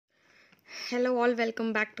Hello all, welcome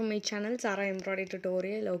back to my channel Sara Embroidery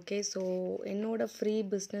Tutorial. Okay, so என்னோட free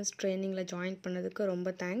business trainingல join பண்ணதுக்கு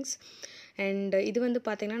ரொம்ப thanks. And இது வந்து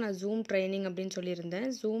பாத்தீங்கன்னா நான் Zoom training அப்படினு சொல்லியிருந்தேன்.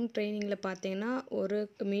 Zoom trainingல பாத்தீங்கன்னா ஒரு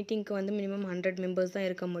மீட்டிங்க்கு வந்து minimum 100 members தான்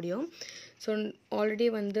இருக்க முடியும். So already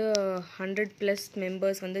வந்து 100 plus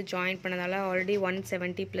members வந்து join பண்ணதால already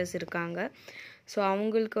 170 plus இருக்காங்க. ஸோ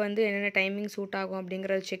அவங்களுக்கு வந்து என்னென்ன டைமிங் சூட் ஆகும்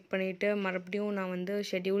அப்படிங்கிறத செக் பண்ணிவிட்டு மறுபடியும் நான் வந்து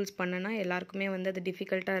ஷெட்யூல்ஸ் பண்ணேன்னா எல்லாருக்குமே வந்து அது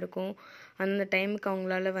டிஃபிகல்ட்டாக இருக்கும். அந்த டைமுக்கு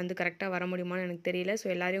அவங்களால வந்து கரெக்டாக வர முடியுமான்னு எனக்கு தெரியல. ஸோ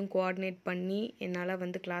எல்லாரையும் கோஆர்டினேட் பண்ணி என்னால்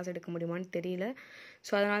வந்து கிளாஸ் எடுக்க முடியுமான்னு தெரியல.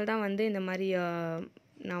 ஸோ அதனால தான் வந்து இந்த மாதிரி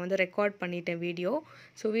நான் வந்து ரெக்கார்ட் பண்ணிட்டேன் வீடியோ.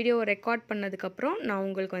 ஸோ வீடியோவை ரெக்கார்ட் பண்ணதுக்கப்புறம் நான்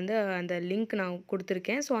உங்களுக்கு வந்து அந்த லிங்க் நான்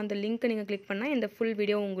கொடுத்துருக்கேன். ஸோ அந்த லிங்க்கை நீங்கள் கிளிக் பண்ணால் இந்த ஃபுல்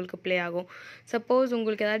வீடியோ உங்களுக்கு ப்ளே ஆகும். சப்போஸ்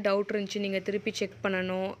உங்களுக்கு ஏதாவது டவுட் இருந்துச்சு, நீங்கள் திருப்பி செக்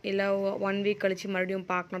பண்ணணும், இல்லை 1 வீக் கழிச்சு மறுபடியும்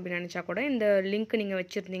பார்க்கணும் அப்படின்னு நினச்சா கூட இந்த லிங்க் நீங்கள்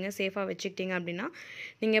வச்சுருந்தீங்க, சேஃபாக வச்சுக்கிட்டீங்க அப்படின்னா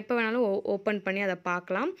நீங்கள் எப்போ வேணாலும் ஓப்பன் பண்ணி அதை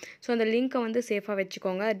பார்க்கலாம். ஸோ அந்த லிங்க்கை வந்து சேஃபாக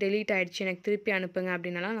வச்சுக்கோங்க. டெலீட் ஆகிடுச்சு எனக்கு திருப்பி அனுப்புங்க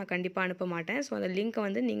அப்படின்னாலாம் நான் கண்டிப்பாக அனுப்ப மாட்டேன். ஸோ அந்த லிங்க்கை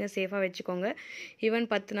வந்து நீங்கள் சேஃபாக வச்சுக்கோங்க. ஈவன்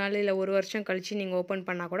 10 நாள் இல்லை 1 வருஷம் கழிச்சு நீங்கள் ஓப்பன்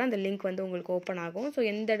பண்ணால் கூட அந்த லிங்க் வந்து உங்களுக்கு ஓப்பன் ஆகும். ஸோ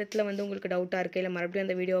எந்த இடத்துல வந்து உங்களுக்கு டவுட்டாக இருக்குது, இல்லை மறுபடியும்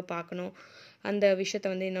அந்த வீடியோவை பார்க்கணும், அந்த விஷயத்தை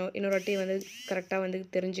வந்து இன்னொரு வாட்டி வந்து கரெக்டாக வந்து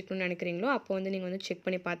தெரிஞ்சுக்கணும்னு நினைக்கிறீங்களோ அப்போ வந்து நீங்கள் வந்து செக்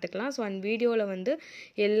பண்ணி பார்த்துக்கலாம். ஸோ அந்த வீடியோவில் வந்து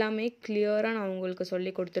எல்லாமே கிளியராக நான் உங்களுக்கு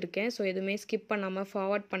சொல்லி கொடுத்துருக்கேன். ஸோ எதுவுமே ஸ்கிப் பண்ணாமல்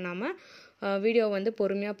ஃபார்வர்ட் பண்ணாமல் வீடியோ வந்து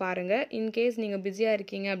பொறுமையாக பாருங்கள். இன்கேஸ் நீங்கள் பிஸியாக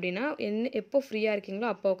இருக்கீங்க அப்படின்னா எப்போ ஃப்ரீயாக இருக்கீங்களோ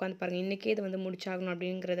அப்போ உட்காந்து பாருங்கள். இன்றைக்கே இது வந்து முடிச்சாகணும்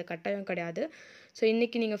அப்படிங்கிறது கட்டாயம் கிடையாது. ஸோ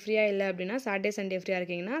இன்றைக்கி நீங்கள் ஃப்ரீயாக இல்லை அப்படின்னா சாட்டர்டே சண்டே ஃப்ரீயாக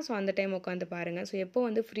இருக்கீங்கன்னா ஸோ அந்த டைம் உட்காந்து பாருங்கள். ஸோ எப்போ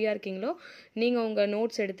வந்து ஃப்ரீயாக இருக்கீங்களோ நீங்கள் உங்கள்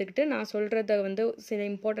நோட்ஸ் எடுத்துக்கிட்டு நான் சொல்கிறத வந்து சில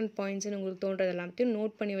இம்பார்ட்டன்ட் பாயிண்ட்ஸ்னு உங்களுக்கு தோன்றது எல்லாத்தையும்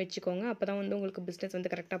நோட் பண்ணி வச்சுக்கோங்க. அப்போ தான் வந்து உங்களுக்கு பிஸ்னஸ்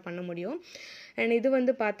வந்து கரெக்டாக பண்ண முடியும். அண்ட் இது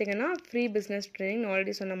வந்து பார்த்தீங்கன்னா ஃப்ரீ பிஸ்னஸ் ட்ரைனிங். நான்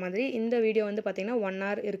ஆல்ரெடி சொன்ன மாதிரி இந்த வீடியோ வந்து பார்த்தீங்கன்னா 1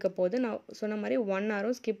 hour இருக்க போது. நான் சொன்ன மாதிரி 1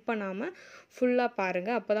 hour ஸ்கிப் பண்ணாமல் ஃபுல்லாக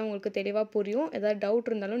பாருங்கள். அப்போ தான் உங்களுக்கு தெளிவாக புரியும். ஏதாவது டவுட்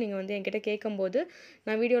இருந்தாலும் நீங்கள் வந்து என்கிட்ட கேட்கும்போது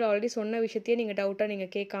நான் வீடியோவில் ஆல்ரெடி சொன்ன விஷயத்தையே நீங்கள் டவுட்டாக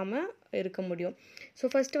நீங்கள் கேட்காம இருக்க முடியும். ஸோ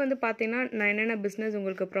ஃபஸ்ட்டு வந்து பார்த்தீங்கன்னா நான் என்னென்ன பிஸ்னஸ்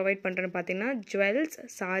உங்களுக்கு ப்ரொவைட் பண்ணுறேன்னு பார்த்தீங்கன்னா ஜுவல்ஸ்,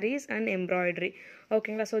 சாரீஸ் அண்ட் எம்ப்ராய்டரி.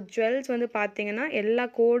 ஓகேங்களா? ஸோ ஜுவல்ஸ் வந்து பார்த்தீங்கன்னா எல்லா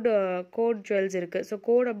கோட் ஜுவல்ஸ் இருக்குது. ஸோ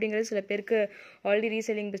கோட் அப்படிங்கிறது சில பேருக்கு ஆல்ரெடி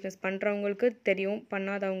ரீசெல்லிங் பிஸ்னஸ் பண்ணுறவங்களுக்கு தெரியும்,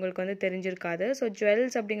 பண்ணாதவங்களுக்கு வந்து தெரிஞ்சிருக்காது. ஸோ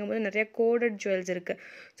ஜுவல்ஸ் அப்படிங்கும்போது நிறைய கோடட் ஜுவல்ஸ் இருக்குது.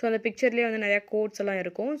 ஸோ அந்த பிக்சர்லேயே வந்து நிறையா கோட்ஸ் எல்லாம்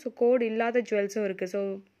இருக்கும். ஸோ கோட் இல்லாத ஜுவல்ஸும் இருக்குது. ஸோ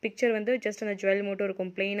பிக்சர் வந்து ஜஸ்ட் அந்த ஜுவல் மட்டும்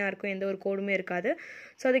இருக்கும், பிளெயினாக இருக்கும், எந்த ஒரு கோடுமே இருக்காது.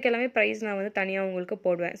 ஸோ அதுக்கு எல்லாமே ப்ரைஸ் நான் வந்து தனியாக உங்களுக்கு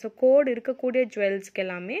போடுவேன். ஸோ கோடு இருக்கக்கூடிய ஜுவல்ஸ்க்கு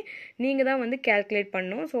எல்லாமே நீங்கள் தான் வந்து கேல்குலேட்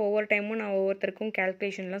பண்ணணும். ஸோ ஒவ்வொரு டைமும் நான் ஒவ்வொருத்தருக்கும்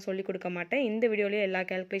கேல்குலேஷன்லாம் சொல்லிக் கொடுக்க மாட்டேன். இந்த வீடியோலேயே எல்லா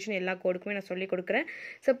கேல்குலேஷன் எல்லா கோடுக்குமே நான் சொல்லிக் கொடுக்குறேன்.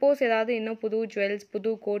 சப்போஸ் ஏதாவது இன்னும் புது ஜுவல்ஸ்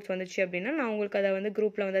புது கோட்ஸ் வந்துச்சு அப்படின்னா நான் உங்களுக்கு அதை வந்து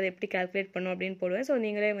குரூப்பில் வந்து அதை எப்படி கேல்குலேட் பண்ணும் அப்படின்னு போடுவேன். ஸோ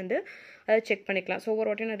நீங்களே வந்து அதை செக் பண்ணிக்கலாம். ஸோ ஒவ்வொரு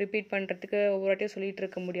வாட்டியும் நான் ரிப்பீட் பண்ணுறதுக்கு ஒவ்வொரு வாட்டியும் சொல்லிகிட்டு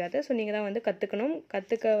இருக்க முடியாது. ஸோ நீங்கள் தான் வந்து கற்றுக்கணும்.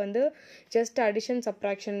 கற்றுக்க வந்து ஜஸ்ட் அடிஷன்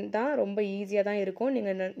சப்ராக்ஷன் தான் ரொம்ப ஈஸியாக தான் இருக்கும்.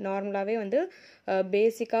 நீங்கள் நார்மலாகவே வந்து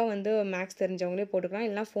பேசிக்காக வந்து மேக்ஸ் தெரிஞ்சவங்களே போட்டுக்கலாம்.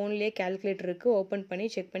 இல்லைனா ஃபோன்லேயே கேல்குலேட்டர் இருக்குது, ஓப்பன் பண்ணி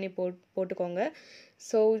செக் பண்ணி போட்டுக்கோங்க.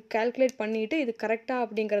 ஸோ கேல்குலேட் பண்ணிவிட்டு இது கரெக்டாக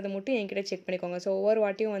அப்படிங்கிறத மட்டும் என்கிட்ட செக் பண்ணிக்கோங்க. ஸோ ஒவ்வொரு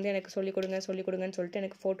வாட்டியும் வந்து எனக்கு சொல்லிக் கொடுங்கன்னு சொல்லிட்டு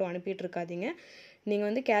எனக்கு ஃபோட்டோ அனுப்பிட்டு இருக்காதீங்க. நீங்கள்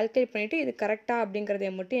வந்து கேல்குலேட் பண்ணிவிட்டு இது கரெக்டாக அப்படிங்கிறத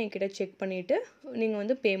மட்டும் என்கிட்ட செக் பண்ணிவிட்டு நீங்கள்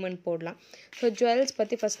வந்து பேமெண்ட் போடலாம். ஸோ ஜுவல்ஸ்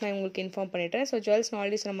பற்றி ஃபஸ்ட் நான் உங்களுக்கு இன்ஃபார்ம் பண்ணிட்டேன். ஸோ ஜுவல்ஸ் நான்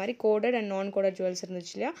ஆல்ரெடி சொன்ன மாதிரி கோடட் அண்ட் நான் கோடட் ஜுவல்ஸ்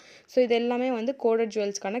இருந்துச்சு இல்லையா? ஸோ இது எல்லாமே வந்து கோடட்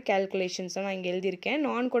ஜுவல்ஸ்க்கான கேல்குலேஷன்ஸ் தான் நான் இங்கே எழுதியிருக்கேன்.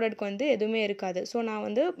 நான் கோடட்க்கு வந்து எதுவுமே இருக்காது. ஸோ நான்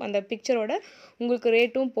வந்து அந்த பிக்சரோட உங்களுக்கு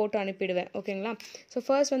ரேட்டும் போட்டு அனுப்பிடுவேன். ஓகேங்களா? ஸோ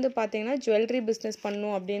ஃபர்ஸ்ட் வந்து பார்த்தீங்கன்னா ஜுவல்லரி பிஸ்னஸ்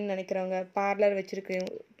பண்ணணும் அப்படின்னு நினைக்கிறவங்க, பார்லர்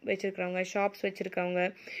வச்சுருக்கிறவங்க, ஷாப்ஸ் வச்சுருக்கவங்க,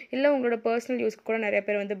 இல்லை உங்களோட பர்சனல் யூஸ்க்கு கூட நிறைய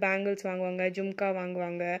பேர் வந்து பேங்கிள்ஸ் வாங்குவாங்க, ஜும்கா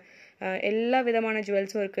வாங்குவாங்க. எல்லா விதமான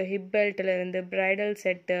ஜுவல்ஸும் இருக்குது. ஹிப் பெல்ட்டிலேருந்து ப்ரைடல்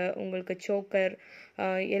செட்டு, உங்களுக்கு சோக்கர்,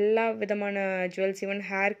 எல்லா விதமான ஜுவல்ஸ், ஈவன்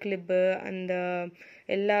ஹேர் கிளிப்பு, அந்த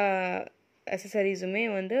எல்லா அசசரிஸுமே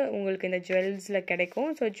வந்து உங்களுக்கு இந்த ஜுவல்ஸில் கிடைக்கும்.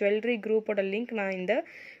 ஸோ ஜுவல்லரி குரூப்போட லிங்க் நான் இந்த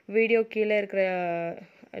வீடியோ கீழே இருக்கிற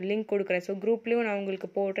லிங்க் கொடுக்குறேன். ஸோ குரூப்லேயும் நான் உங்களுக்கு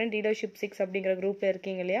போடுறேன். டீலர்ஷிப் 6 அப்படிங்கிற குரூப்பில்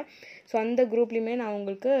இருக்கீங்க இல்லையா? ஸோ அந்த குரூப்லேயுமே நான்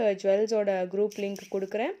உங்களுக்கு ஜுவல்ஸோட குரூப் லிங்க்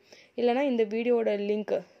கொடுக்குறேன். இல்லைனா இந்த வீடியோட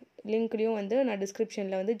லிங்க்லேயும் வந்து நான்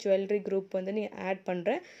டிஸ்கிரிப்ஷனில் வந்து ஜுவல்லரி குரூப் வந்து நீ ஆட்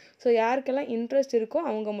பண்ணுறேன். ஸோ யாருக்கெல்லாம் இன்ட்ரெஸ்ட் இருக்கோ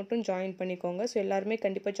அவங்க மட்டும் ஜாயின் பண்ணிக்கோங்க. ஸோ எல்லாருமே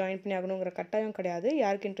கண்டிப்பாக ஜாயின் பண்ணி ஆகணுங்கிற கட்டாயம் கிடையாது.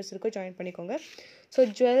 யாருக்கு இன்ட்ரெஸ்ட் இருக்கோ ஜாயின் பண்ணிக்கோங்க. ஸோ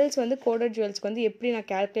ஜுவல்ஸ் வந்து கோடட் ஜுவல்ஸ்க்கு வந்து எப்படி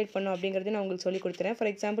நான் கேல்குலேட் பண்ணணும் அப்படிங்கிறத நான் உங்களுக்கு சொல்லி கொடுத்துறேன்.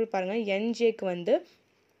 ஃபார் எக்ஸாம்பிள் பாருங்கள், என்ஜேக்கு வந்து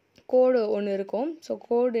கோடு ஒன்று இருக்கும். ஸோ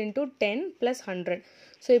கோடு இன்ட்டு 10 + 100.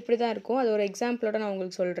 ஸோ இப்படி தான் இருக்கும். அது ஒரு எக்ஸாம்பிளோட நான்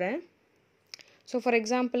உங்களுக்கு சொல்கிறேன். ஸோ ஃபார்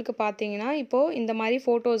எக்ஸாம்பிளுக்கு பார்த்தீங்கன்னா இப்போது இந்த மாதிரி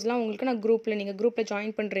ஃபோட்டோஸ்லாம் உங்களுக்கு நான் நீங்கள் குரூப்பில்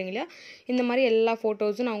ஜாயின் பண்ணுறீங்களா, இந்த மாதிரி எல்லா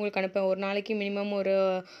ஃபோட்டோஸும் நான் உங்களுக்கு அனுப்பேன். ஒரு நாளைக்கு மினிமம் ஒரு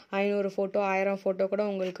 500 ஃபோட்டோ 1000 ஃபோட்டோ கூட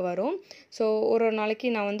உங்களுக்கு வரும். ஸோ ஒரு நாளைக்கு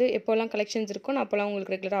நான் வந்து எப்போல்லாம் கலெக்ஷன்ஸ் இருக்கோ நான் அப்போல்லாம்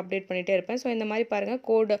உங்களுக்கு ரெகுலராக அப்டேட் பண்ணிகிட்டே இருப்பேன். ஸோ இந்த மாதிரி பாருங்கள்,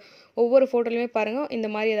 கோடு ஒவ்வொரு ஃபோட்டோலையுமே பாருங்கள் இந்த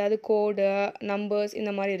மாதிரி ஏதாவது கோடு நம்பர்ஸ்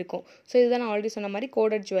இந்த மாதிரி இருக்கும். ஸோ இதுதான் நான் ஆல்ரெடி சொன்ன மாதிரி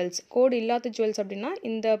கோடட் ஜுவல்ஸ். கோடு இல்லாத ஜுவல்ஸ் அப்படின்னா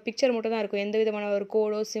இந்த பிக்சர் மட்டும் தான் இருக்கும், எந்த விதமான ஒரு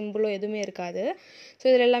கோடோ சிம்பிளோ எதுவுமே இருக்காது. ஸோ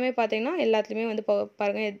இதில் எல்லாமே பார்த்தீங்கன்னா எல்லாத்துலேயுமே வந்து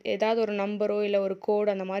பாருங்கள் ஏதாவது ஒரு நம்பரோ இல்லை ஒரு கோடு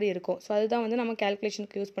அந்த மாதிரி இருக்கும். ஸோ அதுதான் வந்து நம்ம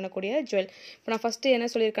கேல்குலேஷனுக்கு யூஸ் பண்ணக்கூடிய ஜுவல். இப்போ நான் ஃபஸ்ட்டு என்ன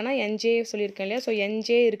சொல்லியிருக்கேன்னா என்ஜே சொல்லியிருக்கேன் இல்லையா. ஸோ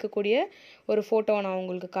என்ஜே இருக்கக்கூடிய ஒரு ஃபோட்டோவை நான்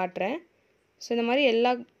உங்களுக்கு காட்டுறேன். ஸோ இந்த மாதிரி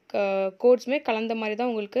எல்லா கோட்ஸுமே கலந்த மாதிரி தான்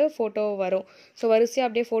உங்களுக்கு ஃபோட்டோ வரும். ஸோ வரிசையாக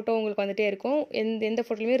அப்படியே ஃபோட்டோ உங்களுக்கு வந்துகிட்டே இருக்கும். எந்த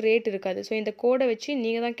ஃபோட்டோலையுமே ரேட் இருக்காது. ஸோ இந்த கோடை வச்சு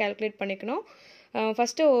நீங்கள் தான் கேல்குலேட் பண்ணிக்கணும்.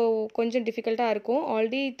 ஃபஸ்ட்டு கொஞ்சம் டிஃபிகல்ட்டாக இருக்கும்.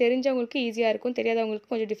 ஆல்ரெடி தெரிஞ்சவங்களுக்கு ஈஸியாக இருக்கும், தெரியாதவங்களுக்கு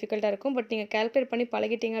கொஞ்சம் டிஃபிகல்ட்டாக இருக்கும். பட் நீங்கள் கேல்குலேட் பண்ணி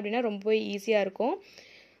பழகிட்டீங்க அப்படின்னா ரொம்பவே ஈஸியாக இருக்கும்.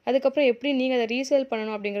 அதுக்கப்புறம் எப்படி நீங்கள் அதை ரீசேல்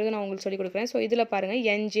பண்ணணும் அப்படிங்கிறது நான் உங்களுக்கு சொல்லிக் கொடுக்குறேன். ஸோ இதில் பாருங்கள்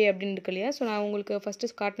என்ஜே அப்படின்னு இருக்கு இல்லையா. ஸோ நான் உங்களுக்கு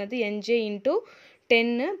ஃபஸ்ட்டு காட்டினது என்ஜே இன்ட்டு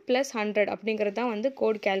 10 + 100 அப்படிங்கிறது தான் வந்து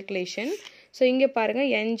கோட் கேல்குலேஷன். ஸோ இங்கே பாருங்கள்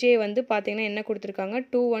என்ஜே வந்து பார்த்தீங்கன்னா என்ன கொடுத்துருக்காங்க,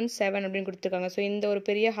 217 அப்படின்னு கொடுத்துருக்காங்க. ஸோ இந்த ஒரு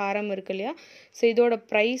பெரிய ஹாரம் இருக்கு இல்லையா. ஸோ இதோட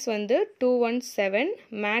ப்ரைஸ் வந்து 217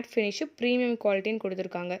 மேட் ஃபினிஷு ப்ரீமியம் குவாலிட்டின்னு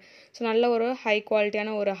கொடுத்துருக்காங்க. ஸோ நல்ல ஒரு ஹை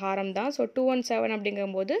குவாலிட்டியான ஒரு ஹாரம் தான். ஸோ 217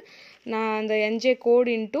 அப்படிங்கும்போது நான் அந்த என்ஜே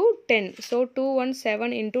கோட் இன்ட்டு 10. ஸோ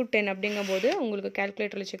 217 × 10 அப்படிங்கும்போது உங்களுக்கு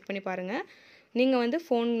கேல்குலேட்டரில் செக் பண்ணி பாருங்கள். நீங்கள் வந்து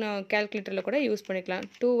ஃபோன் கேல்குலேட்டரில் கூட யூஸ் பண்ணிக்கலாம்.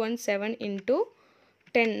 217 ×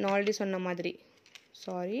 10 நான் ஆல்ரெடி சொன்ன மாதிரி.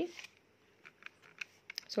 சாரி.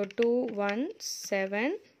 ஸோ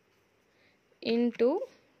 217 ×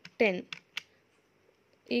 10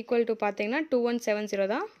 ஈக்குவல் டு பார்த்தீங்கன்னா 2170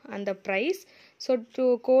 தான் அந்த ப்ரைஸ். ஸோ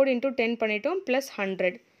கோட் இன்ட்டு 10 பண்ணிட்டோம் ப்ளஸ்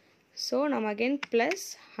 100. ஸோ நம்ம அகெயின் ப்ளஸ்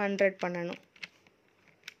 100 பண்ணணும்.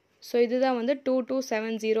 ஸோ இதுதான் வந்து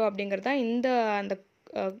 2270 அப்படிங்கிறது தான் இந்த அந்த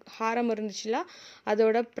ஹாரம் இருந்துச்சுல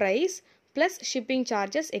அதோட price plus shipping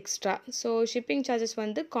charges extra. So shipping charges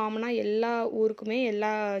வந்து காமனாக எல்லா ஊருக்குமே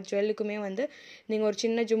எல்லா ஜுவல்லுக்குமே வந்து நீங்கள் ஒரு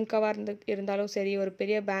சின்ன ஜும்காவாக இருந்தாலும் சரி, ஒரு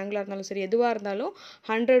பெரிய பேங்கில் இருந்தாலும் சரி, எதுவாக இருந்தாலும்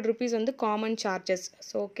 100 rupees வந்து காமன் சார்ஜஸ்.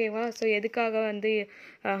 ஸோ ஓகேவா. ஸோ எதுக்காக வந்து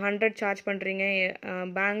 100 சார்ஜ் பண்ணுறீங்க,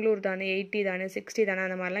 பெங்களூர் தானே 80 தானே 60 தானே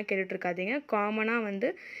அந்த மாதிரிலாம் கேட்டுட்ருக்காதீங்க. காமனாக வந்து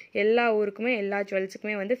எல்லா ஊருக்குமே எல்லா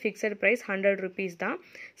ஜுவல்ஸுக்குமே வந்து ஃபிக்ஸட் ப்ரைஸ் 100 rupees தான்.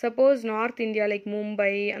 Suppose north India like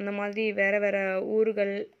Mumbai அந்த மாதிரி வேறு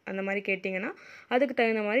ஊர்கள் அந்த மாதிரி கேட்டிங்கன்னா அதுக்கு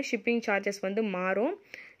தகுந்த மாதிரி ஷிப்பிங் சார்ஜஸ் வந்து மாறும்.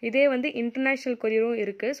 இதே வந்து இன்டர்நேஷ்னல் கொரியரும்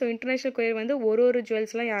இருக்குது. ஸோ இன்டர்நேஷ்னல் கொரியர் வந்து ஒரு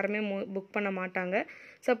ஜுவல்ஸ்லாம் யாருமே புக் பண்ண மாட்டாங்க.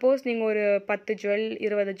 சப்போஸ் நீங்கள் ஒரு 10 ஜுவல்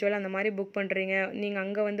 20 ஜுவல் அந்த மாதிரி புக் பண்ணுறீங்க, நீங்கள்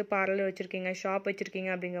அங்கே வந்து பார்லர் வச்சுருக்கீங்க, ஷாப் வச்சுருக்கீங்க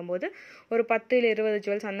அப்படிங்கும்போது ஒரு 10 இல்லை 20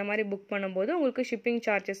 ஜுவல்ஸ் அந்த மாதிரி புக் பண்ணும்போது உங்களுக்கு ஷிப்பிங்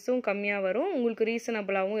சார்ஜஸும் கம்மியாக வரும், உங்களுக்கு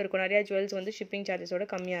ரீசனபிளாகவும் இருக்கும். நிறையா ஜுவல்ஸ் வந்து ஷிப்பிங் சார்ஜஸோட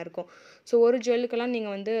கம்மியாக இருக்கும். ஸோ ஒரு ஜுவல்லுக்கெல்லாம்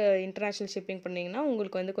நீங்கள் வந்து இன்டர்நேஷ்னல் ஷிப்பிங் பண்ணிங்கன்னா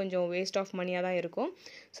உங்களுக்கு வந்து கொஞ்சம் வேஸ்ட் ஆஃப் மணியாக தான் இருக்கும்.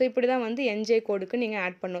 ஸோ இப்படி தான் வந்து என்ஜே கோடுக்கு நீங்கள்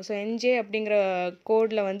ஆட் பண்ணணும். ஸோ என்ஜே அப்படிங்கிற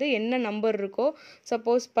கோடில் வந்து என்ன நம்பர் இருக்கோ,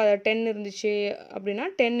 சப்போஸ் 10 இருந்துச்சு அப்படின்னா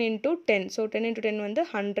 10 × 10. ஸோ 10 × 10 வந்து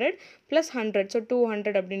 100 + 100. ஸோ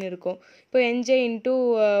 200 அப்படின்னு இருக்கும். இப்போ என்ஜே இன்ட்டு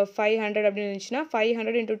 500 அப்படின்னு இருந்துச்சுன்னா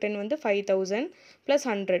 500 × 10 வந்து 5000 +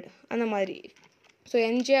 100 அந்த மாதிரி. ஸோ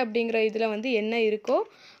என்ஜே அப்படிங்கிற இதில் வந்து என்ன இருக்கோ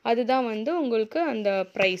அதுதான் வந்து உங்களுக்கு அந்த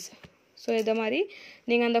ப்ரைஸ். ஸோ இதை மாதிரி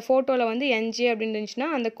நீங்கள் அந்த ஃபோட்டோவில் வந்து என்ஜே அப்படின்னு இருந்துச்சுன்னா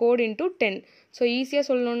அந்த கோட் இன்ட்டு 10. ஸோ ஈஸியாக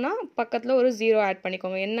சொல்லணுன்னா பக்கத்தில் ஒரு 0 ஆட்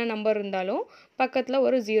பண்ணிக்கோங்க. என்ன நம்பர் இருந்தாலும் பக்கத்தில்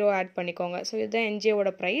ஒரு 0 ஆட் பண்ணிக்கோங்க. ஸோ இதுதான்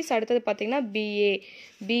என்ஜேவோட ப்ரைஸ். அடுத்தது பார்த்தீங்கன்னா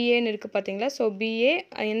பிஏன்னு இருக்குது பார்த்தீங்களா. ஸோ பிஏ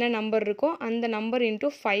என்ன நம்பர் இருக்கோ அந்த நம்பர்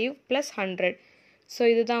இன்ட்டு 5 + 100. ஸோ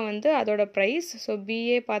இதுதான் வந்து அதோட ப்ரைஸ். ஸோ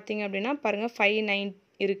பிஏ பார்த்தீங்க அப்படின்னா பாருங்கள் 59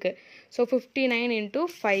 இருக்குது. ஸோ 59 ×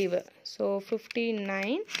 5. ஸோ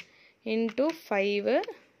 59 × 5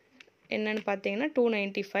 என்னன்னு பார்த்தீங்கன்னா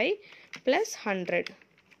 295 + 100.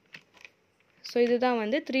 ஸோ இதுதான்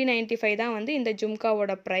வந்து 395 தான் வந்து இந்த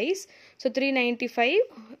ஜும்காவோட ப்ரைஸ். ஸோ 395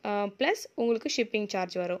 ப்ளஸ் உங்களுக்கு ஷிப்பிங்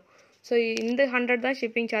சார்ஜ் வரும். ஸோ இந்த 100 தான்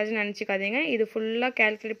ஷிப்பிங் சார்ஜ்னு நினச்சிக்காதீங்க. இது ஃபுல்லாக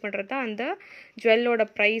கேல்குலேட் பண்ணுறது தான் அந்த ஜுவல்லோட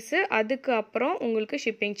ப்ரைஸு. அதுக்கு அப்புறம் உங்களுக்கு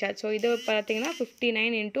ஷிப்பிங் சார்ஜ். ஸோ இது பார்த்தீங்கன்னா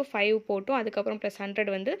 59 × 5 போட்டும் அதுக்கப்புறம் ப்ளஸ் 100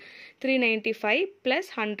 வந்து 395 +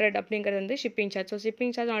 100 அப்படிங்கிறது வந்து shipping charge. So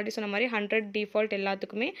shipping charge already சொன்ன மாதிரி 100 டிஃபால்ட்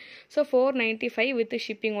எல்லாத்துக்குமே. ஸோ 495 வித்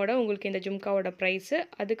ஷிப்பிங்கோட உங்களுக்கு இந்த ஜும்காவோட ப்ரைஸு.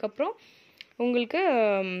 அதுக்கப்புறம் உங்களுக்கு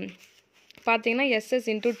பார்த்தீங்கன்னா SS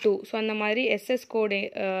 × 2. ஸோ அந்த மாதிரி SS கோடு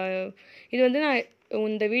இது வந்து நான்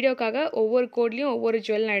இந்த வீடியோக்காக ஒவ்வொரு கோட்லேயும் ஒவ்வொரு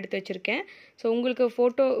ஜுவல் நான் எடுத்து வச்சுருக்கேன். ஸோ உங்களுக்கு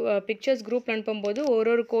ஃபோட்டோ பிக்சர்ஸ் குரூப்பில் அனுப்பும்போது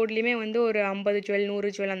ஒரு கோட்லேயுமே வந்து ஒரு 50 ஜுவல்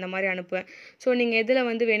 100 ஜுவல் அந்த மாதிரி அனுப்புவேன். ஸோ நீங்கள் எதில்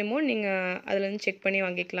வந்து வேணுமோ நீங்கள் அதில் வந்து செக் பண்ணி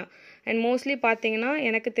வாங்கிக்கலாம். அண்ட் மோஸ்ட்லி பார்த்தீங்கன்னா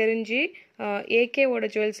எனக்கு தெரிஞ்சு ஏகேவோட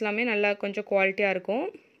ஜுவல்ஸ் எல்லாமே நல்லா கொஞ்சம் குவாலிட்டியாக இருக்கும்.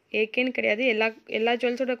 ஏகேன்னு கிடையாது, எல்லா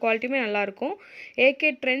ஜுவல்ஸோட குவாலிட்டியுமே நல்லாயிருக்கும். ஏகே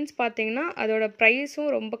ட்ரெண்ட்ஸ் பார்த்தீங்கன்னா அதோட ப்ரைஸும்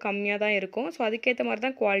ரொம்ப கம்மியாக தான் இருக்கும். ஸோ அதுக்கேற்ற மாதிரி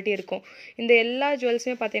தான் குவாலிட்டி இருக்கும். இந்த எல்லா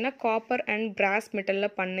ஜுவல்ஸுமே பார்த்தீங்கன்னா காப்பர் அண்ட் பிராஸ்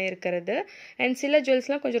மெட்டலில் பண்ணி இருக்கிறது. அண்ட் சில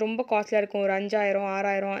ஜுவல்ஸ்லாம் கொஞ்சம் ரொம்ப காஸ்ட்லியாக இருக்கும். ஒரு 5000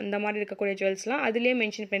 6000 அந்த மாதிரி இருக்கக்கூடிய ஜுவல்ஸ்லாம் அதுலேயே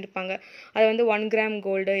மென்ஷன் பண்ணியிருப்பாங்க. அது வந்து 1 கிராம்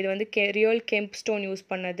கோல்டு, இது வந்து ரியல் கெம்ப் ஸ்டோன் யூஸ்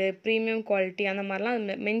பண்ணது, ப்ரீமியம் குவாலிட்டி அந்த மாதிரிலாம்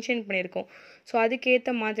மென்ஷன் பண்ணியிருக்கோம். ஸோ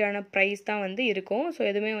அதுக்கேற்ற மாதிரியான ப்ரைஸ் தான் வந்து இருக்கும். ஸோ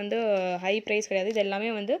எதுவுமே வந்து ஹை ப்ரைஸ் கிடையாது. இது எல்லாமே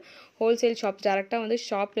வந்து ஹோல்சேல் ஷாப், டேரெக்டாக வந்து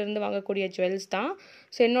ஷாப்லேருந்து வாங்கக்கூடிய ஜுவல்ஸ் தான்.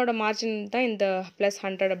 ஸோ என்னோடய மார்ஜின் தான் இந்த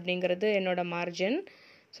 +100 அப்படிங்கிறது என்னோடய மார்ஜின்.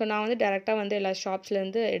 ஸோ நான் வந்து டேரெக்டாக வந்து எல்லா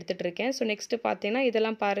ஷாப்ஸ்லேருந்து எடுத்துகிட்டு இருக்கேன். ஸோ நெக்ஸ்ட்டு பார்த்தீங்கன்னா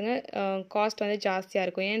இதெல்லாம் பாருங்கள், காஸ்ட் வந்து ஜாஸ்தியாக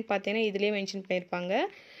இருக்கும். ஏன்னு பார்த்தீங்கன்னா இதுலேயே மென்ஷன் பண்ணியிருப்பாங்க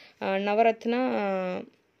நவரத்னா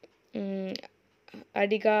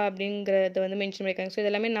அடிகா அப்படிங்கிறது வந்து மென்ஷன் பண்ணியிருக்காங்க. ஸோ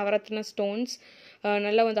இதெல்லாமே நவரத்னா ஸ்டோன்ஸ்,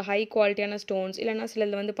 நல்லா வந்து ஹை குவாலிட்டியான ஸ்டோன்ஸ். இல்லைனா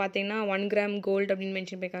சிலது வந்து பார்த்தீங்கன்னா 1 கிராம் கோல்டு அப்படின்னு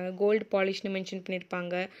மென்ஷன் பண்ணியிருக்காங்க, கோல்டு பாலிஷ்னு மென்ஷன்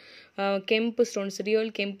பண்ணியிருப்பாங்க, கெம்பு ஸ்டோன்ஸ்,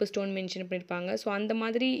 ரியல் கெம்பு ஸ்டோன் மென்ஷன் பண்ணியிருப்பாங்க. ஸோ அந்த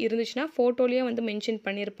மாதிரி இருந்துச்சுன்னா ஃபோட்டோலேயே வந்து மென்ஷன்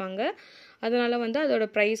பண்ணியிருப்பாங்க. அதனால் வந்து அதோட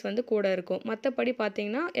ப்ரைஸ் வந்து கூட இருக்கும். மற்றபடி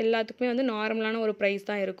பார்த்தீங்கன்னா எல்லாத்துக்குமே வந்து நார்மலான ஒரு ப்ரைஸ்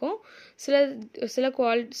தான் இருக்கும்.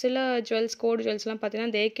 சில ஜுவல்ஸ், கோல்டு ஜுவல்ஸ்லாம் பார்த்தீங்கன்னா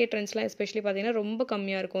இந்த ஏகே ட்ரெண்ட்ஸ்லாம் எஸ்பெஷலி பார்த்தீங்கன்னா ரொம்ப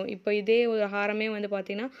கம்மியாக இருக்கும். இப்போ இதே ஒரு ஹாரமே வந்து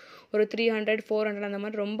பார்த்தீங்கன்னா ஒரு 300 400 அந்த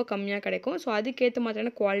மாதிரி ரொம்ப கம்மியாக கிடைக்கும். ஸோ அதுக்கேற்ற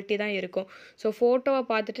மாதிரியான குவாலிட்டி தான் இருக்கும். ஸோ ஃபோட்டோவை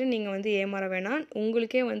பார்த்துட்டு நீங்கள் வந்து ஏமாற வேணாம்.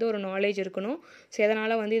 உங்களுக்கே வந்து ஒரு நாலேஜ் இருக்கணும். ஸோ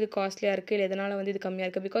எதனால் வந்து இது காஸ்ட்லியாக இருக்குது, இல்லை எதனால் வந்து இது கம்மியாக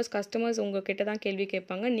இருக்குது. பிகாஸ் கஸ்டமர்ஸ் உங்ககிட்ட தான் கேள்வி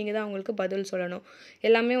கேட்பாங்க, நீங்கள் தான் அவங்களுக்கு பதில் சொல்லணும்.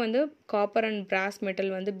 எல்லாமே வந்து காப்பர் அண்ட் பிராஸ்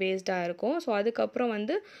மெட்டல் வந்து பேஸ்டாக இருக்கும். ஸோ அதுக்கப்புறம்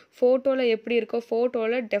வந்து ஃபோட்டோவில் எப்படி இருக்கோ,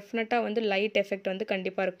 ஃபோட்டோவில் டெஃபினட்டாக வந்து லைட் எஃபெக்ட் வந்து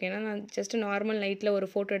கண்டிப்பாக இருக்கும். ஏன்னா நான் ஜஸ்ட் நார்மல் லைட்டில் ஒரு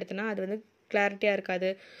ஃபோட்டோ எடுத்தேன்னா அது வந்து கிளாரிட்டியாக இருக்காது,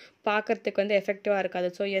 பார்க்குறதுக்கு வந்து எஃபெக்டிவாக இருக்காது.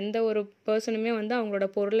 ஸோ எந்த ஒரு பர்சனுமே வந்து அவங்களோட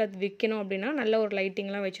பொருளை விற்கணும் அப்படின்னா நல்ல ஒரு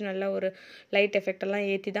லைட்டிங்லாம் வச்சு நல்ல ஒரு லைட் எஃபெக்டெல்லாம்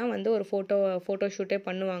ஏற்றி தான் வந்து ஒரு ஃபோட்டோ ஷூட்டே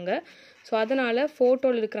பண்ணுவாங்க. ஸோ அதனால்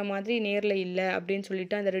ஃபோட்டோவில் இருக்கிற மாதிரி நேரில் இல்லை அப்படின்னு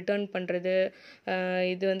சொல்லிட்டு அந்த ரிட்டர்ன் பண்ணுறது,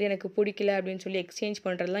 இது வந்து எனக்கு பிடிக்கல அப்படின்னு சொல்லி எக்ஸ்சேஞ்ச்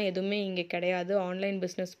பண்ணுறதுலாம் எதுவுமே இங்கே கிடையாது. ஆன்லைன்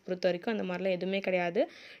பிஸ்னஸ் பொறுத்த வரைக்கும் அந்த மாதிரிலாம் எதுவுமே கிடையாது.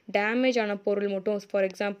 டேமேஜ் ஆன பொருள் மட்டும், ஃபார்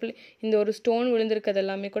எக்ஸாம்பிள் இந்த ஒரு ஸ்டோன் விழுந்திருக்கிறது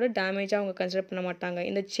எல்லாமே கூட டேமேஜாக அவங்க கன்சிடர் பண்ண மாட்டாங்க.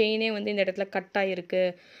 இந்த செயினே வந்து இந்த இடத்துல கட் ஆகிருக்கு,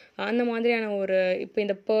 அந்த மாதிரியான ஒரு, இப்போ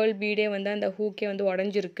இந்த பேர்ல் பீடே வந்து அந்த ஹூக்கே வந்து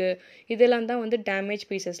உடஞ்சிருக்கு, இதெல்லாம் தான் வந்து டேமேஜ்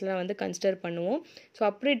பீசஸ்லாம் வந்து கன்சிடர் பண்ணுவோம். ஸோ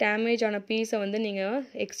அப்படி டேமேஜ் ஆன பீஸை வந்து நீங்கள்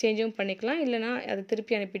எக்ஸ்சேஞ்சும் பண்ணிக்கலாம், இல்லைனா அதை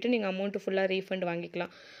திருப்பி அனுப்பிட்டு நீங்கள் அமௌண்ட்டு ஃபுல்லாக ரீஃபண்ட்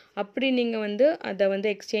வாங்கிக்கலாம். அப்படி நீங்கள் வந்து அதை வந்து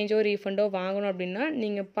எக்ஸ்சேஞ்சோ ரீஃபண்டோ வாங்கணும் அப்படின்னா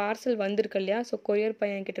நீங்கள் பார்சல் வந்திருக்கு இல்லையா, ஸோ கொரியர்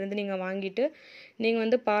பையன்கிட்டேருந்து நீங்கள் வாங்கிட்டு நீங்கள்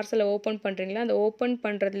வந்து பார்சலை ஓப்பன் பண்ணுறீங்களா, அந்த ஓப்பன்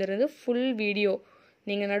பண்ணுறதுலேருந்து ஃபுல் வீடியோ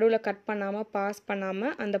நீங்கள் நடுவில் கட் பண்ணாமல் பாஸ்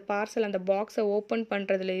பண்ணாமல் அந்த பார்சல் அந்த பாக்ஸை ஓப்பன்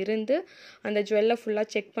பண்ணுறதுல இருந்து அந்த ஜுவல்லை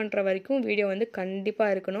ஃபுல்லாக செக் பண்ணுற வரைக்கும் வீடியோ வந்து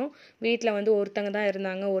கண்டிப்பாக இருக்கணும். வீட்டில் வந்து ஒருத்தங்க தான்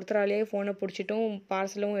இருந்தாங்க, ஒருத்தராலேயே ஃபோனை பிடிச்சிட்டும்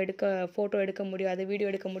பார்சலும் ஃபோட்டோ எடுக்க முடியாது, வீடியோ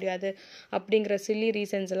எடுக்க முடியாது அப்படிங்கிற சில்லி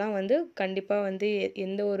ரீசன்ஸ் எல்லாம் வந்து கண்டிப்பாக வந்து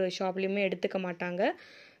எந்த ஒரு ஷாப்லேயுமே எடுத்துக்க மாட்டாங்க.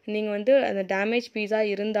 நீங்கள் வந்து அந்த டேமேஜ்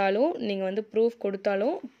பீஸாக இருந்தாலும் நீங்கள் வந்து ப்ரூஃப்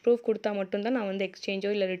கொடுத்தா மட்டும்தான் நான் வந்து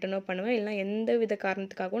எக்ஸ்சேஞ்சோ இல்லை ரிட்டர்னோ பண்ணுவேன். இல்லைனா எந்த வித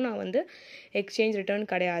காரணத்துக்காகவும் நான் வந்து எக்ஸ்சேஞ்ச் ரிட்டர்ன்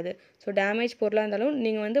கிடையாது. ஸோ டேமேஜ் பொருளாக இருந்தாலும்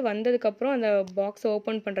நீங்கள் வந்து வந்ததுக்கப்புறம் அந்த பாக்ஸை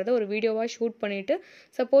ஓப்பன் பண்ணுறத ஒரு வீடியோவாக ஷூட் பண்ணிவிட்டு,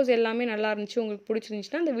 சப்போஸ் எல்லாமே நல்லா இருந்துச்சு உங்களுக்கு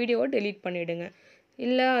பிடிச்சிருந்துச்சுன்னா அந்த வீடியோவை டெலீட் பண்ணிவிடுங்க.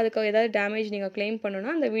 இல்லை அதுக்கு ஏதாவது டேமேஜ் நீங்கள் க்ளைம்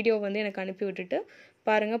பண்ணணுன்னா அந்த வீடியோ வந்து எனக்கு அனுப்பி விட்டுட்டு,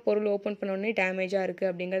 பாருங்கள் பொருள் ஓப்பன் பண்ணோடனே டேமேஜாக இருக்குது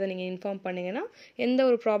அப்படிங்கிறத நீங்கள் இன்ஃபார்ம் பண்ணிங்கன்னா எந்த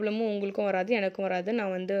ஒரு ப்ராப்ளமும் உங்களுக்கும் வராது, எனக்கும் வராது.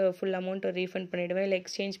 நான் வந்து ஃபுல் அமௌண்ட்டை ரீஃபண்ட் பண்ணிவிடுவேன். இல்லை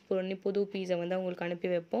எக்ஸ்சேஞ்ச் பண்ணி புது பீஸை வந்து அவங்களுக்கு அனுப்பி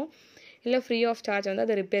வைப்போம். இல்லை ஃப்ரீ ஆஃப் சார்ஜ் வந்து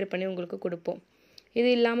அதை ரிப்பேர் பண்ணி உங்களுக்கு கொடுப்போம். இது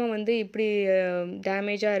இல்லாமல் வந்து இப்படி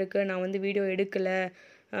டேமேஜாக இருக்குது, நான் வந்து வீடியோ எடுக்கலை,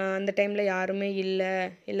 அந்த டைமில் யாருமே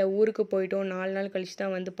இல்லை ஊருக்கு போயிட்டோம், 4 நாள் கழிச்சு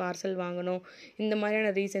தான் வந்து பார்சல் வாங்கணும், இந்த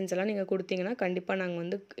மாதிரியான ரீசன்ஸ் எல்லாம் நீங்கள் கொடுத்தீங்கன்னா கண்டிப்பாக நாங்கள்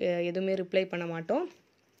வந்து எதுவுமே ரிப்ளை பண்ண மாட்டோம்.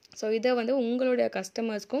 ஸோ இதை வந்து உங்களுடைய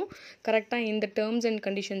கஸ்டமர்ஸ்க்கும் கரெக்டாக இந்த டேர்ம்ஸ் அண்ட்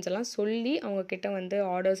கண்டிஷன்ஸ் எல்லாம் சொல்லி அவங்கக்கிட்ட வந்து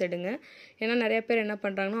ஆர்டர்ஸ் எடுங்க. ஏன்னா நிறைய பேர் என்ன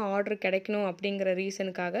பண்ணுறாங்கன்னா ஆர்டர் கிடைக்கணும் அப்படிங்கிற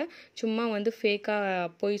ரீசனுக்காக சும்மா வந்து ஃபேக்காக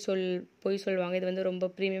பொய் சொல்லுவாங்க. இது வந்து ரொம்ப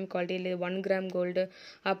ப்ரீமியம் குவாலிட்டி, இல்லை 1 கிராம் கோல்டு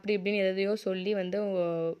அப்படி இப்படின்னு எதையோ சொல்லி வந்து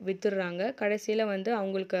விற்றுடுறாங்க. கடைசியில் வந்து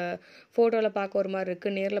அவங்களுக்கு ஃபோட்டோவில் பார்க்க ஒரு மாதிரி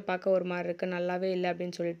இருக்குது, நேரில் பார்க்க ஒரு மாதிரி இருக்குது, நல்லாவே இல்லை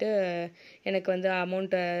அப்படின்னு சொல்லிட்டு எனக்கு வந்து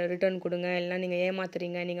அமௌண்ட்டை ரிட்டர்ன் கொடுங்க, இல்லைனா நீங்கள்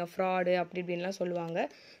ஏமாத்துறீங்க, நீங்கள் ஃப்ராடு அப்படி இப்படின்லாம் சொல்லுவாங்க.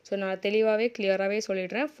 ஸோ நான் தெளிவாகவே கிளியராகவே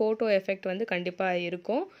சொல்லிடுறேன், ஃபோட்டோ எஃபெக்ட் வந்து கண்டிப்பாக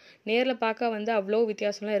இருக்கும். நேரில் பார்க்க வந்து அவ்வளோ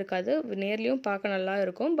வித்தியாசம்லாம் இருக்காது, நேர்லேயும் பார்க்க நல்லா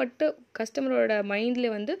இருக்கும். பட்டு கஸ்டமரோட மைண்டில்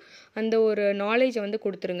வந்து அந்த ஒரு நாலேஜை வந்து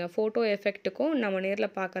கொடுத்துருங்க. ஃபோட்டோ எஃபெக்ட்டுக்கும் நம்ம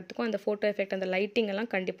நேரில் பார்க்கறதுக்கும் அந்த ஃபோட்டோ எஃபெக்ட் அந்த லைட்டிங் எல்லாம்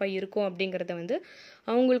கண்டிப்பாக இருக்கும் அப்படிங்கிறத வந்து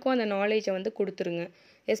அவங்களுக்கும் அந்த நாலேஜை வந்து கொடுத்துருங்க.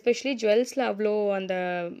 எஸ்பெஷலி ஜுவல்ஸில் அவ்வளோ அந்த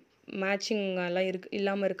மேட்சிங் எல்லாம்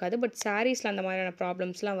இல்லாமல் இருக்காது. பட் சாரீஸில் அந்த மாதிரியான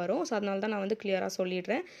ப்ராப்ளம்ஸ்லாம் வரும். ஸோ அதனால தான் நான் வந்து கிளியராக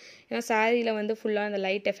சொல்லிடுறேன். ஏன்னா சாரியில் வந்து ஃபுல்லாக அந்த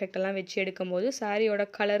லைட் எஃபெக்ட் எல்லாம் வச்சு எடுக்கும்போது சாரியோட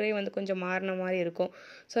கலரே வந்து கொஞ்சம் மாறின மாதிரி இருக்கும்.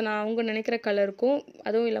 ஸோ நான் அவங்க நினைக்கிற கலருக்கும்,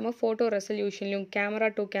 அதுவும் இல்லாமல் photo ரெசல்யூஷன்லையும் camera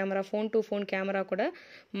to camera, phone to phone camera கூட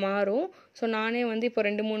மாறும். ஸோ நானே வந்து இப்போ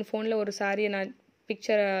 2-3 ஃபோனில் ஒரு சாரியை நான்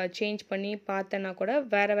பிக்சரை சேஞ்ச் பண்ணி பார்த்தேன்னா கூட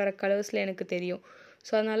வேறு வேறு கலர்ஸில் எனக்கு தெரியும்.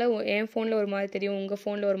 ஸோ அதனால் என் ஃபோனில் ஒரு மாதிரி தெரியும், உங்கள்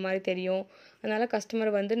ஃபோனில் ஒரு மாதிரி தெரியும். அதனால் கஸ்டமர்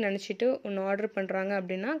வந்து நினச்சிட்டு ஒன்று ஆர்டர் பண்ணுறாங்க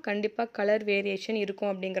அப்படின்னா கண்டிப்பாக கலர் வேரியேஷன் இருக்கும்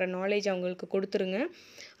அப்படிங்கிற நாலேஜ் அவங்களுக்கு கொடுத்துருங்க.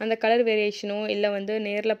 அந்த கலர் வேரியேஷனோ இல்லை வந்து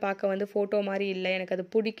நேரில் பார்க்க வந்து ஃபோட்டோ மாதிரி இல்லை, எனக்கு அது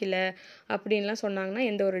பிடிக்கல அப்படின்லாம் சொன்னாங்கன்னா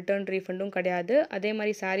எந்த ஒரு ரிட்டர்ன் ரீஃபண்டும் கிடையாது. அதே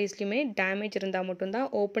மாதிரி சாரீஸ்லையுமே டேமேஜ் இருந்தால் மட்டும்தான்,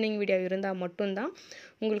 ஓப்பனிங் வீடியோ இருந்தால் மட்டும்தான்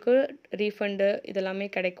உங்களுக்கு ரீஃபண்டு இதெல்லாமே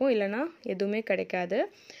கிடைக்கும், இல்லைனா எதுவுமே கிடைக்காது.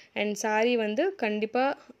 அண்ட் சாரீ வந்து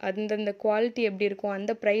கண்டிப்பாக அந்தந்த குவாலிட்டி எப்படி இருக்கும்,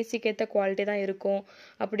 அந்த ப்ரைஸுக்கு ஏற்ற குவாலிட்டி தான் இருக்கும்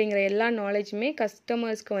அப்படிங்கிற எல்லா நாலேஜுமே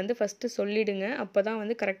கஸ்டமர்ஸ்க்கு வந்து ஃபஸ்ட்டு சொல்லிவிடுங்க. அப்போ தான்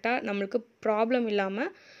வந்து கரெக்டாக நம்மளுக்கு ப்ராப்ளம்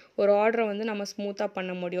இல்லாமல் ஒரு ஆர்டரை வந்து நம்ம ஸ்மூத்தாக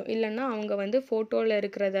பண்ண முடியும். இல்லைன்னா அவங்க வந்து ஃபோட்டோவில்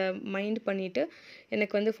இருக்கிறத மைண்ட் பண்ணிவிட்டு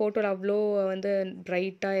எனக்கு வந்து ஃபோட்டோவில் அவ்வளோ வந்து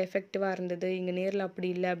ப்ரைட்டாக எஃபெக்டிவாக இருந்தது, இங்கே நேரில் அப்படி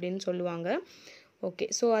இல்லை அப்படின்னு சொல்லுவாங்க. ஓகே,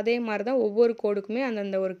 ஸோ அதே மாதிரி தான் ஒவ்வொரு கோடுக்குமே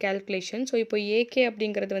அந்தந்த ஒரு கேல்குலேஷன். ஸோ இப்போ ஏகே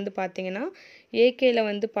அப்படிங்கிறது வந்து பார்த்தீங்கன்னா, ஏகேயில்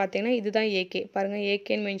வந்து பார்த்தீங்கன்னா இதுதான் ஏகே பாருங்கள்,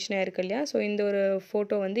 ஏகேன்னு மென்ஷன் ஆயிருக்கு இல்லையா. ஸோ இந்த ஒரு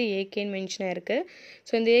ஃபோட்டோ வந்து ஏகேன்னு மென்ஷன் ஆயிருக்கு.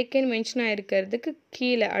 ஸோ இந்த ஏகேன்னு மென்ஷன் ஆயிருக்கிறதுக்கு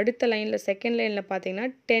கீழே அடுத்த லைனில் செகண்ட் லைனில் பார்த்தீங்கன்னா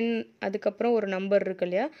 10 அதுக்கப்புறம் ஒரு நம்பர் இருக்கு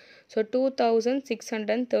இல்லையா. ஸோ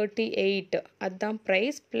 2638 அதுதான்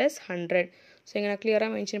ப்ரைஸ் ப்ளஸ் 100. ஸோ இங்கே நான்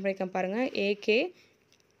கிளியராக மென்ஷன் பண்ணியிருக்கேன் பாருங்கள், AK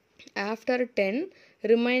after 10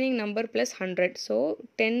 remaining number plus 100. So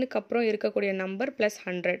 10க்கு அப்புறம் இருக்கக்கூடிய நம்பர் ப்ளஸ்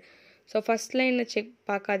 100. ஸோ ஃபஸ்ட் லைனில் செக்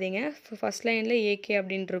பார்க்காதீங்க, ஃபஸ்ட் லைனில் ஏகே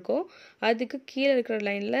அப்படின்ட்டு இருக்கோம். அதுக்கு கீழே இருக்கிற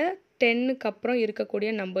லைனில் 10க்கு அப்புறம்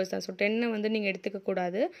இருக்கக்கூடிய நம்பர்ஸ் தான். ஸோ 10 வந்து நீங்கள்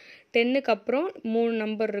எடுத்துக்கக்கூடாது. 10க்கு அப்புறம் 3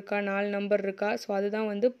 நம்பர் இருக்கா, 4 நம்பர் இருக்கா, ஸோ அதுதான்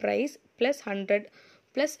வந்து ப்ரைஸ் ப்ளஸ் 100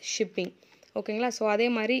 ப்ளஸ் ஷிப்பிங். ஓகேங்களா. ஸோ அதே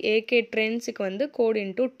மாதிரி ஏகே ட்ரெண்ட்ஸுக்கு வந்து கோட்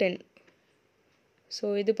இன்ட்டு 10. ஸோ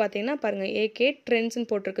இது பார்த்தீங்கன்னா பாருங்கள், ஏகே ட்ரெண்ட்ஸ்ன்னு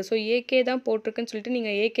போட்டிருக்கு. ஸோ ஏகே தான் போட்டிருக்குன்னு சொல்லிட்டு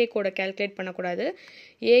நீங்கள் ஏகே கோடை கேல்குலேட் பண்ணக்கூடாது.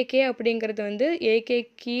 ஏகே அப்படிங்கிறது வந்து ஏகே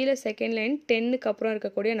கீழே செகண்ட் லைன் 10க்கு அப்புறம்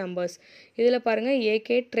இருக்கக்கூடிய நம்பர்ஸ். இதில் பாருங்கள்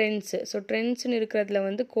ஏகே ட்ரெண்ட்ஸு. ஸோ ட்ரெண்ட்ஸ்னு இருக்கிறதுல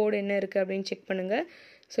வந்து கோடு என்ன இருக்குது அப்படின்னு செக் பண்ணுங்கள்.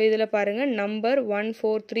 ஸோ இதில் பாருங்கள் நம்பர்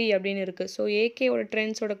 143 அப்படின்னு இருக்குது. ஸோ ஏகேவோட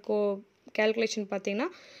ட்ரெண்ட்ஸோட கேல்குலேஷன் பார்த்தீங்கன்னா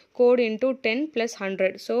code into 10 plus 100.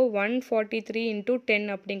 So 143 into 10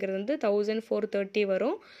 அப்படிங்கிறது வந்து 1430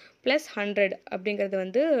 வரும். ப்ளஸ் 100 அப்படிங்கிறது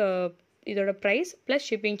வந்து இதோட price plus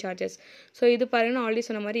shipping charges. So இது பாருங்கள், நான் ஆல்ரெடி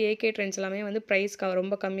சொன்ன மாதிரி ஏகே ட்ரெண்ட்ஸ் எல்லாமே வந்து ப்ரைஸ்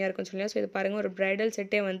ரொம்ப கம்மியாக இருக்குன்னு சொல்லி. ஸோ இது பாருங்கள், ஒரு ப்ரைடல்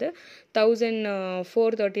செட்டே வந்து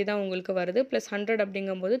 1430 தான் உங்களுக்கு வருது. ப்ளஸ் 100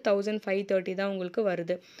 அப்படிங்கும்போது 1530 தான் உங்களுக்கு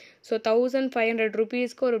வருது. ஸோ 1500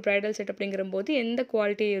 ருபீஸ்க்கு ஒரு ப்ரைடல் செட் அப்படிங்கிறபோது எந்த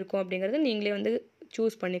குவாலிட்டி இருக்கும் அப்படிங்கிறது நீங்களே வந்து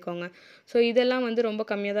சூஸ் பண்ணிக்கோங்க. ஸோ இதெல்லாம் வந்து ரொம்ப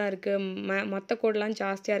கம்மியாக தான் இருக்குது, மற்ற கோடெலாம்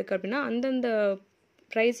ஜாஸ்தியாக இருக்குது அப்படின்னா அந்தந்த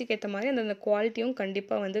ப்ரைஸுக்கு ஏற்ற மாதிரி அந்தந்த குவாலிட்டியும்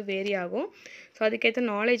கண்டிப்பாக வந்து வேரி ஆகும். ஸோ அதுக்கேற்ற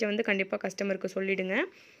நாலேஜை வந்து கண்டிப்பாக கஸ்டமருக்கு சொல்லிவிடுங்க.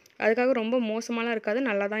 அதுக்காக ரொம்ப மோசமாலாம் இருக்காது,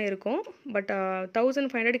 நல்லா தான் இருக்கும். பட்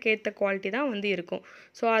 1500க்கு ஏற்ற குவாலிட்டி தான் வந்து இருக்கும்.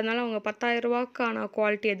 ஸோ அதனால் அவங்க 10,000 ரூபாய்க்கான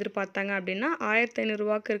குவாலிட்டி எதிர்பார்த்தாங்க அப்படின்னா 1500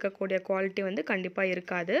 ரூபாய்க்கு இருக்கக்கூடிய குவாலிட்டி வந்து கண்டிப்பாக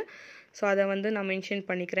இருக்காது. ஸோ அதை வந்து நான் மென்ஷன்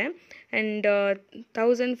பண்ணிக்கிறேன். அண்ட்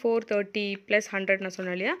 1430 ப்ளஸ் 100 நான்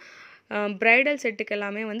சொன்னேன் இல்லையா. ப்ரைடல் செட்டுக்கு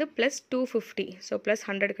எல்லாமே வந்து ப்ளஸ் 250. ஸோ ப்ளஸ்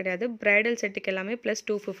 100 கிடையாது, ப்ரைடல் செட்டுக்கு எல்லாமே ப்ளஸ்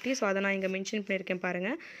 250. ஸோ அதை நான் இங்கே மென்ஷன் பண்ணியிருக்கேன்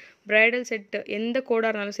பாருங்கள். ப்ரைடல் செட்டு எந்த கோடாக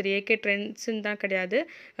இருந்தாலும் சரி, ஏகே ட்ரெண்ட்ஸுன்னு தான் கிடையாது,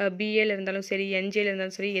 பிஏல இருந்தாலும் சரி, என்ஜேல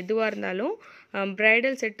இருந்தாலும் சரி, எதுவாக இருந்தாலும்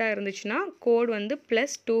ப்ரைடல் செட்டாக இருந்துச்சுன்னா கோட் வந்து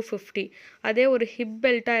ப்ளஸ் 250. அதே ஒரு ஹிப்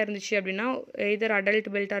பெல்ட்டாக இருந்துச்சு அப்படின்னா, எதர்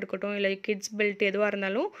அடல்ட் பெல்ட்டாக இருக்கட்டும் இல்லை கிட்ஸ் பெல்ட் எதுவாக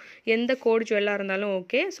இருந்தாலும் எந்த கோட் ஜுவல்லாக இருந்தாலும்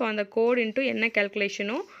ஓகே. ஸோ அந்த கோட் இன்ட்டு என்ன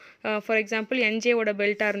கேல்குலேஷனோ, ஃபார் எக்ஸாம்பிள் என்ஜேவோட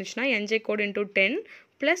பெல்ட்டாக இருந்துச்சுன்னா NJ code into 10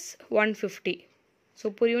 plus 150. So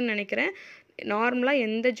புரியும்னு நினைக்கிறேன். நார்மலாக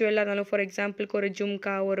எந்த ஜுவல்லாக இருந்தாலும், ஃபார் எக்ஸாம்பிளுக்கு ஒரு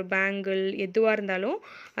ஜும்கா, ஒரு பேங்கிள் எதுவாக இருந்தாலும்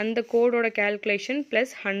அந்த கோடோட கேல்குலேஷன்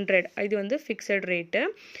ப்ளஸ் 100. இது வந்து ஃபிக்ஸட் ரேட்டு.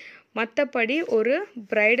 மற்றபடி ஒரு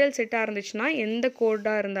ப்ரைடல் செட்டாக இருந்துச்சுன்னா எந்த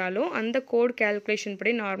கோடாக இருந்தாலும் அந்த கோட் கேல்குலேஷன்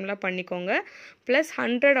படி நார்மலாக பண்ணிக்கோங்க. ப்ளஸ்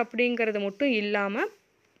 100 அப்படிங்கிறது மட்டும் இல்லாமல்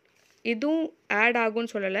இதுவும் ஆட்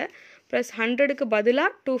ஆகும்னு சொல்லலை, ப்ளஸ் 100க்கு பதிலாக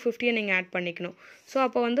 250 நீங்கள் ஆட் பண்ணிக்கணும். ஸோ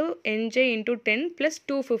அப்போ வந்து என்ஜே இன்ட்டு 10 ப்ளஸ்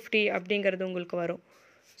 250 அப்படிங்கிறது உங்களுக்கு வரும்.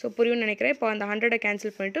 ஸோ புரியும்னு நினைக்கிறேன். இப்போ அந்த 100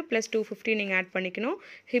 கேன்சல் பண்ணிவிட்டு ப்ளஸ் 250 நீங்கள் ஆட் பண்ணிக்கணும்.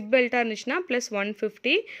 ஹிப் பெல்ட்டாக இருந்துச்சுன்னா ப்ளஸ்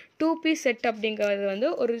 150. 2 பீஸ் செட் அப்படிங்கிறது வந்து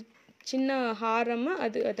ஒரு சின்ன ஹாரம்,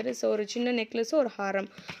 அது ஒரு சின்ன நெக்லஸும் ஒரு ஹாரம்,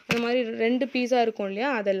 அந்த மாதிரி 2 பீஸாக இருக்கும் இல்லையா.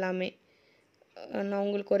 அதெல்லாமே நான்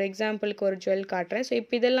உங்களுக்கு ஒரு எக்ஸாம்பிளுக்கு ஒரு ஜுவல் காட்டுறேன். ஸோ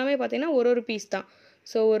இப்போ இதெல்லாமே பார்த்தீங்கன்னா ஒரு பீஸ் தான்.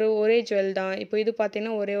 ஸோ ஒரே ஜுவல் தான். இப்போ இது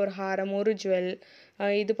பார்த்தீங்கன்னா ஒரே ஒரு ஹாரம், ஒரு ஜுவல்,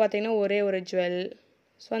 இது பார்த்தீங்கன்னா ஒரே ஒரு ஜுவல்.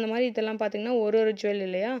 ஸோ அந்த மாதிரி இதெல்லாம் பார்த்தீங்கன்னா ஒரு ஜுவல்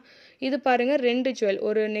இல்லையா. இது பாருங்கள் 2 ஜுவல்,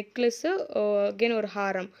 ஒரு நெக்லஸ்ஸு அகெயின் ஒரு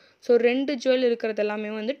ஹாரம். ஸோ 2 ஜுவல் இருக்கிறது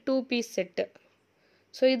எல்லாமே வந்து 2 பீஸ் செட்டு.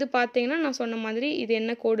 ஸோ இது பார்த்தீங்கன்னா நான் சொன்ன மாதிரி இது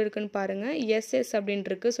என்ன கோடு இருக்குன்னு பாருங்கள், எஸ்எஸ் அப்படின்ட்டு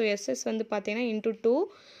இருக்குது. ஸோ எஸ்எஸ் வந்து பார்த்தீங்கன்னா இன்ட்டு 2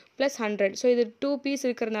 + 100. ஸோ இது 2 பீஸ்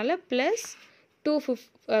இருக்கிறதுனால ப்ளஸ்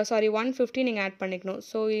 150 நீங்கள் ஆட் பண்ணிக்கணும்.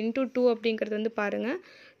 ஸோ இன்ட்டு 2 அப்படிங்கிறது வந்து பாருங்கள்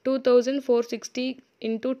 2460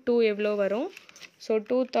 இன்ட்டு 2 எவ்வளோ வரும். So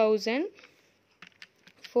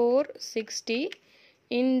 2460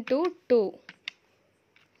 into 2.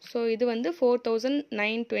 ஸோ இது வந்து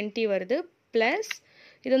 4920 வருது. ப்ளஸ்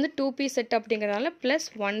இது வந்து 2 பீஸ் செட் அப்படிங்கிறதுனால ப்ளஸ்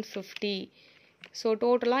 150. ஸோ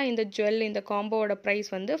டோட்டலாக இந்த ஜுவல் இந்த காம்போவோட ப்ரைஸ்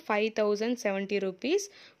வந்து 5070 rupees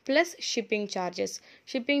plus shipping charges.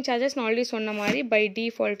 Shipping charges நான் ஆல்ரெடி சொன்ன மாதிரி பை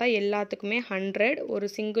டிஃபால்ட்டாக எல்லாத்துக்குமே 100 ஒரு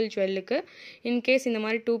சிங்கிள் ஜுவல்லுக்கு. இன்கேஸ் இந்த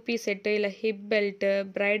மாதிரி 2 பீஸ் செட்டு இல்லை ஹிப் பெல்ட்டு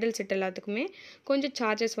ப்ரைடல் செட் எல்லாத்துக்குமே கொஞ்சம்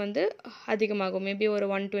சார்ஜஸ் வந்து அதிகமாகும். மேபி ஒரு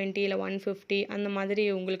 120 இல்லை 150 அந்த மாதிரி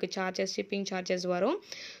உங்களுக்கு சார்ஜஸ் ஷிப்பிங் சார்ஜஸ் வரும்.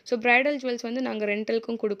 ஸோ ப்ரைடல் ஜுவல்ஸ் வந்து நாங்கள்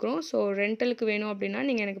ரெண்டலுக்கும் கொடுக்குறோம். ஸோ ரெண்டலுக்கு வேணும் அப்படின்னா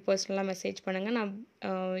நீங்கள் எனக்கு பர்சனலாக மெசேஜ் பண்ணுங்கள். நான்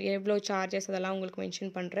எவ்வளோ சார்ஜஸ் அதெல்லாம் உங்களுக்கு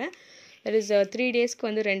மென்ஷன் பண்ணுறேன். தட் இஸ் 3 டேஸ்க்கு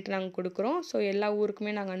வந்து ரெண்ட் நாங்கள் கொடுக்குறோம். ஸோ எல்லா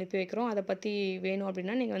ஊருக்குமே நாங்கள் அனுப்பி வைக்கிறோம். அதை பற்றி வேணும்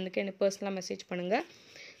அப்படின்னா நீங்கள் வந்து எனக்கு பர்சனலாக மெசேஜ் பண்ணுங்கள்.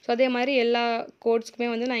 ஸோ அதே மாதிரி எல்லா கோட்ஸ்க்குமே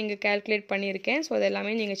வந்து நான் இங்கே கேல்குலேட் பண்ணியிருக்கேன். ஸோ அது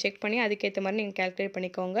எல்லாமே நீங்கள் செக் பண்ணி அதுக்கேற்ற மாதிரி நீங்கள் கேல்குலேட்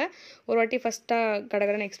பண்ணிக்கோங்க. ஒரு வாட்டி ஃபஸ்ட்டாக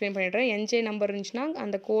கடகடன்னு எக்ஸ்பிளைன் பண்ணிடுறேன். என்ஜே நம்பர் இருந்துச்சுன்னா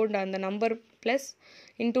அந்த கோட் அந்த நம்பர் ப்ளஸ்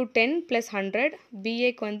இன்ட்டு 10 + 100,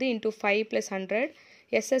 பிஏக்கு வந்து இன்ட்டு 5 + 100,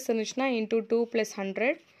 எஸ்எஸ் இருந்துச்சுன்னா இன்ட்டு 2 +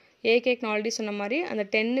 100, ஏகேக்கு நான் ஆல்ரெடி சொன்ன மாதிரி அந்த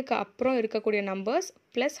 10க்கு அப்புறம் இருக்கக்கூடிய நம்பர்ஸ்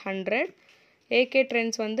ப்ளஸ் 100, ஏகே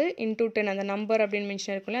ட்ரெண்ட்ஸ் வந்து இன்ட்டு 10 அந்த நம்பர் அப்படின்னு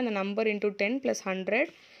மென்ஷன் இருக்குல்ல அந்த நம்பர் இன்ட்டு 10 + 100.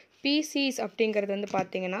 பிசிஸ் அப்படிங்கிறது வந்து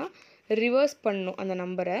பார்த்தீங்கன்னா ரிவர்ஸ் பண்ணணும் அந்த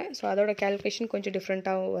நம்பரை. ஸோ அதோட கேல்குலேஷன் கொஞ்சம்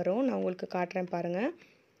டிஃப்ரெண்ட்டாக வரும். நான் உங்களுக்கு காட்டுறேன் பாருங்கள்.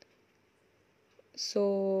 ஸோ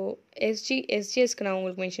எஸ்ஜிஎஸ்க்கு நான்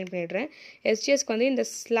உங்களுக்கு மென்ஷன் பண்ணிடுறேன். எஸ்ஜிஎஸ்க்கு வந்து இந்த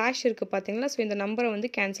ஸ்லாஷ் இருக்குது பார்த்தீங்களா. ஸோ இந்த நம்பரை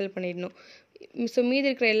வந்து கேன்சல் பண்ணிடணும். ஸோ மீதி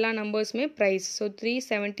இருக்கிற எல்லா நம்பர்ஸுமே ப்ரைஸ். ஸோ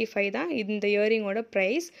 375 தான் இந்த இயரிங்கோட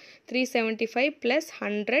ப்ரைஸ். 375 +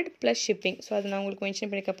 100 + ஷிப்பிங். ஸோ அதை நான் உங்களுக்கு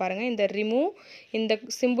மென்ஷன் பண்ணிக்க பாருங்கள். இந்த ரிமூவ் இந்த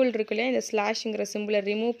சிம்பிள் இருக்கு இல்லையா, இந்த ஸ்லாஷுங்கிற சிம்பிளை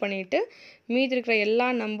ரிமூவ் பண்ணிவிட்டு மீதி இருக்கிற எல்லா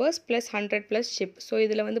நம்பர்ஸ் ப்ளஸ் 100 + ஷிப். ஸோ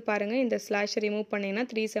இதில் வந்து பாருங்கள் இந்த ஸ்லாஷை ரிமூவ் பண்ணிங்கன்னா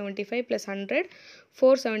 375 + 100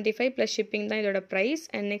 475 + ஷிப்பிங் தான் இதோட ப்ரைஸ்.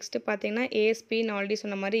 அண்ட் நெக்ஸ்ட்டு பார்த்தீங்கன்னா ஏஎஸ்பி நான் ஆல்ரெடி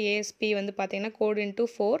சொன்ன மாதிரி ஏஎஸ்பி வந்து பார்த்தீங்கன்னா கோட் இன்ட்டு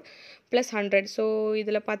 4 + 100. ஸோ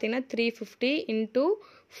இதில் பார்த்தீங்கன்னா 350 இன்ட்டு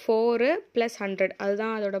 4 + 100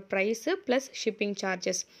 அதுதான் அதோட price plus shipping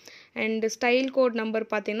charges. And style code number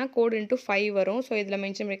பார்த்தீங்கன்னா கோட் இன்ட்டு 5 வரும். ஸோ இதில்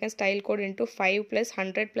மென்ஷன் பண்ணியிருக்கேன் style code into 5 +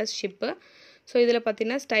 100 + ship. So இதில்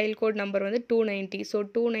பார்த்தீங்கன்னா ஸ்டைல் கோட் நம்பர் வந்து 290. So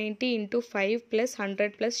 290 into 5 +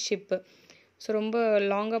 100 + ship. ஸோ ரொம்ப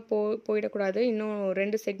லாங்காக போயிடக்கூடாது. இன்னும்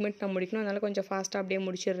 2 செக்மெண்ட் நான் முடிக்கணும். அதனால் கொஞ்சம் ஃபாஸ்ட்டாக அப்படியே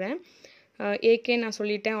முடிச்சிடுறேன். ஏகே நான்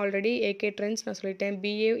சொல்லிட்டேன் ஆல்ரெடி. ஏகே ட்ரெண்ட்ஸ் நான் சொல்லிட்டேன்.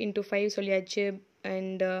 பிஏ இன்ட்டு 5 சொல்லியாச்சு.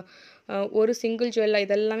 அண்ட் ஒரு சிங்கிள் ஜுவல்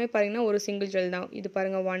இதெல்லாமே பாருங்கன்னா ஒரு சிங்கிள் ஜுவல் தான். இது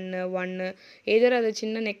பாருங்கள் 1 எதர் அது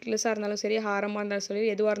சின்ன நெக்லஸாக இருந்தாலும் சரி ஹாரமாக இருந்தாலும் சரி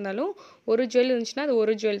எதுவாக இருந்தாலும் ஒரு ஜுவல் இருந்துச்சுன்னா அது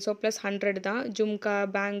ஒரு ஜுவல். ஸோ ப்ளஸ் 100 தான். ஜும்கா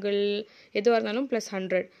பேங்கிள் எதுவாக இருந்தாலும் plus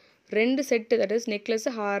 100. 2 set that is necklace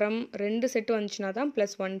Haram 2 set வந்துச்சுன்னா தான்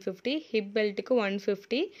ப்ளஸ் 150. ஹிப் பெல்ட்டுக்கு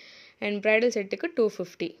 150 அண்ட் ப்ரைடல் செட்டுக்கு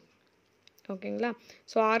 250. ஓகேங்களா.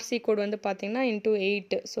 ஸோ ஆர்சி கோட் வந்து பார்த்தீங்கன்னா into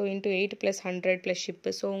 8. So into 8 + 100 + ship.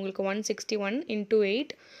 So உங்களுக்கு 161 இன்ட்டு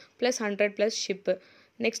 8 + 100 + ஷிப்பு.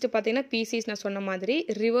 நெக்ஸ்ட்டு பார்த்தீங்கன்னா பிசிஸ் நான் சொன்ன மாதிரி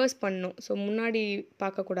ரிவர்ஸ் பண்ணணும். ஸோ முன்னாடி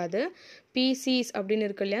பார்க்கக்கூடாது. பிசிஸ் அப்படின்னு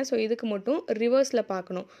இருக்கு இல்லையா. ஸோ இதுக்கு மட்டும் ரிவர்ஸில்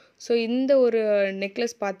பார்க்கணும். ஸோ இந்த ஒரு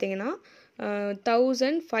நெக்லஸ் பார்த்தீங்கன்னா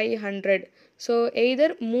 1500. ஸோ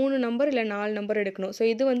எய்தர் 3 நம்பர் இல்லை 4 நம்பர் எடுக்கணும். ஸோ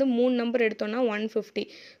இது வந்து 3 நம்பர் எடுத்தோன்னா 150.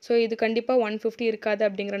 ஸோ இது கண்டிப்பாக 150 இருக்காது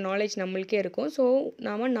அப்படிங்கிற நாலேஜ் நம்மளுக்கே இருக்கும். ஸோ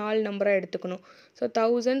நாம் 4 நம்பராக எடுத்துக்கணும். So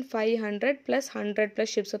 1500 + 100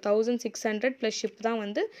 + ship. ஸோ 1600 + ஷிப் தான்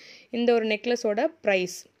வந்து இந்த ஒரு நெக்லஸோட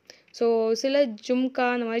ப்ரைஸ். ஸோ சில ஜும்கா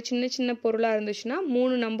அந்த மாதிரி சின்ன சின்ன பொருளாக இருந்துச்சுன்னா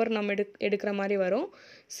 3 நம்பர் நம்ம எடுக்கிற மாதிரி வரும்.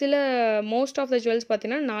 சில மோஸ்ட் ஆஃப் த ஜுவல்ஸ்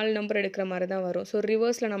பார்த்தீங்கன்னா 4 நம்பர் எடுக்கிற மாதிரி தான் வரும். ஸோ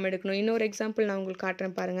ரிவர்ஸில் நம்ம எடுக்கணும். இன்னொரு எக்ஸாம்பிள் நான் உங்களுக்கு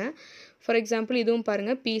காட்டுறேன் பாருங்கள். ஃபார் எக்ஸாம்பிள் இதுவும்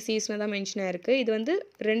பாருங்கள் பிசிஸ்னு தான் மென்ஷன் ஆயிருக்கு. இது வந்து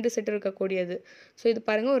 2 செட்டு இருக்கக்கூடியது. ஸோ இது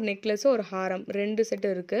பாருங்கள் ஒரு நெக்லஸு ஒரு ஹாரம் 2 செட்டு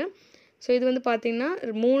இருக்குது. ஸோ இது வந்து பார்த்திங்கன்னா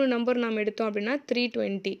 3 நம்பர் நாம் எடுத்தோம் அப்படின்னா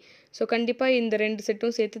 320. ஸோ கண்டிப்பாக இந்த 2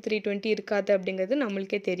 செட்டும் சேர்த்து 320 இருக்காது அப்படிங்கிறது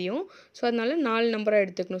நம்மளுக்கே தெரியும். ஸோ அதனால 4 நம்பராக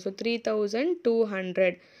எடுத்துக்கணும். ஸோ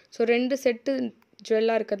 3200. ஸோ 2 செட்டு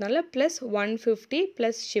ஜுவல்லாக இருக்கிறதுனால ப்ளஸ் 150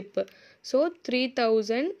 + ஷிப்பு. ஸோ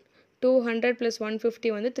 3200 +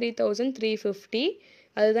 150 வந்து 3350.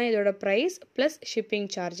 அதுதான் இதோட price plus shipping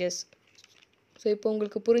charges. So இப்போ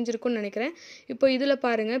உங்களுக்கு புரிஞ்சிருக்கும்னு நினைக்கிறேன். இப்போ இதில்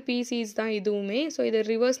பாருங்கள் பீசீஸ் தான் இதுவுமே. ஸோ இதை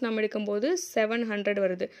ரிவர்ஸ் நம்ம எடுக்கும்போது 700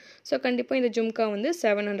 வருது. ஸோ கண்டிப்பாக இந்த ஜும்கா வந்து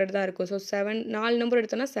 700 தான் இருக்கும். ஸோ 4 நம்பர்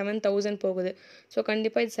எடுத்தோன்னா 7000 போகுது. ஸோ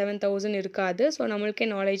கண்டிப்பாக இது 7000 இருக்காது. ஸோ நம்மளுக்கே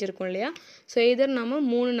நாலேஜ் இருக்கும் இல்லையா? ஸோ எதர் நம்ம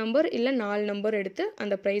 3 நம்பர் இல்லை 4 நம்பர் எடுத்து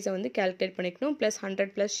அந்த ப்ரைஸை வந்து கேல்குலேட் பண்ணிக்கணும். Plus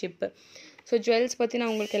 100 plus ship. So jewels பற்றி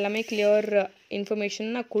நான் உங்களுக்கு எல்லாமே கிளியர் இன்ஃபர்மேஷன்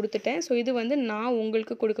நான் கொடுத்துட்டேன். ஸோ இது வந்து நான்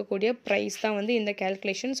உங்களுக்கு கொடுக்கக்கூடிய ப்ரைஸ் தான் வந்து இந்த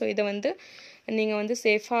கேல்குலேஷன். ஸோ இதை வந்து நீங்கள் வந்து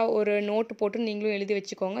சேஃபாக ஒரு நோட்டு போட்டு நீங்களும் எழுதி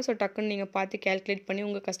வச்சுக்கோங்க. ஸோ டக்குன்னு நீங்கள் பார்த்து கேல்குலேட் பண்ணி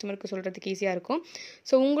உங்கள் கஸ்டமருக்கு சொல்கிறதுக்கு ஈஸியாக இருக்கும்.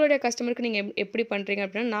 ஸோ உங்களுடைய கஸ்டமருக்கு நீங்கள் எப்படி பண்ணுறீங்க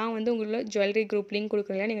அப்படின்னா, நான் வந்து உங்களோட ஜுவல்லரி குரூப் லிங்க்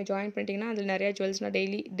கொடுக்குறீங்க, நீங்கள் ஜாயின் பண்ணிட்டீங்கன்னா அதில் நிறையா ஜுவல்ஸ் நான்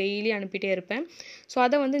டெய்லி அனுப்பிட்டே இருப்பேன். ஸோ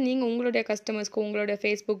அதை வந்து நீங்கள் உங்களுடைய கஸ்டமர்ஸ்க்கு உங்களுடைய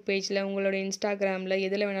ஃபேஸ்புக் பேஜில், உங்களோட இன்ஸ்டாகிராமில்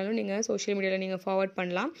எதில் வேணாலும் நீங்கள் சோஷியல் மீடியாவில் நீங்கள் ஃபார்வர்ட்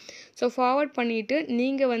பண்ணலாம். ஸோ ஃபார்வர்ட் பண்ணிவிட்டு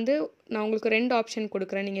நீங்கள் வந்து நான் உங்களுக்கு 2 ஆப்ஷன்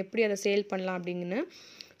கொடுக்குறேன், நீங்கள் எப்படி அதை சேல் பண்ணலாம் அப்படின்னு.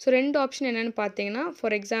 ஸோ 2 ஆப்ஷன் என்னென்னு பார்த்தீங்கன்னா,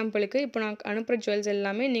 ஃபார் எக்ஸாம்பிளுக்கு இப்போ நான் அனுப்புகிற ஜுவல்ஸ்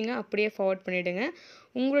எல்லாமே நீங்கள் அப்படியே ஃபார்வர்ட் பண்ணிவிடுங்க.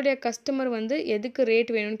 உங்களுடைய கஸ்டமர் வந்து எதுக்கு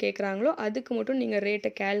ரேட் வேணும்னு கேட்குறாங்களோ அதுக்கு மட்டும் நீங்கள்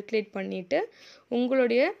ரேட்டை கேல்குலேட் பண்ணிவிட்டு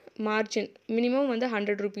உங்களுடைய மார்ஜின் மினிமம் வந்து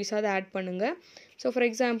 100 ருபீஸாவது ஆட் பண்ணுங்கள். ஸோ ஃபார்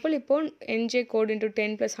எக்ஸாம்பிள் இப்போது என்ஜே கோட் இன்ட்டு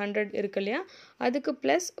 10 + 100 இருக்கு இல்லையா, அதுக்கு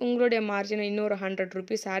ப்ளஸ் உங்களுடைய மார்ஜினை இன்னொரு 100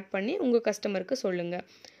 ருபீஸ் ஆட் பண்ணி உங்கள் கஸ்டமருக்கு சொல்லுங்கள்.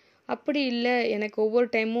 அப்படி இல்லை, எனக்கு ஒவ்வொரு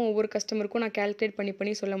டைமும் ஒவ்வொரு கஸ்டமருக்கும் நான் கேல்குலேட்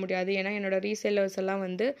பண்ணி சொல்ல முடியாது, ஏன்னா என்னோடய ரீசேலர்ஸ் எல்லாம்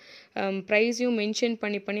வந்து ப்ரைஸையும் மென்ஷன்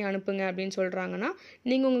பண்ணி அனுப்புங்க அப்படின்னு சொல்கிறாங்கன்னா,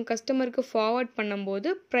 நீங்கள் உங்கள் கஸ்டமருக்கு ஃபார்வர்ட் பண்ணும்போது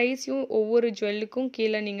ப்ரைஸையும் ஒவ்வொரு ஜுவல்லுக்கும்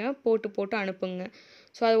கீழே நீங்கள் போட்டு அனுப்புங்க.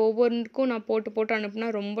 ஸோ அது ஒவ்வொன்றுக்கும் நான் போட்டு அனுப்புனா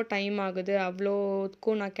ரொம்ப டைம் ஆகுது,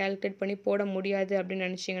 அவ்வளோக்கும் நான் கேல்குலேட் பண்ணி போட முடியாது அப்படின்னு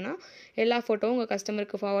நினச்சிங்கன்னா எல்லா ஃபோட்டோவும் உங்கள்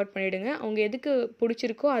கஸ்டமருக்கு ஃபார்வர்ட் பண்ணிவிடுங்க. அவங்க எதுக்கு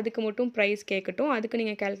பிடிச்சிருக்கோ அதுக்கு மட்டும் ப்ரைஸ் கேட்கட்டும், அதுக்கு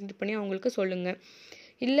நீங்கள் கேல்குலேட் பண்ணி அவங்களுக்கு சொல்லுங்கள்.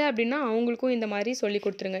 இல்லை அப்படின்னா அவங்களுக்கும் இந்த மாதிரி சொல்லி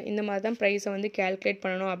கொடுத்துருங்க, இந்த மாதிரி தான் ப்ரைஸை வந்து கேல்குலேட்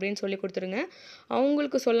பண்ணணும் அப்படின்னு சொல்லி கொடுத்துருங்க.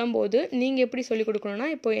 அவங்களுக்கு சொல்லும்போது நீங்கள் எப்படி சொல்லிக் கொடுக்கணுன்னா,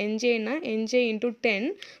 இப்போ என்ஜேன்னா என்ஜே இன்ட்டு 10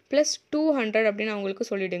 + 200 அப்படின்னு அவங்களுக்கு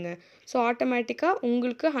சொல்லிவிடுங்க. ஸோ ஆட்டோமேட்டிக்காக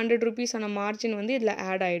உங்களுக்கு 100 ருபீஸான மார்ஜின் வந்து இதில்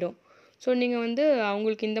ஆட் ஆகிடும். ஸோ நீங்கள் வந்து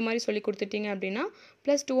அவங்களுக்கு இந்த மாதிரி சொல்லி கொடுத்துட்டீங்க அப்படின்னா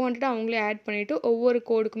ப்ளஸ் 200 அவங்களே ஆட் பண்ணிவிட்டு ஒவ்வொரு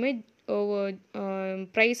கோடுக்குமே ஒவ்வொரு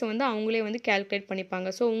ப்ரைஸை வந்து அவங்களே வந்து கேல்குலேட் பண்ணிப்பாங்க.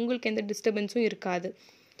 ஸோ உங்களுக்கு எந்த டிஸ்டர்பன்ஸும் இருக்காது.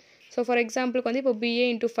 ஸோ ஃபார் எக்ஸாம்பிளுக்கு வந்து இப்போ BA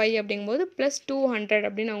 × 5 அப்படிங்கும்போது ப்ளஸ் 200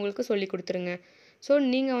 அப்படின்னு அவங்களுக்கு சொல்லி கொடுத்துருங்க. ஸோ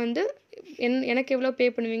நீங்கள் வந்து எனக்கு எவ்வளோ பே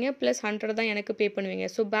பண்ணுவீங்க, ப்ளஸ் 100 தான் எனக்கு பே பண்ணுவீங்க.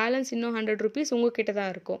 ஸோ பேலன்ஸ் இன்னும் 100 ருபீஸ் உங்கள்கிட்ட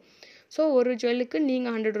தான் இருக்கும். ஸோ ஒரு ஜுவல்லுக்கு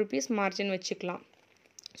நீங்கள் 100 ருபீஸ் மார்ஜின் வச்சுக்கலாம்.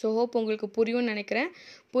 ஸோ ஹோப் உங்களுக்கு புரியும்னு நினைக்கிறேன்.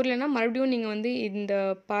 புரியலைன்னா மறுபடியும் நீங்கள் வந்து இந்த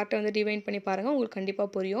பார்ட்டை வந்து ரிவைண்ட் பண்ணி பாருங்கள், உங்களுக்கு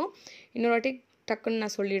கண்டிப்பாக புரியும். இன்னொரு வாட்டி டக்குன்னு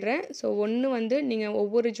நான் சொல்லிடுறேன். ஸோ ஒன்று வந்து நீங்கள்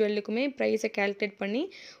ஒவ்வொரு ஜுவல்லுக்குமே ப்ரைஸை கேல்குலேட் பண்ணி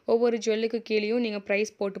ஒவ்வொரு ஜுவல்லுக்கு கீழேயும் நீங்கள்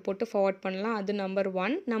ப்ரைஸ் போட்டு ஃபார்வர்ட் பண்ணலாம். அது நம்பர்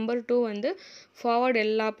 1. நம்பர் 2 வந்து ஃபார்வர்ட்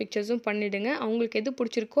எல்லா பிக்சர்ஸும் பண்ணிவிடுங்க. அவங்களுக்கு எது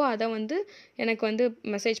பிடிச்சிருக்கோ அதை வந்து எனக்கு வந்து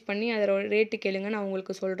மெசேஜ் பண்ணி அதோட ரேட்டு கேளுங்க, நான்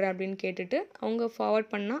உங்களுக்கு சொல்கிறேன் அப்படின்னு கேட்டுட்டு அவங்க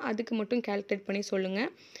ஃபார்வர்ட் பண்ணால் அதுக்கு மட்டும் கேல்குலேட் பண்ணி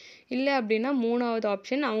சொல்லுங்கள். இல்லை அப்படின்னா 3வது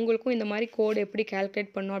ஆப்ஷன், அவங்களுக்கும் இந்த மாதிரி கோடு எப்படி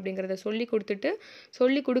கேல்குலேட் பண்ணணும் அப்படிங்கிறத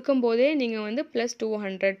சொல்லி கொடுக்கும்போதே நீங்கள் வந்து ப்ளஸ்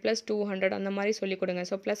 200 அந்த மாதிரி சொல்லிக் கொடுங்க.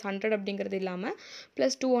 ஸோ ப்ளஸ் 100 அப்படிங்கிறது இல்லாமல்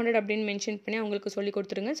ப்ளஸ் 200 அப்படின்னு மென்ஷன் பண்ணி அவங்களுக்கு சொல்லி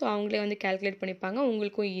கொடுத்துருங்க. ஸோ அவங்களே வந்து கேல்குலேட் பண்ணிப்பாங்க,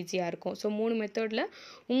 உங்களுக்கும் ஈஸியாக இருக்கும். ஸோ 3 மெத்தடில்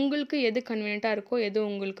உங்களுக்கு எது கன்வீனியண்ட்டாக இருக்கோ, எது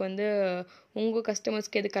உங்களுக்கு வந்து உங்கள்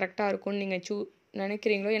கஸ்டமர்ஸ்க்கு எது கரெக்டாக இருக்கும்னு நீங்கள்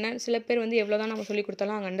நினைக்கிறீங்களோ. ஏன்னா சில பேர் வந்து எவ்வளோ தான் நம்ம சொல்லி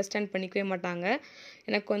கொடுத்தாலும் அவங்க அண்டர்ஸ்டாண்ட் பண்ணிக்கவே மாட்டாங்க.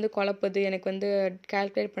 எனக்கு வந்து குழப்புது, எனக்கு வந்து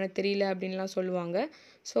கேல்குலேட் பண்ண தெரியல அப்படின்லாம் சொல்லுவாங்க.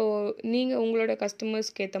 ஸோ நீங்கள் உங்களோட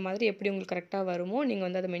கஸ்டமர்ஸ்க்கு ஏற்ற மாதிரி எப்படி உங்களுக்கு கரெக்டாக வருமோ நீங்கள்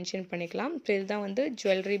வந்து அதை மென்ஷன் பண்ணிக்கலாம். ஸோ இதுதான் வந்து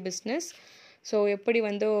ஜுவல்லரி பிஸ்னஸ். ஸோ எப்படி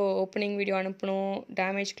வந்து ஓப்பனிங் வீடியோ அனுப்பணும்,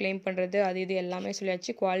 டேமேஜ் கிளைம் பண்ணுறது, அது இது எல்லாமே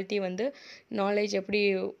சொல்லியாச்சு. குவாலிட்டி வந்து நாலேஜ் எப்படி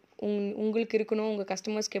உங்களுக்கு இருக்கணும், உங்கள்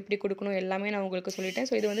கஸ்டமர்ஸ்க்கு எப்படி கொடுக்கணும் எல்லாமே நான் உங்களுக்கு சொல்லிட்டேன்.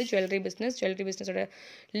 ஸோ இது வந்து ஜுவல்லரி பிஸ்னஸோட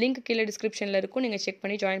லிங்க் கீழே டிஸ்கிரிப்ஷனில் இருக்கும், நீங்கள் செக்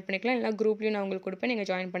பண்ணி ஜாயின் பண்ணிக்கலாம். இல்லை குரூப்லேயும் நான் உங்களுக்கு கொடுப்பேன், நீங்கள்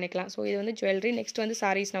ஜாயின் பண்ணிக்கலாம். ஸோ இது வந்து ஜுவல்லரி. நெக்ஸ்ட் வந்து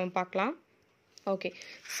சாரீஸ் நம்ம பார்க்கலாம். ஓகே,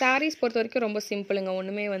 சாரீஸ் பொறுத்த வரைக்கும் ரொம்ப சிம்பிளுங்க,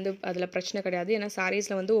 ஒன்றுமே வந்து அதில் பிரச்சனை கிடையாது. ஏன்னா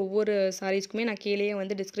சாரீஸில் வந்து ஒவ்வொரு சாரீஸ்க்குமே நான் கீழேயே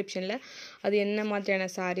வந்து டிஸ்கிரிப்ஷனில் அது என்ன மாதிரியான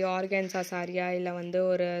சாரீ, ஆர்கான்ஸா சாரியா, இல்லை வந்து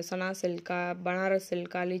ஒரு சனா சில்கா, பனாரஸ்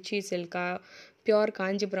சில்கா, லிச்சி சில்கா, பியோர்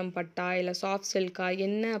காஞ்சிபுரம் பட்டா, இல்லை சாஃப்ட் சில்கா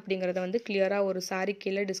என்ன அப்படிங்கிறத வந்து கிளியராக ஒரு சாரீ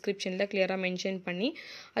கீழே டிஸ்கிரிப்ஷனில் கிளியராக மென்ஷன் பண்ணி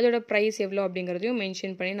அதோட ப்ரைஸ் எவ்வளோ அப்படிங்கிறதையும்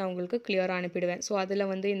மென்ஷன் பண்ணி நான் உங்களுக்கு கிளியராக அனுப்பிடுவேன். ஸோ அதில்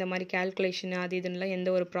வந்து இந்த மாதிரி கேல்குலேஷன் அது இதுன்னெலாம்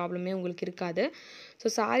எந்த ஒரு ப்ராப்ளமே உங்களுக்கு இருக்காது. ஸோ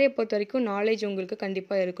சாரியை பொறுத்த வரைக்கும் நாலேஜ் உங்களுக்கு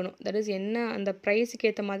கண்டிப்பாக இருக்கணும். தட் இஸ் என்ன அந்த ப்ரைஸுக்கு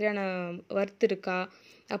ஏற்ற மாதிரியான ஒர்த் இருக்கா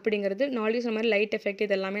அப்படிங்கிறது நாலேஜ். அந்த மாதிரி லைட் எஃபெக்ட்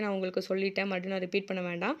இது எல்லாமே நான் உங்களுக்கு சொல்லிட்டேன், மறுபடியும் நான் ரிப்பீட் பண்ண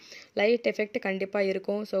வேண்டாம். லைட் எஃபெக்ட் கண்டிப்பாக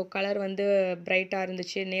இருக்கும். ஸோ கலர் வந்து பிரைட்டாக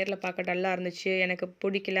இருந்துச்சு, நேரில் பார்க்க டல்லாக இருந்துச்சு, எனக்கு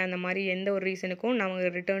பிடிக்கல, அந்த மாதிரி எந்த ஒரு ரீசனுக்கும் நம்ம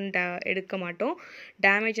ரிட்டர்ன் எடுக்க மாட்டோம்.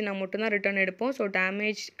 டேமேஜ்னா மட்டும்தான் ரிட்டர்ன் எடுப்போம். ஸோ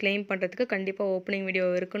டேமேஜ் கிளைம் பண்ணுறதுக்கு கண்டிப்பாக ஓப்பனிங் வீடியோ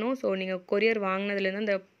இருக்கணும். ஸோ நீங்கள் கொரியர் வாங்கினதுலேருந்து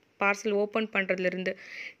அந்த பார்சல் ஓப்பன் பண்ணுறதுலேருந்து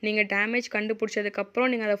நீங்கள் டேமேஜ்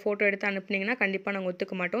கண்டுபிடிச்சதுக்கப்புறம் நீங்கள் அதை ஃபோட்டோ எடுத்து அனுப்புனீங்கன்னா கண்டிப்பாக நாங்கள்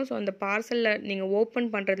ஒத்துக்க மாட்டோம். ஸோ அந்த பார்சலில் நீங்கள்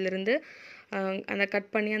ஓப்பன் பண்ணுறதுலேருந்து அந்த கட்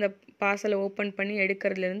பண்ணி அந்த பார்சலை ஓப்பன் பண்ணி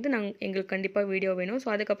எடுக்கிறதுலேருந்து எங்களுக்கு கண்டிப்பாக வீடியோ வேணும். ஸோ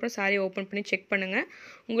அதுக்கப்புறம் சாரீ ஓப்பன் பண்ணி செக் பண்ணுங்கள்.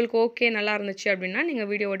 உங்களுக்கு ஓகே நல்லா இருந்துச்சு அப்படின்னா நீங்கள்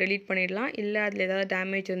வீடியோவை டெலீட் பண்ணிடலாம். இல்லை அதில் ஏதாவது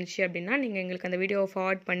டேமேஜ் இருந்துச்சு அப்படின்னா நீங்கள் எங்களுக்கு அந்த வீடியோவை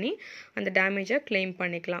ஃபார்வர்ட் பண்ணி அந்த டேமேஜை கிளைம்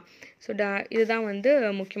பண்ணிக்கலாம். ஸோ இதுதான் வந்து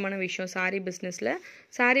முக்கியமான விஷயம் சாரீ பிஸ்னஸில்.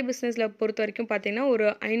 சாரீ பிஸ்னஸில் பொறுத்த வரைக்கும் பார்த்தீங்கன்னா ஒரு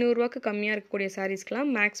 500 ரூபாய்க்கு கம்மியாக இருக்கக்கூடிய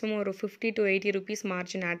சாரீஸ்க்கெலாம் மேக்ஸிமம் ஒரு 50 to 80 rupees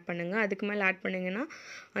மார்ஜின் ஆட் பண்ணுங்கள். அதுக்கு மேலே ஆட் பண்ணிங்கன்னா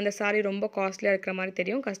அந்த சாரீ ரொம்ப காஸ்ட்லியாக இருக்கிற மாதிரி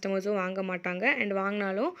தெரியும், கஸ்டமர்ஸும் வாங்க மாட்டாங்க. அண்ட்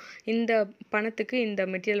வாங்கினாலும் இந்த பணத்துக்கு இந்த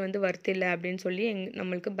மெட்டீரியல் வந்து வர்த் இல்லை அப்படின்னு சொல்லி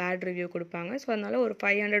நம்மளுக்கு பேட் ரிவ்யூ கொடுப்பாங்க. ஸோ அதனால் ஒரு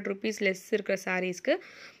 500 rupees லெஸ் இருக்கிற சாரீஸ்க்கு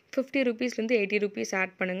 50 rupeesலேருந்து 80 rupees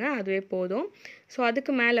ஆட் பண்ணுங்கள், அதுவே போதும். ஸோ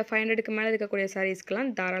அதுக்கு மேலே 500க்கு மேலே இருக்கக்கூடிய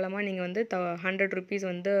சாரீஸ்க்கெலாம் தாராளமாக நீங்கள் வந்து 100 rupees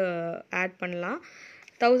வந்து ஆட் பண்ணலாம்.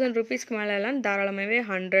 1000 rupeesக்கு மேலெலாம் தாராளமாகவே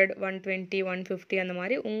 100, 120, 150 அந்த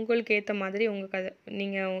மாதிரி உங்களுக்கு ஏற்ற மாதிரி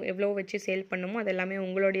நீங்கள் எவ்வளோ வச்சு சேல் பண்ணணுமோ அது எல்லாமே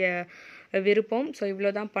உங்களுடைய விருப்பம். ஸோ இவ்வளோ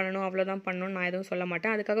தான் பண்ணணும் அவ்வளோ தான் பண்ணணும்னு நான் எதுவும் சொல்ல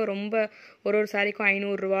மாட்டேன். அதுக்காக ரொம்ப ஒரு சாரீக்கும்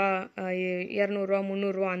 500 ரூபா 200 ரூபா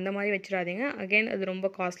 300 ரூபா அந்த மாதிரி வச்சிடாதீங்க. அகெயின் அது ரொம்ப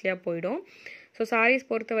காஸ்ட்லியாக போயிடும். ஸோ சாரீஸ்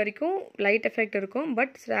பொறுத்த வரைக்கும் லைட் எஃபெக்ட் இருக்கும்.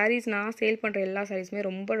 பட் சாரீஸ் நான் சேல் பண்ணுற எல்லா சாரீஸுமே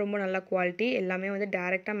ரொம்ப ரொம்ப நல்ல குவாலிட்டி, எல்லாமே வந்து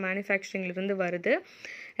டேரெக்டாக மேனுஃபேக்சரிங்லேருந்து வருது.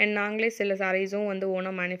 அண்ட் நாங்களே சில சாரீஸும் வந்து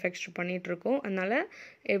ஓனாக மேனுஃபேக்சர் பண்ணிகிட்ருக்கோம். அதனால்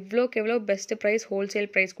எவ்வளோக்கு எவ்வளோ பெஸ்ட்டு ப்ரைஸ் ஹோல்சேல்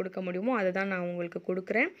ப்ரைஸ் கொடுக்க முடியுமோ அதை தான் நான் உங்களுக்கு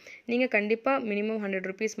கொடுக்குறேன். நீங்கள் கண்டிப்பாக மினிமம் 100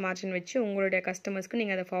 rupees மார்ஜின் வச்சு உங்களுடைய கஸ்டமர்ஸ்க்கு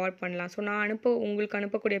நீங்கள் அதை ஃபார்வர்ட் பண்ணலாம். ஸோ நான் உங்களுக்கு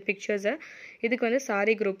அனுப்பக்கூடிய பிக்சர்ஸை இதுக்கு வந்து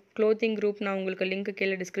சாரீ குரூப் க்ளோத்திங் குரூப் நான் உங்களுக்கு லிங்க்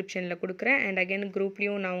கீழே டிஸ்கிரிப்ஷனில் கொடுக்குறேன். அண்ட் அகைன்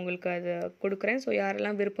குரூப்லேயும் நான் உங்களுக்கு அதை கொடுக்குறேன். ஸோ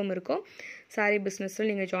யாரெல்லாம் விருப்பம் இருக்கோ சாரீ பிஸ்னஸில்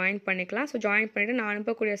நீங்கள் ஜாயின் பண்ணிக்கலாம். ஸோ ஜாயின் பண்ணிவிட்டு நான்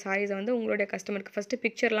அனுப்பக்கூடிய சாரீஸை வந்து உங்களுடைய கஸ்டமருக்கு ஃபஸ்ட்டு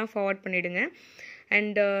பிக்சர்லாம் ஃபார்வர்ட் பண்ணிவிடுங்க.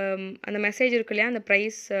 அண்ட் அந்த மெசேஜ் இருக்கு இல்லையா, அந்த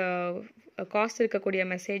ப்ரைஸ் காஸ்ட் இருக்கக்கூடிய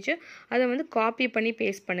மெசேஜ் அதை வந்து காப்பி பண்ணி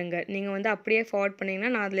பேஸ்ட் பண்ணுங்கள். நீங்கள் வந்து அப்படியே ஃபார்வர்ட்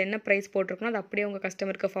பண்ணிங்கன்னா நான் அதில் என்ன ப்ரைஸ் போட்டிருக்கணும் அது அப்படியே உங்கள்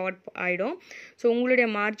கஸ்டமருக்கு ஃபார்வர்ட் ஆகிடும். ஸோ உங்களுடைய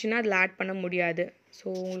மார்ஜினை அதில் ஆட் பண்ண முடியாது. ஸோ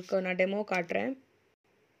உங்களுக்கு நான் டெமோ காட்டுறேன்.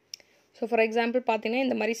 ஸோ ஃபார் எக்ஸாம்பிள் பார்த்தீங்கன்னா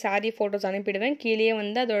இந்த மாதிரி சாரீ ஃபோட்டோஸ் அனுப்பிடுவேன். கீழே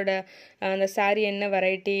வந்து அதோட அந்த சாரீ என்ன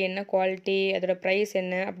வெரைட்டி, என்ன குவாலிட்டி, அதோட ப்ரைஸ்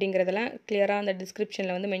என்ன அப்படிங்கிறதெல்லாம் கிளியராக அந்த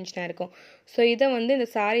டிஸ்கிரிப்ஷனில் வந்து மென்ஷனாக இருக்கும். ஸோ இதை வந்து இந்த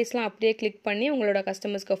சாரீஸ்லாம் அப்படியே கிளிக் பண்ணி உங்களோட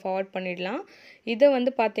கஸ்டமர்ஸ்க்கு ஃபார்வர்ட் பண்ணிடலாம். இதை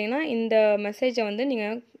வந்து பார்த்தீங்கன்னா இந்த மெசேஜை வந்து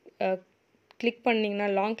நீங்கள் கிளிக் பண்ணிங்கன்னா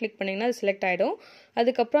லாங் கிளிக் பண்ணிங்கன்னா அது செலக்ட் ஆகிடும்.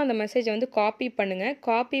 அதுக்கப்புறம் அந்த மெசேஜை வந்து காப்பி பண்ணுங்கள்.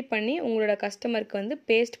 காப்பி பண்ணி உங்களோட கஸ்டமருக்கு வந்து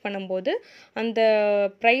பேஸ்ட் பண்ணும்போது அந்த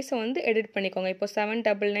ப்ரைஸை வந்து எடிட் பண்ணிக்கோங்க. இப்போ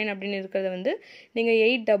 799 அப்படின்னு இருக்கிறத வந்து நீங்கள்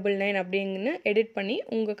 899 அப்படின்னு எடிட் பண்ணி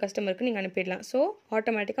உங்கள் கஸ்டமருக்கு நீங்கள் அனுப்பிடலாம். ஸோ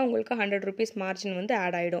ஆட்டோமேட்டிக்காக உங்களுக்கு 100 rupees மார்ஜின் வந்து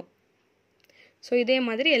ஆட் ஆகிடும். ஸோ இதே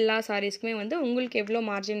மாதிரி எல்லா சாரீஸ்க்குமே வந்து உங்களுக்கு எவ்வளோ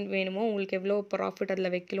மார்ஜின் வேணுமோ, உங்களுக்கு எவ்வளோ ப்ராஃபிட்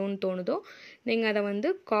அதில் வைக்கணும்னு தோணுதோ நீங்கள் அதை வந்து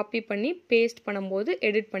காப்பி பண்ணி பேஸ்ட் பண்ணும்போது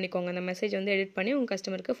எடிட் பண்ணிக்கோங்க. அந்த மெசேஜ் வந்து எடிட் பண்ணி உங்கள்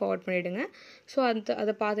கஸ்டமருக்கு ஃபார்வர்ட் பண்ணிவிடுங்க. ஸோ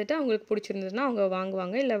அதை பார்த்துட்டு அவங்களுக்கு பிடிச்சிருந்ததுன்னா அவங்க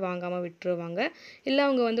வாங்குவாங்க, இல்லை வாங்காமல் விட்டுருவாங்க. இல்லை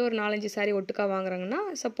அவங்க வந்து ஒரு 4-5 சாரீ ஒட்டுக்கா வாங்குறாங்கன்னா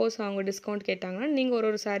சப்போஸ் அவங்க டிஸ்கவுண்ட் கேட்டாங்கன்னா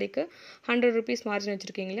நீங்கள் ஒரு சாரீக்கு 100 rupees மார்ஜின்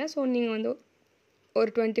வச்சுருக்கீங்க இல்லையா, ஸோ நீங்கள் வந்து ஒரு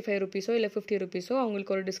 25 rupeesோ இல்லை 50 rupeesோ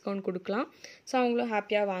அவங்களுக்கு ஒரு டிஸ்கவுண்ட் கொடுக்கலாம். ஸோ அவங்களும்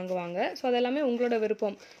ஹாப்பியாக வாங்குவாங்க. ஸோ அதெல்லாமே உங்களோட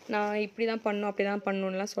விருப்பம். நான் இப்படி தான் பண்ணணும் அப்படி தான்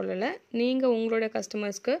பண்ணணும்லாம் சொல்லலை. நீங்கள் உங்களோட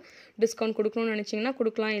கஸ்டமர்ஸ்க்கு டிஸ்கவுண்ட் கொடுக்கணும்னு நினச்சிங்கன்னா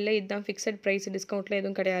கொடுக்கலாம். இல்லை இதுதான் ஃபிக்ஸட் ப்ரைஸ், டிஸ்கவுண்ட்டில்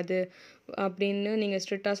எதுவும் கிடையாது அப்படின்னு நீங்கள்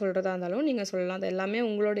ஸ்ட்ரிக்டாக சொல்கிறதா இருந்தாலும் நீங்கள் சொல்லலாம். அது எல்லாமே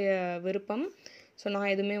உங்களுடைய விருப்பம். ஸோ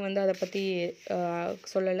நான் எதுவுமே வந்து அதை பற்றி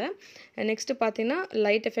சொல்லலை. நெக்ஸ்ட்டு பார்த்தீங்கன்னா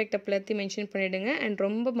லைட் எஃபெக்டை பற்றி மென்ஷன் பண்ணிவிடுங்க. அண்ட்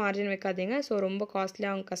ரொம்ப மார்ஜின் வைக்காதீங்க. ஸோ ரொம்ப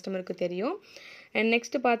காஸ்ட்லியாக அவங்க கஸ்டமருக்கு தெரியும். அண்ட்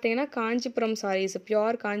நெக்ஸ்ட்டு பார்த்தீங்கன்னா காஞ்சிபுரம் சாரீஸ்,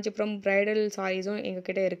 பியோர் காஞ்சிபுரம் ப்ரைடல் சாரீஸும்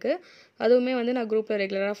எங்ககிட்ட இருக்குது. அதுவுமே வந்து நான் குரூப்பில்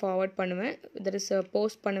ரெகுலராக ஃபார்வர்ட் பண்ணுவேன், தட் இஸ்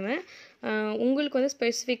போஸ்ட் பண்ணுவேன். உங்களுக்கு வந்து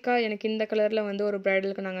ஸ்பெசிஃபிக்காக எனக்கு இந்த கலரில் வந்து ஒரு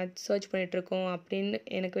ப்ரைடலுக்கு நாங்கள் சர்ச் பண்ணிகிட்ருக்கோம் அப்படின்னு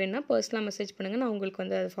எனக்கு வேணுன்னா பர்சனலாக மெசேஜ் பண்ணுங்கள், நான் உங்களுக்கு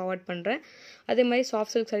வந்து அதை ஃபார்வர்ட் பண்ணுறேன். அதே மாதிரி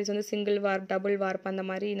சாஃப்ட் சில்க் சாரீஸ் வந்து சிங்கிள் வார்ப், டபுள் வார்ப் அந்த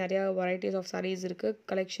மாதிரி நிறையா வெரைட்டிஸ் ஆஃப் சாரீஸ் இருக்குது.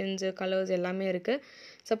 கலெக்ஷன்ஸு, கலர்ஸ் எல்லாமே இருக்குது.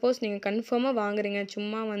 சப்போஸ் நீங்கள் கன்ஃபார்மாக வாங்குறீங்க,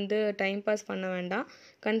 சும்மா வந்து டைம் பாஸ் பண்ண வேண்டாம்,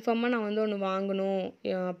 கன்ஃபார்மாக நான் வந்து ஒன்று வாங்கணும்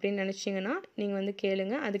அப்படின்னு நினச்சிங்கன்னா நீங்கள் வந்து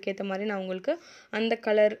கேளுங்க. அதுக்கேற்ற மாதிரி நான் உங்களுக்கு அந்த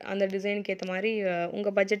கலர் அந்த டிசைனுக்கு ஏற்ற மாதிரி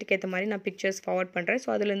உங்கள் பட்ஜெட்டுக்கு ஏற்ற மாதிரி நான் பிக்சர்ஸ் ஃபார்வர்ட் பண்ணுறேன். ஸோ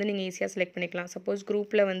அதுலேருந்து நீங்கள் ஈஸியாக செலக்ட் பண்ணிக்கலாம். சப்போஸ்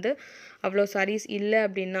குரூப்பில் வந்து அவ்வளோ சாரீஸ் இல்லை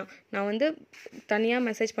அப்படின்னா நான் வந்து தனியாக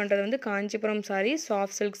மெசேஜ் பண்ணுறது வந்து காஞ்சிபுரம் சாரீஸ்,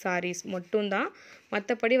 சாஃப்ட் சில்க் சாரீஸ் மட்டும்தான்.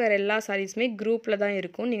 மற்றபடி வேறு எல்லா சாரீஸுமே குரூப்பில் தான்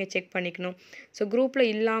இருக்கும், நீங்கள் செக் பண்ணிக்கணும். ஸோ குரூப்பில்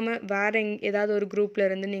இல்லாமல் வேறு ஏதாவது ஒரு குரூப்பில்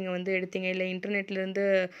இருந்து நீங்கள் வந்து எடுத்தீங்க, இல்லை இன்டர்நெட்லேருந்து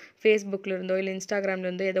ஃபேஸ்புக்கில் இல்லை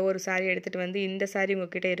இன்ஸ்டாகிராம்லேருந்தோ ஏதோ ஒரு சாரீ எடுத்துகிட்டு வந்து இந்த சாரீ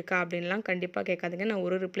உங்ககிட்ட இருக்கா அப்படின்லாம் கண்டிப்பாக கேட்காதீங்க. நான்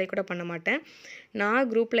ஒரு ரிப்ளை கூட பண்ண மாட்டேன். நான்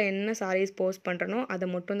குரூப்பில் என்ன சாரீஸ் போஸ்ட் பண்ணுறனோ அதை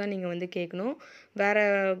மட்டும் தான் நீங்கள் வந்து கேட்கணும். வேறு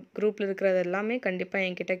குரூப்பில் இருக்கிறது எல்லாமே கண்டிப்பாக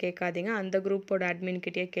என்கிட்ட கேட்காதீங்க, அந்த குரூப்போட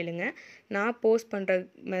அட்மின்கிட்டயே கேளுங்க. நான் போஸ்ட் பண்ணுற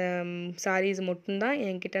சாரீஸ் மட்டும்தான்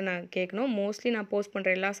என்கிட்ட நான் கேட்கணும். மோஸ்ட்லி நான் போஸ்ட்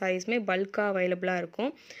பண்ணுற எல்லா சாரீஸுமே பல்காக அவைலபிளாக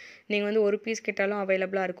இருக்கும். நீங்கள் வந்து ஒரு பீஸ் கேட்டாலும்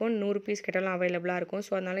அவைலபிளாக இருக்கும், 100 பீஸ் கேட்டாலும் அவைலபிளாக இருக்கும்.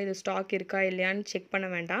 ஸோ அதனால் இது ஸ்டாக் இருக்கா இல்லையான்னு செக் பண்ண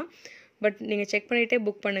வேண்டாம். பட் நீங்கள் செக் பண்ணிகிட்டே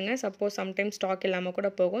புக் பண்ணுங்கள். சப்போஸ் சம்டைம்ஸ் ஸ்டாக் இல்லாமல் கூட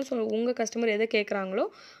போகும். ஸோ உங்கள் கஸ்டமர் எதை கேட்குறாங்களோ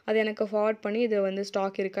அதை எனக்கு ஃபார்வர்ட் பண்ணி இது வந்து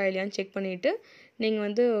ஸ்டாக் இருக்கா இல்லையான்னு செக் பண்ணிவிட்டு நீங்கள்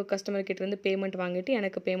வந்து கஸ்டமர்கிட்ட வந்து பேமெண்ட் வாங்கிட்டு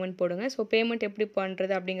எனக்கு பேமெண்ட் போடுங்க. ஸோ பேமெண்ட் எப்படி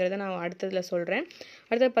பண்ணுறது அப்படிங்கிறத நான் அடுத்ததில் சொல்கிறேன்.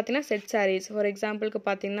 அடுத்தது பார்த்தீங்கன்னா செட் சாரீஸ். ஃபார் எக்ஸாம்பிளுக்கு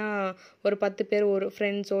பார்த்தீங்கன்னா ஒரு 10 பேர் ஒரு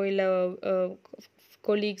ஃப்ரெண்ட்ஸோ இல்லை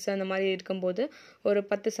கொலீக்ஸ் அந்த மாதிரி இருக்கும்போது ஒரு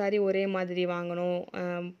 10 சாரீ ஒரே மாதிரி வாங்கணும்.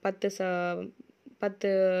 10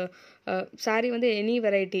 சாரீ வந்து எனி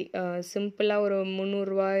வெரைட்டி, சிம்பிளாக ஒரு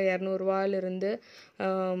 300 200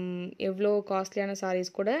 எவ்வளோ காஸ்ட்லியான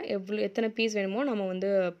சாரீஸ் கூட எத்தனை பீஸ் வேணுமோ நம்ம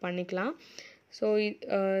வந்து பண்ணிக்கலாம். ஸோ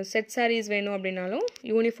செட் சாரீஸ் வேணும் அப்படின்னாலும்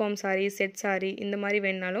யூனிஃபார்ம் சாரீ, செட் சாரீ இந்த மாதிரி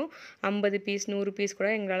வேணுனாலும் 50 பீஸ் 100 பீஸ் கூட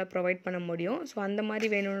எங்களால் ப்ரொவைட் பண்ண முடியும். ஸோ அந்த மாதிரி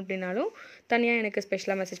வேணும் அப்படின்னாலும் தனியாக எனக்கு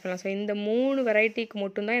ஸ்பெஷலாக மெசேஜ் பண்ணலாம். ஸோ இந்த 3 வெரைட்டிக்கு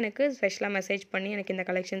மட்டும்தான் எனக்கு ஸ்பெஷலாக மெசேஜ் பண்ணி எனக்கு இந்த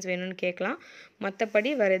கலெக்ஷன்ஸ் வேணும்னு கேட்கலாம்.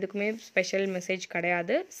 மற்றபடி வேறு எதுக்குமே ஸ்பெஷல் மெசேஜ்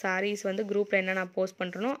கிடையாது. சாரீஸ் வந்து குரூப்பில் என்ன நான் போஸ்ட்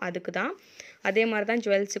பண்ணுறனோ அதுக்கு தான். அதே மாதிரி தான்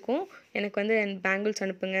ஜுவல்ஸுக்கும் எனக்கு வந்து பேங்கிள்ஸ்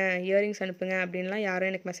அனுப்புங்க, இயரிங்ஸ் அனுப்புங்க அப்படின்லாம் யாரும்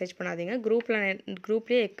எனக்கு மெசேஜ் பண்ணாதீங்க.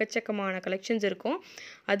 குரூப்லேயே எக்கச்சக்கமான கலெக்ஷன்ஸ் இருக்கும்.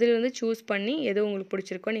 அதில் வந்து சூஸ் பண்ணி எது உங்களுக்கு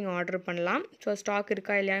பிடிச்சிருக்கோ நீங்கள் ஆர்டர் பண்ணலாம். ஸோ ஸ்டாக்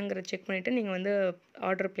இருக்கா இல்லையாங்கிறத செக் பண்ணிவிட்டு நீங்கள் வந்து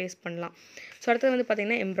ஆர்டர் ப்ளேஸ் பண்ணலாம். ஸோ அடுத்தது வந்து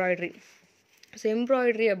பார்த்திங்கன்னா எம்ப்ராய்டரி. ஸோ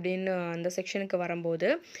எம்ப்ராய்டரி அப்படின்னு அந்த செக்ஷனுக்கு வரும்போது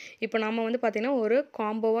இப்போ நம்ம வந்து பார்த்திங்கன்னா ஒரு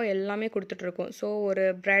காம்போவாக எல்லாமே கொடுத்துட்ருக்கோம். ஸோ ஒரு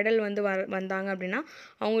ப்ரைடல் வந்து வந்தாங்க அப்படின்னா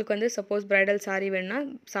அவங்களுக்கு வந்து சப்போஸ் ப்ரைடல் சாரீ வேணுன்னா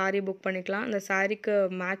சாரீ புக் பண்ணிக்கலாம். அந்த சாரீக்கு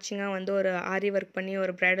மேட்சிங்காக வந்து ஒரு ஆரி ஒர்க் பண்ணி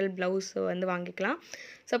ஒரு ப்ரைடல் ப்ளவுஸ் வந்து வாங்கிக்கலாம்.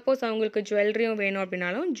 சப்போஸ் அவங்களுக்கு ஜுவல்லரியும் வேணும்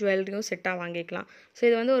அப்படின்னாலும் ஜுவல்லரியும் செட்டாக வாங்கிக்கலாம். ஸோ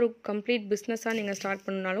இது வந்து ஒரு கம்ப்ளீட் பிஸ்னஸாக நீங்கள் ஸ்டார்ட்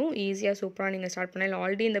பண்ணாலும் ஈஸியாக சூப்பராக நீங்கள் ஸ்டார்ட் பண்ணலாம். இல்லை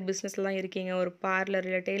ஆல்ரெடி இந்த பிஸ்னஸில் தான் இருக்கீங்க, ஒரு பார்லர்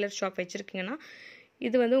இல்லை டெய்லர் ஷாப் வச்சுருக்கீங்கன்னா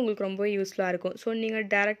இது வந்து உங்களுக்கு ரொம்பவே யூஸ்ஃபுல்லாக இருக்கும். ஸோ நீங்கள்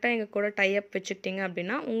டேரெக்டாக எங்கள் கூட டைப் வச்சுக்கிட்டீங்க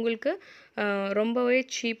அப்படின்னா உங்களுக்கு ரொம்பவே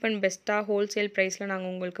சீப் அண்ட் பெஸ்ட்டாக ஹோல்சேல் ப்ரைஸில்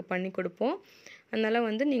நாங்கள் உங்களுக்கு பண்ணி கொடுப்போம். அதனால்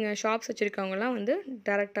வந்து நீங்கள் ஷாப்ஸ் வச்சுருக்கவங்களாம் வந்து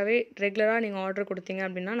டேரெக்டாகவே ரெகுலராக நீங்கள் ஆர்டர் கொடுத்தீங்க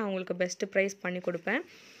அப்படின்னா நான் உங்களுக்கு பெஸ்ட்டு ப்ரைஸ் பண்ணி கொடுப்பேன்.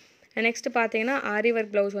 நெக்ஸ்ட்டு பார்த்தீங்கன்னா ஆரி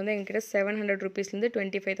ஒர்க் ப்ளவுஸ் வந்து எங்ககிட்ட 700 ருபீஸ்லேருந்து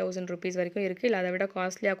 25,000 ருபீஸ் வரைக்கும் இருக்குது. இல்லை அதை விட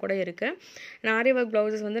காஸ்ட்லியாக கூட இருக்குது. நான் ஆரி ஒர்க்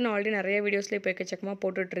ப்ளவுஸஸ் வந்து நான் ஆல்ரெடி நிறைய வீடியோஸில் இப்போ எக்கச்சக்கமாக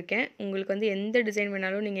போட்டுட்ருக்கேன். உங்களுக்கு வந்து எந்த டிசைன்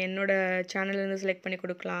வேணாலும் நீங்கள் என்னோடய சேனல்லேருந்து செலக்ட் பண்ணி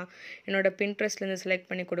கொடுக்கலாம், என்னோடய பின்ட்ரெஸ்ட்லேருந்து செலக்ட்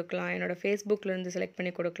பண்ணி கொடுக்கலாம், என்னோடய ஃபேஸ்புக்லேருந்து செலக்ட்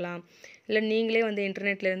பண்ணி கொடுக்கலாம். இல்லை நீங்களே வந்து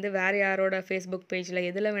இன்டர்நெட்லேருந்து வேறு யாரோட ஃபேஸ்புக் பேஜில்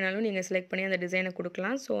எதில் வேணாலும் நீங்கள் செலக்ட் பண்ணி அந்த டிசைனை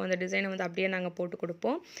கொடுக்கலாம். ஸோ அந்த டிசைனை வந்து அப்படியே நாங்கள் போட்டு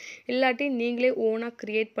கொடுப்போம். இல்லாட்டி நீங்களே ஓனாக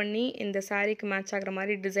க்ரியேட் பண்ணி இந்த சாரீக்கு மேட்ச் ஆகிற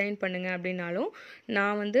மாதிரி டிசைன் பண்ணுங்க அப்படின்னாலும்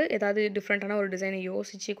நான் வந்து ஏதாவது டிஃப்ரெண்ட்டான ஒரு டிசைனை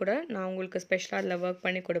யோசித்து கூட நான் உங்களுக்கு ஸ்பெஷலாக அதில் ஒர்க்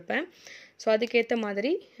பண்ணி கொடுப்பேன். ஸோ அதுக்கேற்ற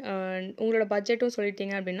மாதிரி உங்களோட பட்ஜெட்டும்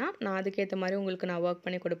சொல்லிட்டீங்க அப்படின்னா நான் அதுக்கேற்ற மாதிரி உங்களுக்கு நான் ஒர்க்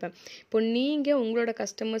பண்ணி கொடுப்பேன். இப்போ நீங்கள் உங்களோட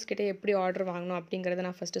கஸ்டமர்ஸ் கிட்டே எப்படி ஆர்டர் வாங்கணும் அப்படிங்கிறத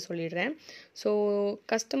நான் ஃபஸ்ட்டு சொல்லிடுறேன். ஸோ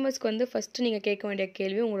கஸ்டமர்ஸ்க்கு வந்து ஃபஸ்ட்டு நீங்கள் கேட்க வேண்டிய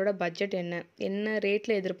கேள்வி உங்களோட பட்ஜெட் என்ன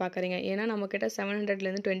ரேட்டில் எதிர்பார்க்குறீங்க. ஏன்னா நம்மக்கிட்ட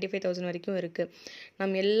 700லேருந்து 25,000 வரைக்கும் இருக்குது.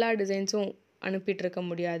 நம்ம எல்லா டிசைன்ஸும் அனுப்பிட்டு இருக்க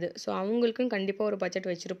முடியாது. ஸோ அவங்களுக்கும் கண்டிப்பாக ஒரு பட்ஜெட்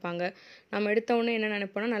வச்சுருப்பாங்க. நம்ம எடுத்தோடனே என்ன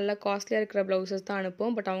நினைப்போம்னா நல்லா காஸ்ட்லியாக இருக்கிற ப்ளவுசஸ் தான்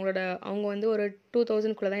அனுப்புவோம். பட் அவங்க வந்து ஒரு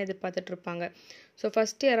 2000 தான் எதிர்பார்த்துட்ருப்பாங்க. ஸோ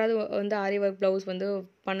ஃபஸ்ட்டு யாராவது வந்து ஆரி ஒர்க் ப்ளவுஸ் வந்து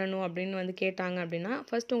பண்ணணும் அப்படின்னு வந்து கேட்டாங்க அப்படின்னா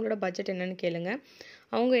ஃபஸ்ட்டு உங்களோட பட்ஜெட் என்னென்னு கேளுங்க.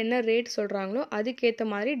 அவங்க என்ன ரேட் சொல்கிறாங்களோ அதுக்கேற்ற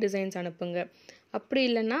மாதிரி டிசைன்ஸ் அனுப்புங்க. அப்படி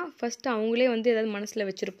இல்லைன்னா ஃபஸ்ட்டு அவங்களே வந்து ஏதாவது மனசில்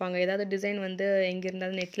வச்சுருப்பாங்க. ஏதாவது டிசைன் வந்து எங்கே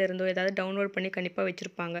இருந்தாலும் நெட்டில் இருந்தோ ஏதாவது டவுன்லோட் பண்ணி கண்டிப்பாக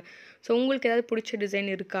வச்சுருப்பாங்க. ஸோ உங்களுக்கு ஏதாவது பிடிச்ச டிசைன்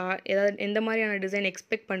இருக்கா, ஏதாவது எந்த மாதிரியான டிசைன்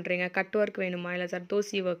எக்ஸ்பெக்ட் பண்ணுறீங்க, கட் ஒர்க் வேணுமா, இல்லை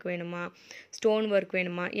சர்தோசி ஒர்க் வேணுமா, ஸ்டோன் ஒர்க்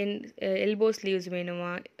வேணுமா, எல்போ ஸ்லீவ்ஸ்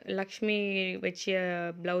வேணுமா, லக்ஷ்மி வச்ச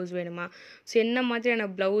ப்ளவுஸ் வேணுமா, ஸோ என்ன மாதிரியான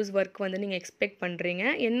ப்ளவுஸ் ஒர்க் வந்து நீங்கள் எக்ஸ்பெக்ட் பண்ணுறீங்க,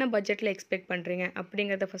 என்ன பட்ஜெட்டில் எக்ஸ்பெக்ட் பண்ணுறீங்க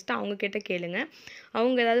அப்படிங்கிறத ஃபஸ்ட்டு அவங்கக்கிட்ட கேளுங்க.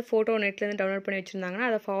 அவங்க ஏதாவது ஃபோட்டோ நெட்லேருந்து டவுன்லோட் பண்ணி வச்சுருந்தாங்கன்னா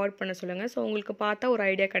அதை ஃபார்வர்ட் பண்ண சொல்லுங்கள். ஸோ உங்களுக்கு பார்த்தா ஒரு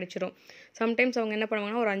ஐடியா கிடச்சிரும். சம்டைம்ஸ் அவங்க என்ன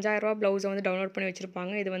பண்ணுவாங்கன்னா ஒரு 5000 ரூபா ப்ளவுஸை வந்து டவுன்லோட் பண்ணி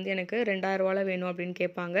வச்சுருப்பாங்க. இது வந்து எனக்கு 2000 வேணும் அப்படின்னு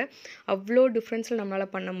கேட்பாங்க. அவ்வளோ டிஃப்ரென்ஸில்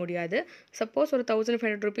நம்மளால் பண்ண முடியாது. சப்போஸ் ஒரு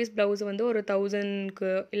 1500 ருபீஸ் ப்ளவுஸ் வந்து ஒரு 1000க்கு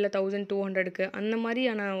இல்லை 1200க்கு அந்த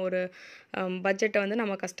மாதிரியான ஒரு பட்ஜெட்டை வந்து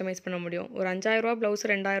நம்ம கஸ்டமைஸ் பண்ண முடியும். ஒரு 5000 ரூபா ப்ளவுஸ்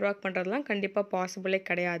 2000 பண்ணுறதுலாம் கண்டிப்பாக பாசிபிளே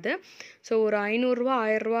கிடையாது. ஸோ ஒரு 500 ரூபா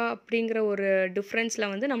 1000 அப்படிங்கிற ஒரு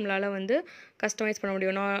டிஃப்ரென்ஸில் வந்து நம்மளால் வந்து கஸ்டமைஸ் பண்ண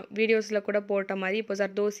முடியும். நான் வீடியோஸில் கூட போட்ட மாதிரி இப்போ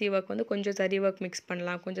ஜர்தோசி ஒர்க் வந்து கொஞ்சம் ஜரி ஒர்க் மிக்ஸ்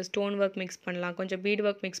பண்ணலாம், கொஞ்சம் ஸ்டோன் ஒர்க் மிக்ஸ் பண்ணலாம், கொஞ்சம் பீட்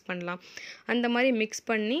ஒர்க் மிக்ஸ் பண்ணலாம். அந்த மாதிரி மிக்ஸ்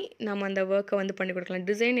பண்ணி நம்ம அந்த ஒர்க்கை வந்து பண்ணி கொடுக்கலாம்.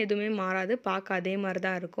 டிசைன் எதுவுமே மாறாது, பார்க்க அதே மாதிரி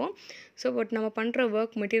தான் இருக்கும். ஸோ பட் நம்ம பண்ணுற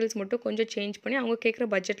ஒர்க் மெட்டீரியல்ஸ் மட்டும் கொஞ்சம் சேஞ்ச் பண்ணி அவங்க கேட்குற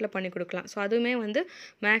பட்ஜெட்டில் பண்ணி கொடுக்கலாம். ஸோ அதுவுமே வந்து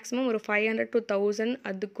மேக்ஸிமம் ஒரு 500 to 1000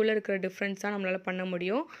 அதுக்குள்ளே இருக்கிற டிஃப்ரென்ஸ் தான் நம்மளால் பண்ண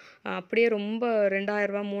முடியும். அப்படியே ரொம்ப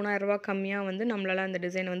 2000 3000 கம்மியாக வந்து நம்மளால் அந்த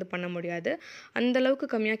டிசைனை வந்து பண்ண முடியாது. அந்தளவுக்கு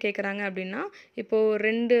கம்மியாக கேட்குறாங்க அப்படின்னா, இப்போது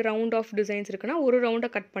 2 ரவுண்ட் ஆஃப் டிசைன்ஸ் இருக்குன்னா ஒரு ரவுண்டை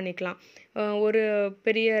கட் பண்ணிக்கலாம். ஒரு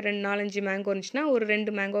பெரிய 4-5 மேங்கோ இருந்துச்சுன்னா ஒரு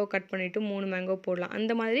 2 மேங்கோவை கட் பண்ணிவிட்டு 3 மேங்கோ போடலாம்.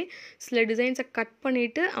 அந்த மாதிரி சில டிசைன்ஸை கட்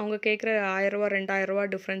பண்ணிவிட்டு அவங்க கேட்குற 1000 2000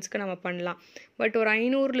 டிஃப்ரென்ஸ்க்கு நம்ம பண்ணலாம். பட் ஒரு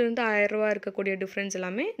 500லேருந்து 1000 இருக்கக்கூடிய டிஃப்ரென்ஸ்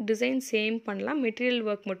எல்லாமே டிசைன் சேம் பண்ணலாம், மெட்டீரியல்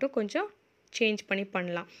ஒர்க் மட்டும் கொஞ்சம் சேஞ்ச் பண்ணி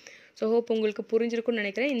பண்ணலாம். ஸோ ஹோப் உங்களுக்கு புரிஞ்சிருக்கும்னு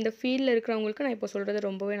நினைக்கிறேன். இந்த ஃபீல்டில் இருக்கிறவங்களுக்கு நான் இப்போ சொல்கிறது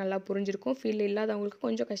ரொம்பவே நல்லா புரிஞ்சிருக்கும். ஃபீல்டில் இல்லாதவங்களுக்கு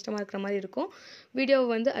கொஞ்சம் கஷ்டமாக இருக்கிற மாதிரி இருக்கும். வீடியோவை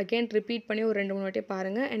வந்து அகெயின் ரிப்பீட் பண்ணி ஒரு 2-3 வாட்டி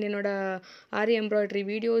பாருங்கள். அண்ட் என்னோடய ஆரி எம்ப்ராய்டரி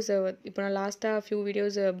வீடியோஸ் இப்போ நான் லாஸ்ட்டாக ஃபியூ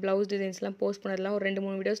வீடியோஸ் ப்ளவுஸ் டிசைன்ஸ்லாம் போஸ்ட் பண்ணதெல்லாம் ஒரு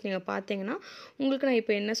 2-3 வீடியோஸ் நீங்கள் பார்த்தீங்கன்னா உங்களுக்கு நான்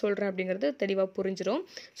இப்போ என்ன சொல்கிறேன் அப்படிங்கிறது தெளிவாக புரிஞ்சிடும்.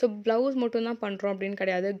 ஸோ ப்ளவுஸ் மட்டும் தான் பண்ணுறோம் அப்படின்னு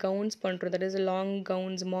கிடையாது, கவுன்ஸ் பண்ணுறோம். That is long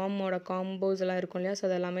gowns, மாமோட combos எல்லாம் இருக்கும் இல்லையா, ஸோ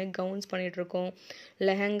அதெல்லாமே கவுன்ஸ் பண்ணிகிட்ருக்கோம்.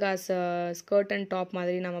 லெஹங்காஸ், ஸ்கர்ட் அண்ட் டாப்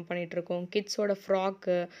மாதிரி நம்ம பண்ணிகிட்ருக்கோம். கிட்ஸோட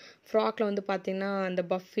ஃப்ராக்கில் வந்து பார்த்திங்கன்னா அந்த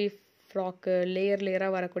பஃபி ஃப்ராக்கு,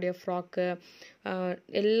 லேயராக வரக்கூடிய ஃப்ராக்கு,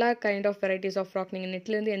 எல்லா kind of varieties of frock நீங்கள்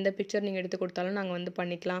நெட்லேருந்து எந்த பிக்சர் நீங்கள் எடுத்து கொடுத்தாலும் நாங்கள் வந்து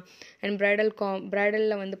பண்ணிக்கலாம். அண்ட்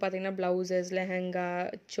ப்ரைடலில் வந்து பார்த்திங்கன்னா blouses, lehenga,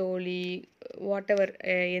 Solih, what ever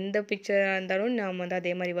எந்த பிக்சராக இருந்தாலும் நாம் வந்து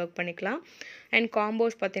அதே மாதிரி ஒர்க் பண்ணிக்கலாம். அண்ட்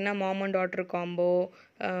காம்போஸ் பார்த்திங்கன்னா mom and daughter combo,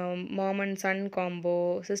 mom and son combo,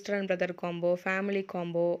 sister and brother combo, family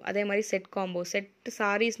combo, அதே மாதிரி செட் காம்போ, செட்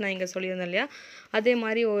சாரீஸ் நான் இங்கே சொல்லியிருந்தேன் இல்லையா, அதே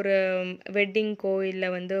மாதிரி ஒரு வெட்டிங்க்கோ இல்லை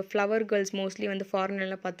வந்து ஃப்ளவர் கேர்ள்ஸ், மோஸ்ட்லி வந்து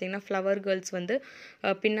ஃபாரின்லாம் பார்த்திங்கன்னா ஃப்ளவர் கேர்ள்ஸ் வந்து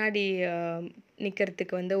பின்னாடி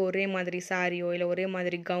நிற்கிறதுக்கு வந்து ஒரே மாதிரி சாரியோ இல்லை ஒரே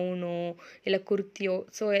மாதிரி கவுனோ இல்லை குர்த்தியோ,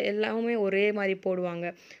 ஸோ எல்லாமே ஒரே மாதிரி போடுவாங்க.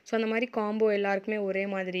 ஸோ அந்த மாதிரி காம்போ எல்லாருக்குமே ஒரே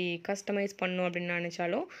மாதிரி கஸ்டமைஸ் பண்ணணும் அப்படின்னு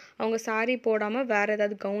நினச்சாலும் அவங்க சாரீ போடாமல் வேறு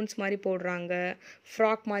ஏதாவது கவுன்ஸ் மாதிரி போடுறாங்க,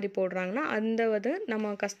 ஃப்ராக் மாதிரி போடுறாங்கன்னா அந்த வந்து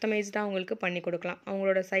நம்ம கஸ்டமைஸ்டாக அவங்களுக்கு பண்ணி கொடுக்கலாம்.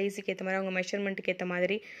 அவங்களோட சைஸுக்கு ஏற்ற மாதிரி, அவங்க மெஷர்மெண்ட்டுக்கு ஏற்ற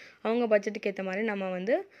மாதிரி, அவங்க பட்ஜெட்டுக்கு ஏற்ற மாதிரி நம்ம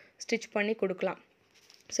வந்து ஸ்டிச் பண்ணி கொடுக்கலாம்.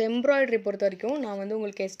 ஸோ எம்ப்ராய்டரி பொறுத்த வரைக்கும் நான் வந்து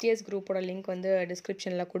உங்களுக்கு எஸ்டிஎஸ் குரூப்போட லிங்க் வந்து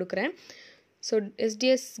டிஸ்கிரிப்ஷனில் கொடுக்குறேன். ஸோ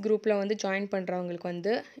எஸ்டிஎஸ் குரூப்பில் வந்து ஜாயின் பண்ணுறவங்களுக்கு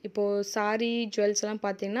வந்து இப்போது சாரீ ஜுவல்ஸ்லாம்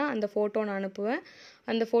பார்த்திங்கன்னா அந்த ஃபோட்டோ நான் அனுப்புவேன்.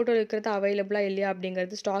 அந்த ஃபோட்டோ இருக்கிறது அவைலபிளாக இல்லையா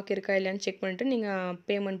அப்படிங்கிறது, ஸ்டாக் இருக்கா இல்லையான்னு செக் பண்ணிவிட்டு நீங்கள்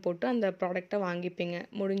பேமெண்ட் போட்டு அந்த ப்ராடக்டை வாங்கிப்பீங்க,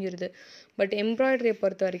 முடிஞ்சிருது. பட் எம்ப்ராய்டரியை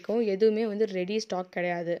பொறுத்த வரைக்கும் எதுவுமே வந்து ரெடி ஸ்டாக்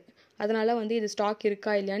கிடையாது. அதனால் வந்து இது ஸ்டாக்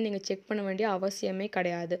இருக்கா இல்லையான்னு நீங்கள் செக் பண்ண வேண்டிய அவசியமே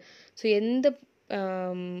கிடையாது. ஸோ எந்த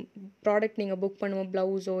ப்ராடக்ட் நீங்கள் புக் பண்ணுமோ,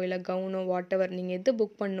 ப்ளவுஸோ இல்லை கவுனோ, வாட் எவர் நீங்கள் எது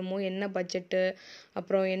புக் பண்ணணுமோ, என்ன பட்ஜெட்டு,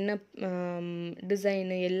 அப்புறம் என்ன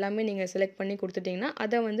டிசைனு எல்லாமே நீங்கள் செலக்ட் பண்ணி கொடுத்துட்டிங்கன்னா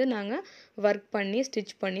அதை வந்து நாங்கள் ஒர்க் பண்ணி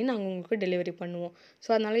ஸ்டிச் பண்ணி நாங்கள் உங்களுக்கு டெலிவரி பண்ணுவோம். ஸோ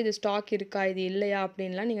அதனால் இது ஸ்டாக் இருக்கா இது இல்லையா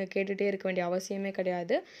அப்படின்லாம் நீங்கள் கேட்டுகிட்டே இருக்க வேண்டிய அவசியமே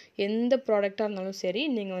கிடையாது. எந்த ப்ராடக்டாக இருந்தாலும் சரி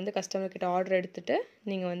நீங்கள் வந்து கஸ்டமர்கிட்ட ஆர்டர் எடுத்துகிட்டு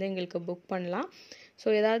நீங்கள் வந்து எங்களுக்கு புக் பண்ணலாம். ஸோ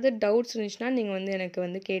ஏதாவது டவுட்ஸ் இருந்துச்சுன்னா நீங்கள் வந்து எனக்கு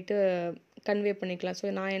வந்து கேட்டு கன்வே பண்ணிக்கலாம்.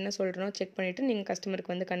 ஸோ நான் என்ன சொல்கிறேனோ செக் பண்ணிவிட்டு நீங்கள்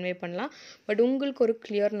கஸ்டமருக்கு வந்து கன்வே பண்ணலாம். பட் உங்களுக்கு ஒரு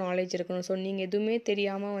கிளியர் நாலேஜ் இருக்கணும். ஸோ நீங்கள் எதுவுமே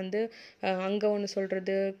தெரியாமல் வந்து அங்கே ஒன்று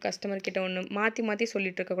சொல்கிறது, கஸ்டமர்கிட்ட ஒன்று மாற்றி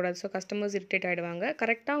சொல்லிட்டு இருக்கக்கூடாது. ஸோ கஸ்டமர்ஸ் இரிட்டேட் ஆகிடுவாங்க.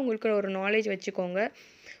 கரெக்டாக உங்களுக்கு ஒரு நாலேஜ் வச்சுக்கோங்க.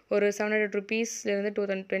 ஒரு 700 rupeesலேருந்து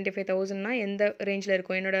 25,000 எந்த ரேஞ்சில்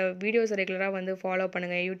இருக்கும். என்னோடய வீடியோஸை ரெகுலராக வந்து ஃபாலோ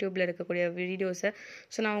பண்ணுங்கள், யூடியூப்பில் இருக்கக்கூடிய வீடியோஸை.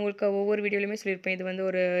 ஸோ நான் உங்களுக்கு ஒவ்வொரு வீடியோலையுமே சொல்லியிருப்பேன், இது வந்து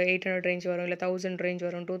ஒரு 800 ரேஞ்ச் வரும், இல்லை 1000 ரேஞ்ச்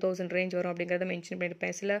வரும், 2000 ரேஞ்ச் வரும் அப்படிங்கிறத மென்ஷன்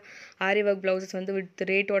பண்ணியிருப்பேன். சில ஆரி ஒர்க் ப்ளவுசஸ் வந்து வித்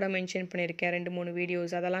ரேட்டோட மென்ஷன் பண்ணியிருக்கேன், 2-3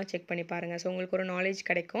 வீடியோஸ், அதெல்லாம் செக் பண்ணி பாருங்கள். ஸோ உங்களுக்கு ஒரு நாலேஜ்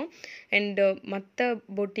கிடைக்கும். அண்டு மற்ற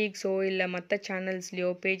பொட்டிக்ஸோ இல்லை மற்ற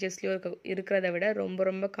சேனல்ஸ்லையோ பேஜஸ்லையோ இருக்கிறத விட ரொம்ப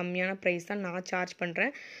ரொம்ப கம்மியான ப்ரைஸ் தான் நான் சார்ஜ்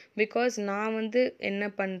பண்ணுறேன். பிகாஸ் நான் வந்து என்ன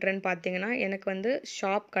பண்ணுறேன்னு பார்த்தீங்கன்னா, எனக்கு வந்து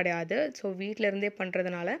ஷாப் கிடையாது. ஸோ வீட்டிலேருந்தே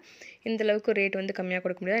பண்ணுறதுனால இந்தளவுக்கு ரேட் வந்து கம்மியாக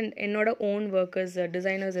கொடுக்க முடியாது. என்னோடய ஓன் ஒர்க்கர்ஸ்,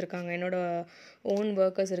 டிசைனர்ஸ் இருக்காங்க, என்னோடய ஓன்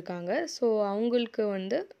ஒர்க்கர்ஸ் இருக்காங்க. ஸோ அவங்களுக்கு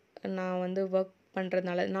வந்து நான் வந்து ஒர்க்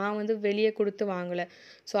பண்ணுறதுனால நான் வந்து வெளியே கொடுத்து வாங்கலை.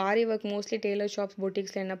 ஸோ ஆரி ஒர்க் மோஸ்ட்லி டெய்லர் ஷாப்ஸ்,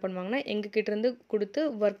 பொட்டிக்ஸில் என்ன பண்ணுவாங்கன்னா எங்ககிட்டேருந்து கொடுத்து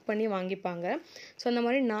ஒர்க் பண்ணி வாங்கிப்பாங்க. ஸோ அந்த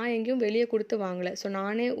மாதிரி நான் எங்கேயும் வெளியே கொடுத்து வாங்கலை. ஸோ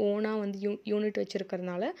நானே ஓனாக வந்து யூனிட்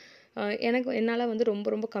வச்சுருக்கிறதுனால என்னால் வந்து ரொம்ப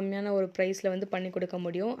ரொம்ப கம்மியான ஒரு ப்ரைஸில் வந்து பண்ணி கொடுக்க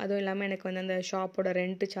முடியும். அதுவும் இல்லாமல் எனக்கு வந்து அந்த ஷாப்போட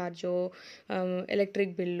ரெண்ட் சார்ஜோ,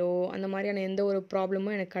 எலக்ட்ரிக் பில்லோ, அந்த மாதிரியான எந்த ஒரு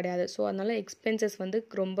ப்ராப்ளமும் எனக்கு கிடையாது. ஸோ அதனால் எக்ஸ்பென்சஸ் வந்து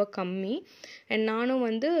ரொம்ப கம்மி. அண்ட் நானும்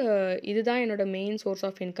வந்து இதுதான் என்னோடய மெயின் சோர்ஸ்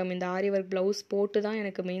ஆஃப் இன்கம். இந்த ஆரி ஒர்க் ப்ளவுஸ் போட்டு தான்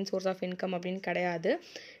எனக்கு மெயின் சோர்ஸ் ஆஃப் இன்கம் அப்படின்னு கிடையாது.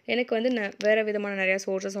 எனக்கு வந்து வேறு விதமான நிறையா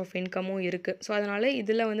சோர்சஸ் ஆஃப் இன்கமும் இருக்குது. ஸோ அதனால்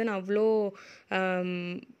இதில் வந்து நான் அவ்வளோ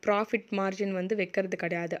ப்ராஃபிட் மார்ஜின் வந்து வைக்கிறது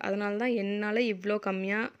கிடையாது. அதனால தான் என்னால் இவ்வளோ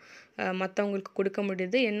கம்மியாக மற்றவங்களுக்கு கொடுக்க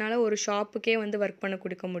முடியுது. என்னால் ஒரு ஷாப்புக்கே வந்து ஒர்க் பண்ண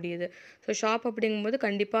கொடுக்க முடியுது. ஸோ ஷாப் அப்படிங்கும்போது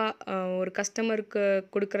கண்டிப்பாக ஒரு கஸ்டமருக்கு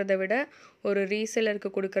கொடுக்குறத விட ஒரு ரீசேலருக்கு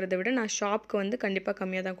கொடுக்குறத விட நான் ஷாப்க்கு வந்து கண்டிப்பாக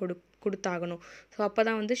கம்மியாக தான் கொடுத்தாகணும். ஸோ அப்போ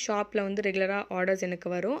தான் வந்து ஷாப்பில் வந்து ரெகுலராக ஆர்டர்ஸ் எனக்கு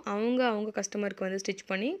வரும். அவங்க கஸ்டமருக்கு வந்து ஸ்டிச்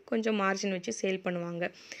பண்ணி கொஞ்சம் மார்ஜின் வச்சு சேல் பண்ணுவாங்க.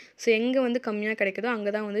 ஸோ எங்கே வந்து கம்மியாக கிடைக்குதோ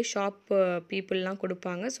அங்கே தான் வந்து ஷாப் பீப்புளெலாம்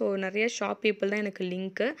கொடுப்பாங்க. ஸோ நிறைய ஷாப் பீப்புள் தான் எனக்கு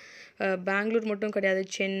லிங்க்கு. பெங்களூர் மட்டும் கிடையாது,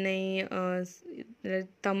 சென்னை,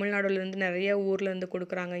 தமிழ்நாடுலேருந்து நிறைய ஊர்லேருந்து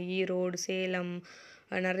கொடுக்குறாங்க. ஈரோடு, சேலம்,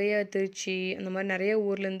 நிறைய திருச்சி, அந்த மாதிரி நிறைய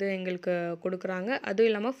ஊர்லேருந்து எங்களுக்கு கொடுக்குறாங்க. அதுவும்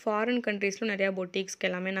இல்லாமல் ஃபாரின் கண்ட்ரீஸ்லும் நிறையா பொட்டிக்ஸ்க்கு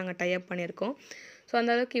எல்லாமே நாங்கள் டைப் பண்ணியிருக்கோம். ஸோ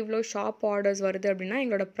அந்தளவுக்கு இவ்வளோ ஷாப் ஆர்டர்ஸ் வருது அப்படின்னா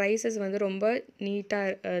எங்களோட ப்ரைஸஸ் வந்து ரொம்ப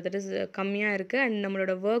நீட்டாக, தட் இஸ் கம்மியாக இருக்குது. அண்ட்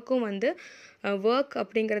நம்மளோட ஒர்க்கும் வந்து ஒர்க்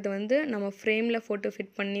அப்படிங்கிறது வந்து நம்ம ஃப்ரேமில் போட்டு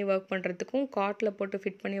ஃபிட் பண்ணி ஒர்க் பண்ணுறதுக்கும் காட்டில் போட்டு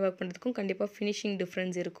ஃபிட் பண்ணி ஒர்க் பண்ணுறதுக்கும் கண்டிப்பாக ஃபினிஷிங்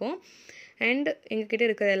டிஃப்ரென்ஸ் இருக்கும். அண்ட் எங்ககிட்ட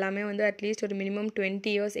இருக்கிறது எல்லாமே வந்து அட்லீஸ்ட் ஒரு மினிமம்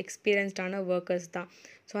 20 இயர்ஸ் எக்ஸ்பீரியன்ஸ்டான ஒர்க்கர்ஸ் தான்.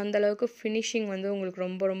 ஸோ அந்தளவுக்கு ஃபினிஷிங் வந்து உங்களுக்கு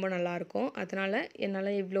ரொம்ப ரொம்ப நல்லாயிருக்கும். அதனால்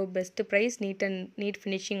என்னால் இவ்வளோ பெஸ்ட்டு ப்ரைஸ், நீட்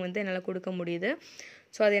ஃபினிஷிங் வந்து என்னால் கொடுக்க முடியுது.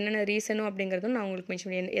 ஸோ அது என்னென்ன ரீசனும் அப்படிங்கிறதும் நான் உங்களுக்கு மென்ஷன்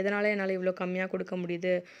பண்ணி எதனால் என்னால் இவ்வளோ கம்மியாக கொடுக்க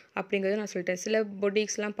முடியுது அப்படிங்கிறதும் நான் சொல்லிட்டேன். சில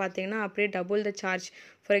பொட்டிக்ஸ்லாம் பார்த்தீங்கன்னா அப்படியே டபுள் த சார்ஜ்.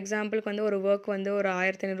 ஃபார் எக்ஸாம்பிளுக்கு வந்து ஒரு ஒர்க் வந்து ஒரு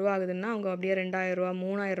 1500 ஆகுதுன்னா அவங்க அப்படியே 2000,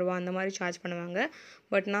 3000 அந்த மாதிரி சார்ஜ் பண்ணுவாங்க.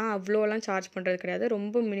 பட் நான் அவ்வளோலாம் சார்ஜ் பண்ணுறது கிடையாது.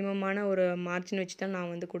 ரொம்ப மினிமமான ஒரு மார்ஜின் வச்சு தான்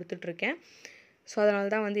நான் வந்து கொடுத்துட்ருக்கேன். ஸோ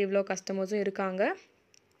அதனால தான் வந்து இவ்வளோ கஸ்டமர்ஸும் இருக்காங்க.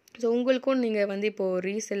 ஸோ உங்களுக்கும் நீங்கள் வந்து இப்போது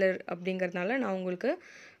ரீசெல்லர் அப்படிங்கிறதுனால நான் உங்களுக்கு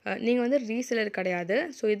நீங்கள் வந்து ரீசெல்லர் கிடையாது.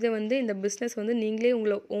 ஸோ இது வந்து இந்த பிஸ்னஸ் வந்து நீங்களே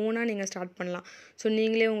உங்களை ஓனாக நீங்கள் ஸ்டார்ட் பண்ணலாம். ஸோ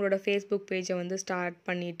நீங்களே உங்களோட ஃபேஸ்புக் பேஜை வந்து ஸ்டார்ட்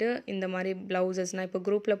பண்ணிவிட்டு இந்த மாதிரி ப்ளவுசஸ் நான் இப்போ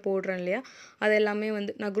குரூப்பில் போடுறேன் இல்லையா, அது எல்லாமே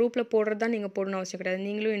வந்து நான் குரூப்பில் போடுறது தான் நீங்கள் போடணும் அவசியம் கிடையாது.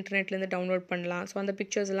 நீங்களும் இன்டர்நெட்லேருந்து டவுன்லோட் பண்ணலாம். ஸோ அந்த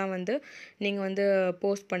பிக்சர்ஸ் எல்லாம் வந்து நீங்கள் வந்து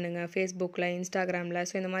போஸ்ட் பண்ணுங்கள் ஃபேஸ்புக்கில், இன்ஸ்டாகிராமில்.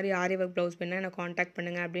 ஸோ இந்த மாதிரி ஆரி ஒர்க் ப்ளவுஸ் வேணால் என்னை காண்டாக்ட்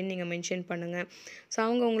பண்ணுங்கள் அப்படின்னு நீங்கள் மென்ஷன் பண்ணுங்கள். ஸோ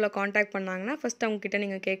அவங்க உங்களை காண்டாக்ட் பண்ணாங்கன்னா ஃபஸ்ட் அவங்கக்கிட்ட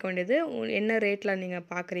நீங்கள் கேட்க வேண்டியது, என்ன ரேட்டில் நீங்கள்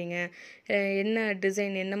பார்க்குறீங்க, என்ன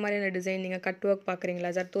டிசைன், என்ன மாதிரியான டிசைன், நீங்கள் கட் ஒர்க் பார்க்குறீங்களா,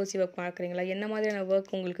 ஜர்தோசி ஒர்க் பார்க்குறீங்களா, என்ன மாதிரியான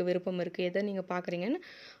ஒர்க் உங்களுக்கு விருப்பம் இருக்குது, எதை நீங்கள் பார்க்குறீங்கன்னு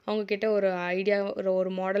அவங்கக்கிட்ட ஒரு ஐடியா,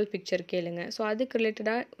 ஒரு மாடல் பிக்சர் கேளுங்க. ஸோ அதுக்கு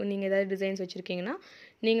ரிலேட்டடாக நீங்கள் ஏதாவது டிசைன்ஸ் வச்சுருக்கீங்கன்னா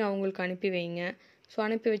நீங்கள் அவங்களுக்கு அனுப்பி வைங்க. ஸோ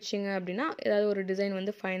அனுப்பி வச்சிங்க அப்படின்னா ஏதாவது ஒரு டிசைன்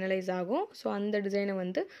வந்து ஃபைனலைஸ் ஆகும். ஸோ அந்த டிசைனை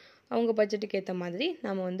வந்து அவங்க பட்ஜெட்டுக்கு ஏற்ற மாதிரி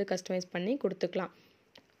நம்ம வந்து கஸ்டமைஸ் பண்ணி கொடுத்துக்கலாம்.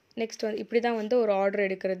 நெக்ஸ்ட் வந்து இப்படி தான் வந்து ஒரு ஆர்டர்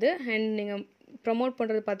எடுக்கிறது. அண்ட் நீங்கள் ப்ரமோட்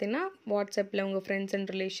பண்ணுறது பார்த்திங்கன்னா வாட்ஸ்அப்பில் உங்கள் ஃப்ரெண்ட்ஸ்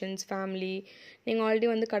அண்ட் ரிலேஷன்ஸ், ஃபேமிலி, நீங்கள் ஆல்ரெடி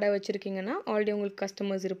வந்து கடை வச்சுருக்கீங்கன்னா ஆல்ரெடி உங்களுக்கு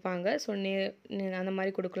கஸ்டமர்ஸ் இருப்பாங்க. ஸோ அந்த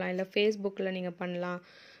மாதிரி கொடுக்கலாம். இல்லை ஃபேஸ்புக்கில் நீங்கள் பண்ணலாம்,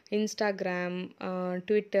 இன்ஸ்டாகிராம்,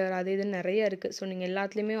 ட்விட்டர், அது இதுன்னு நிறைய இருக்குது. ஸோ நீங்கள்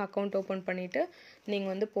எல்லாத்துலேயுமே அக்கௌண்ட் ஓப்பன் பண்ணிவிட்டு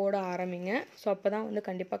நீங்கள் வந்து போட ஆரம்பிங்க. ஸோ அப்போ தான் வந்து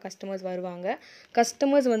கண்டிப்பாக கஸ்டமர்ஸ் வருவாங்க.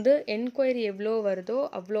 கஸ்டமர்ஸ் வந்து என்கொயரி எவ்வளோ வருதோ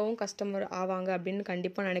அவ்வளோவும் கஸ்டமர் ஆவாங்க அப்படின்னு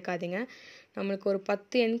கண்டிப்பாக நினைக்காதீங்க. நம்மளுக்கு ஒரு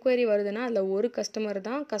 10 என்கொயரி வருதுன்னா அதில் ஒரு கஸ்டமர்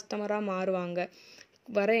தான் கஸ்டமராக மாறுவாங்க.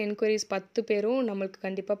 வர என்கொயரிஸ் 10 பேரும் நம்மளுக்கு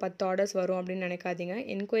கண்டிப்பாக 10 ஆர்டர்ஸ் வரும் அப்படின்னு நினைக்காதீங்க.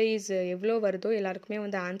 என்கொயரிஸ் எவ்வளோ வருதோ எல்லாருக்குமே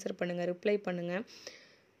வந்து ஆன்சர் பண்ணுங்கள், ரிப்ளை பண்ணுங்கள்.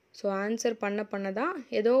 ஸோ ஆன்சர் பண்ண தான்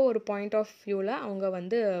ஏதோ ஒரு பாயிண்ட் ஆஃப் வியூவில் அவங்க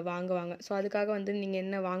வந்து வாங்குவாங்க. ஸோ அதுக்காக வந்து நீங்கள்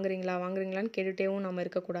என்ன வாங்குறீங்களான்னு கேட்டுகிட்டேவும் நம்ம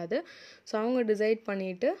இருக்கக்கூடாது. ஸோ அவங்க டிசைட்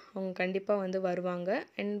பண்ணிவிட்டு அவங்க கண்டிப்பாக வந்து வருவாங்க.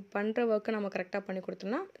 அண்ட் பண்ணுற ஒர்க்கை நம்ம கரெக்டாக பண்ணி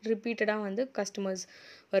கொடுத்தோம்னா ரிப்பீட்டடாக வந்து கஸ்டமர்ஸ்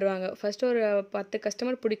வருவாங்க. ஃபஸ்ட்டு ஒரு 10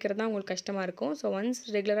 கஸ்டமர் பிடிக்கிறது தான் உங்களுக்கு கஷ்டமாக இருக்கும். ஸோ ஒன்ஸ்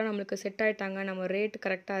ரெகுலராக நம்மளுக்கு செட் ஆகிட்டாங்க, நம்ம ரேட்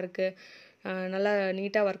கரெக்டாக இருக்குது, நல்லா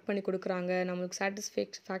நீட்டாக ஒர்க் பண்ணி கொடுக்குறாங்க, நம்மளுக்கு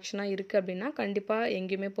சாட்டிஸ்ஃபேக்ஷனாக இருக்குது அப்படின்னா கண்டிப்பாக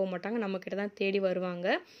எங்கேயுமே போக மாட்டாங்க, நம்மக்கிட்ட தான் தேடி வருவாங்க.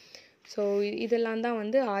 ஸோ இதெல்லாம் தான்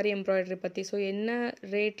வந்து ஆரி எம்ப்ராய்டரி பற்றி. ஸோ என்ன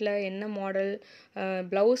ரேட்டில் என்ன மாடல்,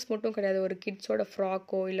 ப்ளவுஸ் மட்டும் கிடையாது, ஒரு கிட்ஸோட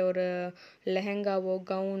ஃப்ராக்கோ இல்லை ஒரு லெஹெங்காவோ,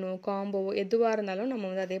 கவுனோ, காம்போவோ எதுவாக இருந்தாலும் நம்ம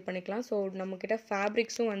வந்து அதே பண்ணிக்கலாம். ஸோ நம்மக்கிட்ட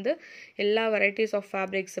ஃபேப்ரிக்ஸும் வந்து எல்லா varieties of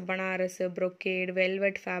fabrics, Banaras, brocade,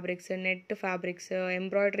 velvet fabrics, net fabrics,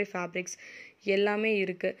 embroidery fabrics எல்லாமே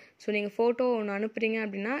இருக்குது. ஸோ நீங்கள் ஃபோட்டோ ஒன்று அனுப்புகிறீங்க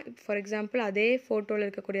அப்படின்னா, ஃபார் எக்ஸாம்பிள் அதே ஃபோட்டோவில்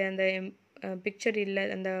இருக்கக்கூடிய அந்த பிக்சர் இல்லை,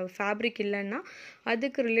 அந்த ஃபேப்ரிக் இல்லைன்னா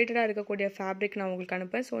அதுக்கு ரிலேட்டடாக இருக்கக்கூடிய ஃபேப்ரிக் நான் உங்களுக்கு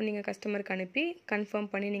அனுப்பேன். ஸோ நீங்கள் கஸ்டமருக்கு அனுப்பி கன்ஃபார்ம்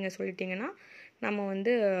பண்ணி நீங்கள் சொல்லிட்டீங்கன்னா நம்ம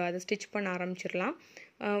வந்து அதை ஸ்டிச் பண்ண ஆரம்பிச்சிடலாம்.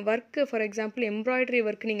 Work for example embroidery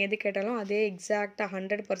work நீங்கள் எது கேட்டாலும் அதே எக்ஸாக்டாக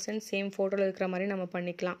 100% சேம் ஃபோட்டோவில் இருக்கிற மாதிரி நம்ம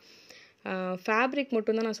பண்ணிக்கலாம். ஃபேப்ரிக்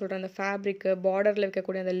மட்டும்தான் நான் சொல்கிறேன். அந்த ஃபேப்ரிக்கு பார்டரில்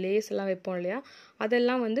வைக்கக்கூடிய அந்த லேஸ் எல்லாம் வைப்போம் இல்லையா,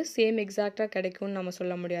 அதெல்லாம் வந்து சேம் எக்ஸாக்டாக கிடைக்கும்னு நம்ம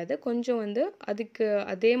சொல்ல முடியாது. கொஞ்சம் வந்து அதுக்கு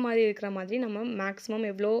அதே மாதிரி இருக்கிற மாதிரி நம்ம மேக்ஸிமம்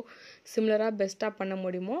எவ்வளோ சிமிலராக பெஸ்ட்டாக பண்ண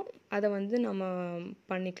முடியுமோ அதை வந்து நம்ம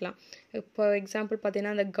பண்ணிக்கலாம். இப்போ எக்ஸாம்பிள்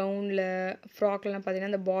பார்த்தீங்கன்னா அந்த கவுனில் ஃப்ராக்லாம்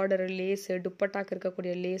பார்த்தீங்கன்னா அந்த பார்டரு லேஸு துப்பட்டாக்கு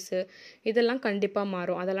இருக்கக்கூடிய லேஸு இதெல்லாம் கண்டிப்பாக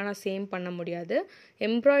மாறும். அதெல்லாம் நான் சேம் பண்ண முடியாது.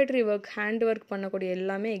 எம்ப்ராய்டரி ஒர்க் ஹேண்ட் ஒர்க் பண்ணக்கூடிய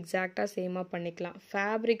எல்லாமே எக்ஸாக்டாக சேமாக பண்ணிக்கலாம்.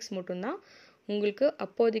 ஃபேப்ரிக்ஸ் மட்டும்தான் உங்களுக்கு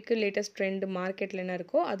அப்போதைக்கு லேட்டஸ்ட் ட்ரெண்ட் மார்க்கெட்டில் என்ன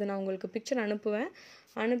இருக்கோ அதை நான் உங்களுக்கு பிக்சர் அனுப்புவேன்.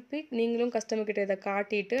 அனுப்பி நீங்களும் கஸ்டமர்கிட்ட இதை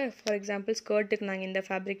காட்டிட்டு, ஃபார் எக்ஸாம்பிள் ஸ்கர்ட்டுக்கு நாங்கள் இந்த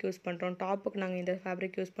ஃபேப்ரிக் யூஸ் பண்ணுறோம், டாப்புக்கு நாங்கள் இந்த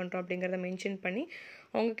ஃபேப்ரிக் யூஸ் பண்ணுறோம் அப்படிங்கிறத மென்ஷன் பண்ணி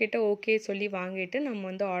அவங்கக்கிட்ட ஓகே சொல்லி வாங்கிட்டு நம்ம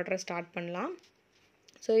வந்து ஆர்டரை ஸ்டார்ட் பண்ணலாம்.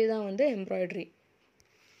 ஸோ இதுதான் வந்து எம்ப்ராய்டரி.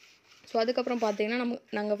 ஸோ அதுக்கப்புறம் பார்த்தீங்கன்னா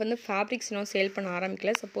நாங்கள் வந்து ஃபேப்ரிக்ஸ் இன்னும் சேல் பண்ண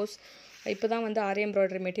ஆரம்பிக்கல. சப்போஸ் இப்போ தான் வந்து ஆரி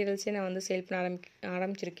எம்ப்ராய்டரி மெட்டீரியல்ஸே நான் வந்து சேல் பண்ண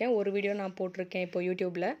ஆரம்பிச்சிருக்கேன். ஒரு வீடியோ நான் போட்டிருக்கேன் இப்போ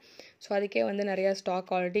யூடியூப்பில். ஸோ அதுக்கே வந்து நிறையா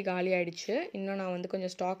ஸ்டாக் ஆல்ரெடி காலி ஆகிடுச்சு. இன்னும் நான் வந்து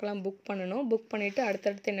கொஞ்சம் ஸ்டாக்லாம் புக் பண்ணணும். புக் பண்ணிவிட்டு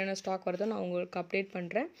அடுத்தடுத்து என்னென்ன ஸ்டாக் வருதோ நான் உங்களுக்கு அப்டேட்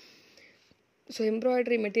பண்ணுறேன். ஸோ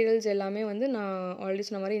எம்ப்ராய்டரி மெட்டீரியல்ஸ் எல்லாமே வந்து நான் ஆல்ரெடி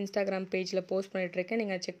சொன்ன மாதிரி இன்ஸ்டாகிராம் பேஜில் போஸ்ட் பண்ணிகிட்ருக்கேன்,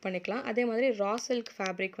 நீங்கள் செக் பண்ணிக்கலாம். அதே மாதிரி ரா சில்க்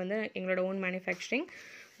ஃபேப்ரிக் வந்து எங்களோட ஓன் மேனுஃபேக்சரிங்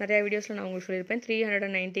நிறையா வீடியோஸில் நான் உங்களுக்கு சொல்லியிருப்பேன்.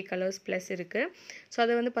 390 கலர்ஸ் ப்ளஸ் இருக்குது. ஸோ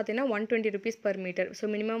அது வந்து பார்த்தீங்கன்னா 120 rupees per meter. So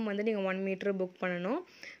minimum வந்து நீங்கள் 1 meter புக் பண்ணணும்.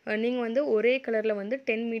 நீங்கள் வந்து ஒரே கலரில் வந்து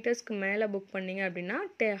 10 metersக்கு மேலே புக் பண்ணிங்க அப்படின்னா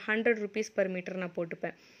 100 rupees per meter நான்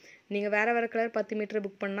போட்டுப்பேன். நீங்கள் வேறு கலர் 10 meter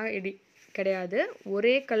புக் பண்ணால் கிடையாது.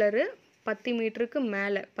 ஒரே கலரு 10 மீட்டருக்கு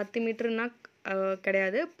மேலே, 10 மீட்டர்னா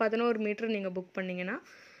கிடையாது, 11 மீட்டர் நீங்கள் புக் பண்ணிங்கன்னா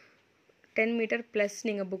 10 மீட்டர் ப்ளஸ்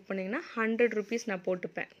நீங்கள் புக் பண்ணிங்கன்னா 100 rupees நான்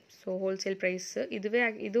போட்டுப்பேன். ஸோ ஹோல்சேல் ப்ரைஸு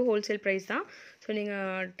இது ஹோல்சேல் ப்ரைஸ் தான். ஸோ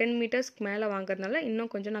நீங்கள் 10 மீட்டர்ஸ்க்கு மேலே வாங்குறதுனால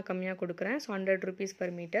இன்னும் கொஞ்சம் நான் கம்மியாக கொடுக்குறேன். So 100 rupees per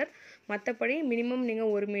meter. மற்றபடி மினிமம்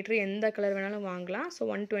நீங்கள் 1 மீட்ரு எந்த கலர் வேணாலும் வாங்கலாம். ஸோ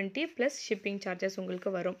 120 ப்ளஸ் ஷிப்பிங் சார்ஜஸ்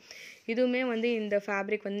உங்களுக்கு வரும். இதுவுமே வந்து இந்த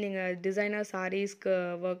ஃபேப்ரிக் வந்து நீங்கள் டிசைனர் சாரீஸ்க்கு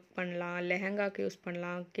ஒர்க் பண்ணலாம், லெஹங்காக்கு யூஸ்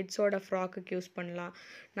பண்ணலாம், கிட்ஸோட ஃப்ராக்குக்கு யூஸ் பண்ணலாம்.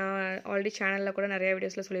 நான் ஆல்ரெடி சேனலில் கூட நிறைய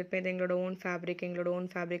வீடியோஸில் சொல்லியிருப்பேன், இது எங்களோட ஓன்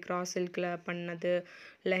ஃபேப்ரிக் ரா சில்கில் பண்ணது,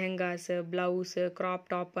 லெஹங்காஸு, ப்ளவுஸு, க்ராப்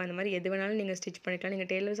டாப்பு அந்த மாதிரி எது வேணாலும் நீங்கள் ஸ்டிச் பண்ணிக்கலாம். நீங்கள்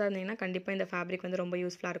டெய்லர்ஸாக இருந்தீங்கன்னா கண்டிப்பாக இந்த ஃபேப்ரிக் வந்து ரொம்ப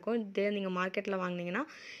யூஸ்ஃபுல்லாக இருக்கும். இதே நீங்கள் மார்க்கெட்டில் வாங்கினீங்கன்னா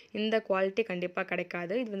இந்த குவாலிட்டி கண்டிப்பாக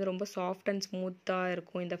கிடைக்காது. இது வந்து ரொம்ப சாஃப்ட் அண்ட் ஸ்மூத்தாக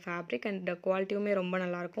இருக்கும் இந்த ஃபேப்ரிக். அண்ட் குவாலிட்டியுமே ரொம்ப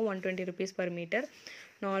நல்லாயிருக்கும். 120 rupees per meter.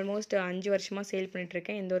 நான் ஆல்மோஸ்ட் 5 வருஷமாக சேல்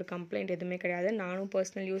பண்ணிகிட்ருக்கேன். எந்த ஒரு கம்ப்ளைண்ட் எதுவுமே கிடையாது. நானும்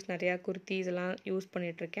பர்சனல் யூஸ் நிறையா குர்த்திஸ் எல்லாம் யூஸ்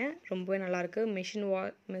பண்ணிகிட்ருக்கேன். ரொம்பவே நல்லாயிருக்கு.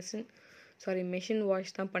 மெஷின்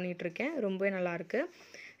வாஷ் தான் பண்ணிகிட்ருக்கேன். ரொம்பவே நல்லாயிருக்கு.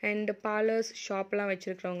 அண்ட் பார்லர்ஸ் ஷாப்லாம்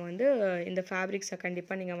வச்சுருக்கிறவங்க வந்து இந்த ஃபேப்ரிக்ஸை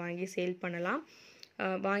கண்டிப்பாக நீங்கள் வாங்கி சேல் பண்ணலாம்.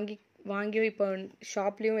 வாங்கியும் இப்போ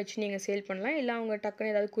ஷாப்லேயும் வச்சு நீங்கள் சேல் பண்ணலாம். இல்லை அவங்க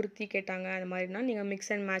டக்குன்னு ஏதாவது குர்த்தி கேட்டாங்க அது மாதிரினா நீங்கள்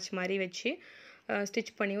மிக்ஸ் அண்ட் மேட்ச் மாதிரி வச்சு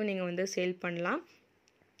ஸ்டிச் பண்ணியும் நீங்கள் வந்து சேல் பண்ணலாம்.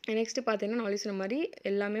 நெக்ஸ்ட்டு பார்த்தீங்கன்னா நான் ஆல்ரெடி சொன்ன மாதிரி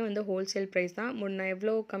எல்லாமே வந்து ஹோல்சேல் ப்ரைஸ் தான். நான்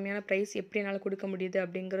எவ்வளோ கம்மியான ப்ரைஸ் எப்படி என்னால் கொடுக்க முடியுது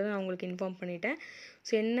அப்படிங்கிறத நான் உங்களுக்கு இன்ஃபார்ம் பண்ணிட்டேன்.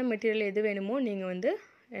 ஸோ என்ன மெட்டீரியல் எது வேணுமோ நீங்கள் வந்து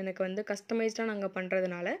எனக்கு வந்து கஸ்டமைஸ்டாக நாங்கள்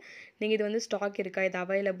பண்ணுறதுனால நீங்கள் இது வந்து ஸ்டாக் இருக்கா, இது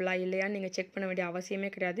அவைலபிளாக இல்லையான்னு நீங்கள் செக் பண்ண வேண்டிய அவசியமே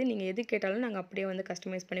கிடையாது. நீங்கள் எது கேட்டாலும் நாங்கள் அப்படியே வந்து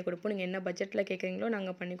கஸ்டமைஸ் பண்ணி கொடுப்போம். நீங்கள் என்ன பட்ஜெட்டில் கேட்குறீங்களோ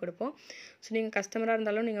நாங்கள் பண்ணி கொடுப்போம். ஸோ நீங்கள் கஸ்டமராக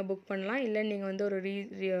இருந்தாலும் நீங்கள் புக் பண்ணலாம். இல்லை நீங்கள் வந்து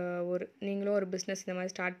நீங்களும் ஒரு பிஸ்னஸ் இந்த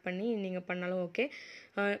மாதிரி ஸ்டார்ட் பண்ணி நீங்கள் பண்ணாலும் ஓகே.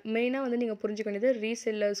 மெயினாக வந்து நீங்கள் புரிஞ்சுக்க வேண்டியது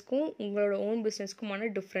ரீசெல்லர்ஸ்க்கும் உங்களோட ஓன் பிஸ்னஸ்க்குமான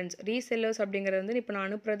டிஃப்ரென்ஸ். ரீசெல்லர்ஸ் அப்படிங்கிறது வந்து இப்போ நான்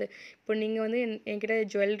அனுப்புறது, இப்போ நீங்கள் வந்து என்கிட்ட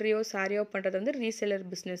ஜுவல்லரியோ சாரியோ பண்ணுறது வந்து ரீசெல்லர்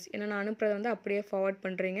பிஸ்னஸ். ஏன்னா நான் அனுப்புறதை வந்து அப்படியே ஃபார்வர்ட்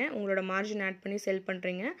பண்ணுறீங்க, உங்களோட மார்ஜின் ஆட் பண்ணி செல்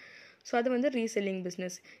பண்ணுறீங்க. ஸோ அது வந்து ரீசெல்லிங்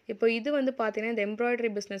பிஸ்னஸ். இப்போ இது வந்து பார்த்தீங்கன்னா இந்த எம்ப்ராய்டரி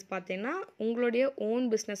பிஸ்னஸ் பார்த்தீங்கன்னா உங்களுடைய ஓன்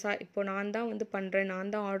பிஸ்னஸாக, இப்போ நான் தான் வந்து பண்ணுறேன்,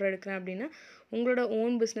 நான் தான் ஆர்டர் எடுக்கிறேன் அப்படின்னா உங்களோட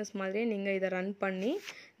ஓன் பிஸ்னஸ் மாதிரியே நீங்கள் இதை ரன் பண்ணி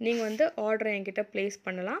நீங்கள் வந்து ஆர்டரை என்கிட்ட ப்ளேஸ்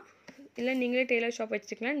பண்ணலாம். இல்லை நீங்களே டெய்லர் ஷாப்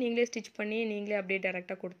வச்சுக்கலாம், நீங்களே ஸ்டிச் பண்ணி நீங்களே அப்படியே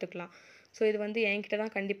டேரெக்டாக கொடுத்துக்கலாம். ஸோ இது வந்து என்கிட்ட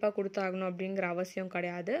தான் கண்டிப்பாக கொடுத்தாகணும் அப்படிங்கிற அவசியம்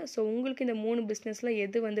கிடையாது. ஸோ உங்களுக்கு இந்த 3 பிஸ்னஸில்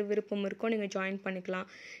எது வந்து விருப்பம் இருக்கோ நீங்கள் ஜாயின் பண்ணிக்கலாம்.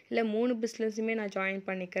 இல்லை 3 பிஸ்னஸுமே நான் ஜாயின்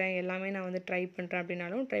பண்ணிக்கிறேன், எல்லாமே நான் வந்து ட்ரை பண்ணுறேன்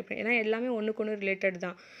அப்படின்னாலும் ட்ரை பண்ணி, ஏன்னா எல்லாமே ஒன்றுக்கு ஒன்று ரிலேட்டட்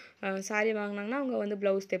தான். சாரீ வாங்கினாங்கன்னா அவங்க வந்து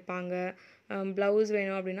ப்ளவுஸ் தைப்பாங்க, ப்ளவுஸ்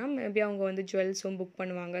வேணும் அப்படின்னா மேபி அவங்க வந்து ஜுவல்ஸும் புக்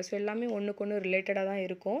பண்ணுவாங்க. ஸோ எல்லாமே ஒன்றுக்கு ஒன்று ரிலேட்டடாக தான்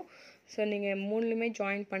இருக்கும். ஸோ நீங்கள் 3லுமே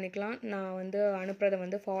ஜாயின் பண்ணிக்கலாம். நான் வந்து அனுப்புறதை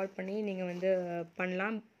வந்து ஃபார்வர்ட் பண்ணி நீங்கள் வந்து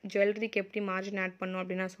பண்ணலாம். ஜுவல்லரிக்கு எப்படி மார்ஜின் ஆட் பண்ணணும்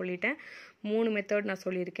அப்படின்னு நான் சொல்லிட்டேன். 3 மெத்தட் நான்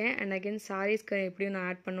சொல்லியிருக்கேன். அண்ட் அகெயின் சாரீஸ்க்கு எப்படியும் நான்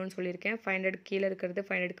ஆட் பண்ணணும்னு சொல்லியிருக்கேன். 500 கீழே இருக்கிறது,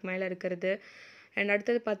 500க்கு மேலே இருக்கிறது. அண்ட்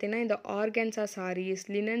அடுத்தது பார்த்தீங்கன்னா இந்த organza saris,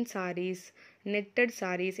 linen saris, netted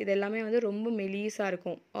saris இது எல்லாமே வந்து ரொம்ப மெலீஸாக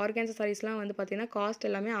இருக்கும். ஆர்கன்சா சாரீஸ்லாம் வந்து பார்த்திங்கன்னா காஸ்ட்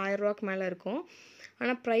எல்லாமே 1000 ரூபாய்க்கு மேலே இருக்கும்.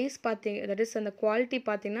 ஆனால் ப்ரைஸ் பார்த்தீங்க தட் இஸ் அந்த குவாலிட்டி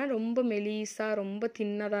பார்த்தீங்கன்னா ரொம்ப மெலிசாக ரொம்ப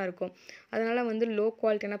தின்னாக தான் இருக்கும். அதனால் வந்து லோ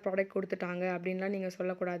குவாலிட்டியான ப்ராடக்ட் கொடுத்துட்டாங்க அப்படின்லாம் நீங்கள்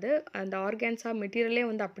சொல்லக்கூடாது. அந்த ஆர்கான்ஸா மெட்டீரியலே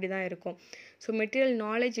வந்து அப்படி தான் இருக்கும். ஸோ மெட்டீரியல்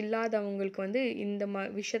நாலேஜ் இல்லாதவங்களுக்கு வந்து இந்த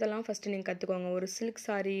விஷயத்தெல்லாம் ஃபஸ்ட்டு நீங்கள் கற்றுக்கோங்க. ஒரு சில்க்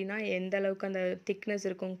சாரீனா எந்த அளவுக்கு அந்த திக்னஸ்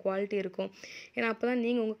இருக்கும், குவாலிட்டி இருக்கும். ஏன்னா அப்போ தான்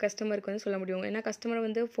நீங்கள் உங்கள் கஸ்டமருக்கு வந்து சொல்ல முடியும். ஏன்னா கஸ்டமர்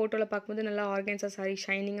வந்து ஃபோட்டோவில் பார்க்கும்போது நல்லா ஆர்கான்ஸா சாரீ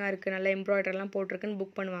ஷைனிங்காக இருக்குது, நல்லா எம்ப்ராய்டரிலாம் போட்டிருக்குன்னு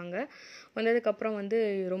புக் பண்ணுவாங்க. வந்ததுக்கப்புறம் வந்து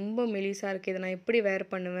ரொம்ப மெலிசாக இருக்குது, இதை நான் எப்படி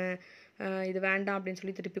வேர் பண்ணுவேன், இது வேண்டாம் அப்படின்னு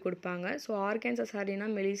சொல்லி திருப்பி கொடுப்பாங்க. ஸோ ஆர்கான்ஸா சாரீனா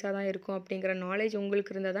மெலிசாக தான் இருக்கும் அப்படிங்கிற நாலேஜ்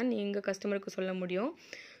உங்களுக்கு இருந்தால் தான் நீங்கள் கஸ்டமருக்கு சொல்ல முடியும்.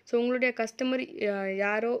 ஸோ உங்களுடைய கஸ்டமர்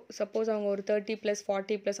யாரோ சப்போஸ் அவங்க ஒரு 30+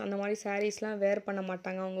 40+ அந்த மாதிரி சாரீஸ்லாம் வேர் பண்ண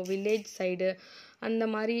மாட்டாங்க, அவங்க வில்லேஜ் சைடு அந்த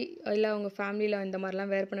மாதிரி, இல்லை அவங்க ஃபேமிலியில் இந்த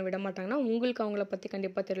மாதிரிலாம் வேர் பண்ண விட மாட்டாங்கன்னா உங்களுக்கு அவங்கள பற்றி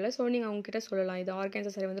கண்டிப்பாக தெரியல. ஸோ நீங்கள் அவங்ககிட்ட சொல்லலாம், இது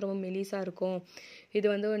ஆர்கான்ஸா சாரீ வந்து ரொம்ப மெலிசாக இருக்கும், இது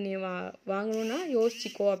வந்து நீ வாங்கணுன்னா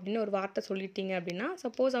யோசிச்சிக்கோ அப்படின்னு ஒரு வார்த்தை சொல்லிட்டீங்க அப்படின்னா,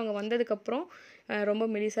 சப்போஸ் அவங்க வந்ததுக்கப்புறம் ரொம்ப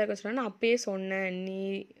மெலிசாக இருக்குன்னு சொன்னால் நான் அப்பயே சொன்னேன்,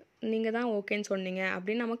 நீங்கள் தான் ஓகேன்னு சொன்னீங்க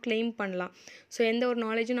அப்படின்னு நம்ம கிளைம் பண்ணலாம். ஸோ எந்த ஒரு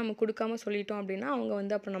நாலேஜும் நம்ம கொடுக்காம சொல்லிட்டோம் அப்படின்னா அவங்க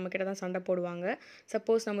வந்து அப்புறம் நம்மக்கிட்ட தான் சண்டை போடுவாங்க.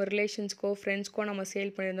 சப்போஸ் நம்ம ரிலேஷன்ஸ்க்கோ ஃப்ரெண்ட்ஸ்க்கோ நம்ம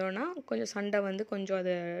சேல் பண்ணியிருந்தோம்னா கொஞ்சம் சண்டை வந்து கொஞ்சம்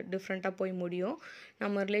அது டிஃப்ரெண்ட்டாக போய் முடியும்.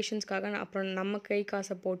 நம்ம ரிலேஷன்ஸ்க்காக அப்புறம் நம்ம கை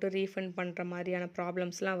காசை போட்டு ரீஃபண்ட் பண்ணுற மாதிரியான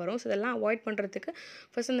ப்ராப்ளம்ஸ்லாம் வரும். ஸோ இதெல்லாம் அவாய்ட் பண்ணுறதுக்கு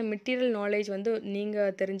ஃபஸ்ட் அந்த மெட்டீரியல் நாலேஜ் வந்து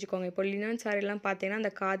நீங்கள் தெரிஞ்சுக்கோங்க. இப்போ லினன் சாரீலாம் பார்த்தீங்கன்னா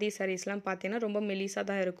அந்த காதி சாரீஸ்லாம் பார்த்தீங்கன்னா ரொம்ப மெலிசாக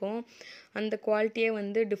தான் இருக்கும், அந்த குவாலிட்டியே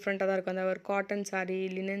வந்து டிஃப்ரெண்ட்டாக தான் இருக்கும். அந்த ஒரு காட்டன் சாரீ,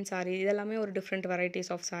 லினன் சாரீ இதெல்லாமே ஒரு டிஃப்ரெண்ட்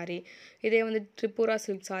வெரைட்டிஸ் ஆஃப் சாரீ. இதே வந்து Tripura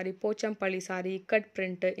silk sari, Pochampalli sari, cut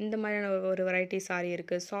print இந்த மாதிரியான ஒரு வெரைட்டி சாரீ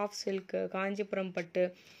இருக்குது. சாஃப்ட் சில்க்கு, காஞ்சிபுரம் பட்டு,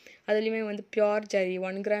 அதுலேயுமே வந்து பியோர் ஜரி,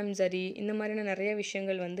 1 கிராம் ஜரி, இந்த மாதிரியான நிறைய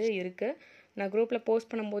விஷயங்கள் வந்து இருக்குது. நான் குரூப்பில் போஸ்ட்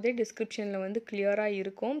பண்ணும்போதே டிஸ்கிரிப்ஷனில் வந்து கிளியராக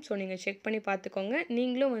இருக்கும். ஸோ நீங்கள் செக் பண்ணி பார்த்துக்கோங்க.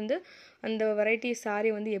 நீங்களும் வந்து அந்த வெரைட்டி சாரீ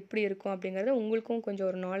வந்து எப்படி இருக்கும் அப்படிங்கிறத உங்களுக்கும் கொஞ்சம்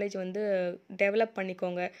ஒரு நாலேஜ் வந்து டெவலப்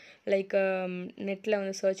பண்ணிக்கோங்க. லைக் நெட்டில்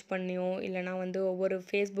வந்து சர்ச் பண்ணியோ இல்லைனா வந்து ஒவ்வொரு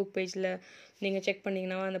ஃபேஸ்புக் பேஜில் நீங்கள் செக்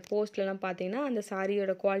பண்ணிங்கன்னா அந்த போஸ்ட்லலாம் பார்த்தீங்கன்னா அந்த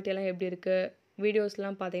சாரியோட குவாலிட்டியெல்லாம் எப்படி இருக்குது,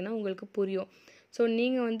 வீடியோஸ்லாம் பார்த்தீங்கன்னா உங்களுக்கு புரியும். ஸோ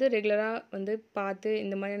நீங்கள் வந்து ரெகுலராக வந்து பார்த்து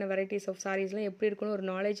இந்த மாதிரியான வெரைட்டிஸ் ஆஃப் சாரீஸ்லாம் எப்படி இருக்குன்னு ஒரு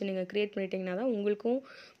நாலேஜ் நீங்கள் க்ரியேட் பண்ணிட்டீங்கன்னா தான் உங்களுக்கும்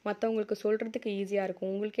மற்றவங்களுக்கு சொல்கிறதுக்கு ஈஸியாக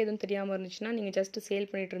இருக்கும். உங்களுக்கு எதுவும் தெரியாமல் இருந்துச்சுன்னா நீங்கள் ஜஸ்ட்டு சேல்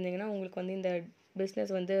பண்ணிட்டு இருந்தீங்கன்னா உங்களுக்கு வந்து இந்த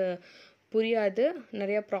பிஸ்னஸ் வந்து புரியாது,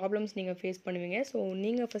 நிறையா ப்ராப்ளம்ஸ் நீங்கள் ஃபேஸ் பண்ணுவீங்க. ஸோ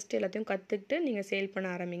நீங்கள் ஃபஸ்ட்டு எல்லாத்தையும் கற்றுக்கிட்டு நீங்கள் சேல் பண்ண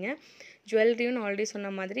ஆரம்பிங்க. ஜுவல்லரியும் நான் ஆல்ரெடி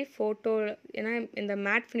சொன்ன மாதிரி ஃபோட்டோ, ஏன்னா இந்த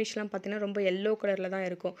மேட் ஃபினிஷ்லாம் பார்த்தீங்கன்னா ரொம்ப எல்லோ கலரில் தான்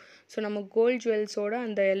இருக்கும். ஸோ நம்ம கோல்ட் ஜுவல்ஸோட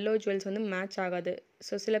அந்த எல்லோ ஜுவல்ஸ் வந்து மேட்ச் ஆகாது.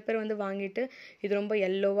 ஸோ சில பேர் வந்து வாங்கிட்டு இது ரொம்ப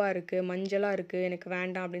எல்லோவாக இருக்குது, மஞ்சளாக இருக்குது, எனக்கு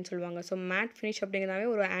வேண்டாம் அப்படின்னு சொல்லுவாங்க. ஸோ மேட் ஃபினிஷ் அப்படிங்கிறதாவே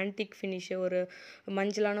ஒரு ஆன்டிக் ஃபினிஷு, ஒரு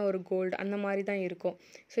மஞ்சளான ஒரு கோல்டு அந்த மாதிரி தான் இருக்கும்.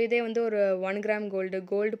 ஸோ இதே வந்து ஒரு 1 கிராம்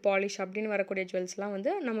கோல்டு பாலிஷ் அப்படின்னு வரக்கூடிய ஜுவல்ஸ்லாம்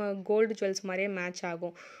வந்து நம்ம கோல்டு ஜுவல்ஸ் மாதிரியே மேட்ச்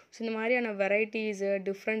ஆகும். ஸோ இந்த மாதிரியான வெரைட்டிஸு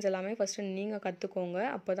டிஃப்ரென்ஸ் எல்லாமே ஃபஸ்ட்டு நீங்கள் கற்றுக்கோங்க.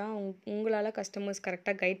 அப்போ தான் உங்களால் கஸ்டமர்ஸ்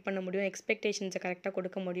கரெக்டாக கைட் பண்ண முடியும், எக்ஸ்பெக்டேஷன்ஸை கரெக்டாக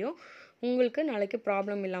கொடுக்க முடியும். உங்களுக்கு நாளைக்கு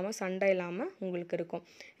ப்ராப்ளம் இல்லாமல் சண்டை இல்லாமல் உங்களுக்கு இருக்கும்.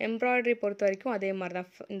 எம்ப்ராய்டரி பொறுத்த வரைக்கும் அதே மாதிரி தான்,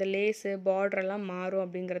 இந்த லேஸு பார்டரெல்லாம் மாறும்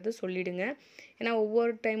அப்படிங்கிறது சொல்லிவிடுங்க. ஏன்னா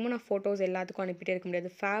ஒவ்வொரு டைமும் நான் ஃபோட்டோஸ் எல்லாத்துக்கும் அனுப்பிட்டே இருக்க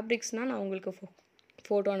முடியாது. ஃபேப்ரிக்ஸ்னால் நான் உங்களுக்கு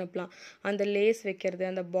ஃபோட்டோ அனுப்பலாம், அந்த லேஸ் வைக்கிறது,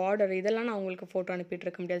 அந்த பார்டர் இதெல்லாம் நான் உங்களுக்கு ஃபோட்டோ அனுப்பிட்டு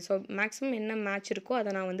இருக்க முடியாது. ஸோ மேக்ஸிமம் என்ன மேட்ச் இருக்கோ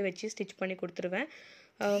அதை நான் வந்து வச்சு ஸ்டிச் பண்ணி கொடுத்துருவேன்.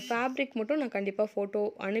 ஃபேப்ரிக் மட்டும் நான் கண்டிப்பாக ஃபோட்டோ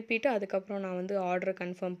அனுப்பிட்டு அதுக்கப்புறம் நான் வந்து ஆர்டரை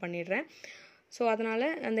கன்ஃபார்ம் பண்ணிடுறேன். ஸோ அதனால்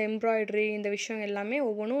அந்த எம்ப்ராய்டரி இந்த விஷயம் எல்லாமே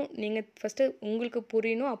ஒவ்வொன்றும் நீங்கள் ஃபஸ்ட்டு உங்களுக்கு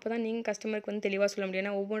புரியணும். அப்போ தான் நீங்கள் கஸ்டமருக்கு வந்து தெளிவாக சொல்ல முடியும்.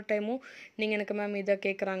 ஏன்னா ஒவ்வொரு டைமும் நீங்கள் எனக்கு மேம் இதை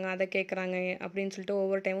கேட்குறாங்க அதை கேட்குறாங்க அப்படின்னு சொல்லிட்டு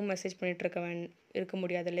ஒவ்வொரு டைமும் மெசேஜ் பண்ணிகிட்டு இருக்க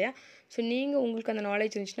முடியாது இல்லையா? ஸோ நீங்கள் உங்களுக்கு அந்த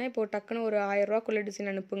நாலேஜ் இருந்துச்சுன்னா இப்போ டக்குன்னு ஒரு 1000 ரூபாக்குள்ளே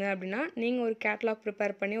டிசைன் அனுப்புங்க அப்படின்னா நீங்கள் ஒரு கேட்லாக்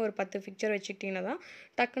ப்ரிப்பேர் பண்ணி ஒரு 10 பிக்சர் வச்சுக்கிட்டிங்கன்னா தான்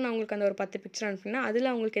டக்குன்னு அவங்களுக்கு அந்த ஒரு 10 பிக்சர் அனுப்புனீங்கன்னா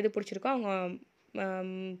அதில் அவங்களுக்கு எது பிடிச்சிருக்கோ அவங்க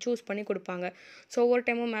சூஸ் பண்ணி கொடுப்பாங்க. ஸோ ஒவ்வொரு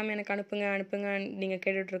டைமும் மேம் எனக்கு அனுப்புங்க நீங்கள்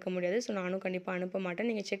கேட்டுட்டு இருக்க முடியாது. ஸோ நானும் கண்டிப்பாக அனுப்ப மாட்டேன்.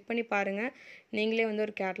 நீங்கள் செக் பண்ணி பாருங்கள். நீங்களே வந்து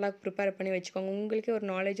ஒரு கேட்லாக் ப்ரிப்பேர் பண்ணி வச்சுக்கோங்க. உங்களுக்கே ஒரு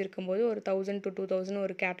நாலேஜ் இருக்கும்போது ஒரு 1000 to 2000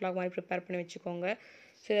 ஒரு கேட்லாக் மாதிரி ப்ரிப்பேர் பண்ணி வச்சுக்கோங்க.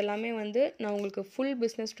 ஸோ இதெல்லாமே வந்து நான் உங்களுக்கு ஃபுல்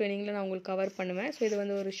பிஸ்னஸ் ட்ரைனிங்கில் நான் உங்களுக்கு கவர் பண்ணுவேன். ஸோ இது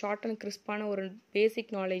வந்து ஒரு ஷார்ட் அண்ட் கிறிஸ்பான ஒரு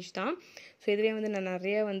பேசிக் நாலேஜ் தான். ஸோ இதுவே வந்து நான்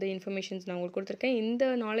நிறைய வந்து இன்ஃபர்மேஷன்ஸ் நான் உங்களுக்கு கொடுத்துருக்கேன். இந்த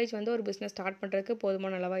நாலேஜ் வந்து ஒரு பிஸ்னஸ் ஸ்டார்ட் பண்ணுறதுக்கு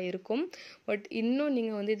போதுமான அளவாக இருக்கும். பட் இன்னும்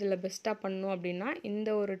நீங்கள் வந்து இதில் பெஸ்ட்டாக பண்ணணும் அப்படின்னா இந்த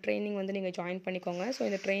ஒரு ட்ரைனிங் வந்து நீங்கள் ஜாயின் பண்ணிக்கோங்க. ஸோ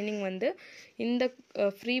இந்த ட்ரைனிங் வந்து இந்த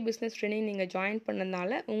ஃப்ரீ பிஸ்னஸ் ட்ரைனிங் நீங்கள் ஜாயின்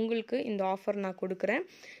பண்ணதுனால உங்களுக்கு இந்த ஆஃபர் நான் கொடுக்குறேன்.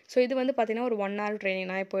 ஸோ இது வந்து பார்த்திங்கன்னா ஒரு 1 hour ட்ரைனிங்.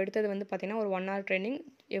 நான் இப்போ எடுத்தது வந்து பார்த்திங்கன்னா ஒரு 1 hour ட்ரைனிங்.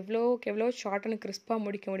 எவ்வளோ ஷார்ட் அண்ட் கிறிஸ்பாக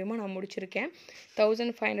முடிக்க முடியுமோ நான் முடிச்சிருக்கேன்.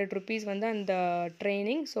 1500 rupees வந்து அந்த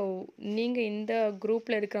ட்ரைனிங். ஸோ நீங்கள் இந்த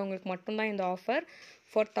குரூப்பில் இருக்கிறவங்களுக்கு மட்டும்தான் இந்த offer.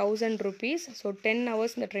 For 1000 rupees. So 10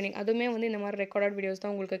 hours இந்த ட்ரைனிங். அதுவுமே வந்து இந்த மாதிரி ரெக்கார்டட் வீடியோஸ்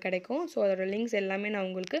தான் உங்களுக்கு கிடைக்கும். ஸோ அதோட லிங்க்ஸ் எல்லாமே நான்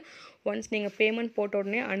உங்களுக்கு ஒன்ஸ் நீங்கள் பேமெண்ட் போட்ட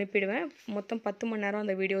உடனே அனுப்பிடுவேன். மொத்தம் 10 மணி நேரம்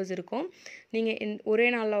அந்த வீடியோஸ் இருக்கும். நீங்கள் ஒரே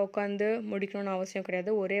நாளில் உட்காந்து முடிக்கணும்னு அவசியம்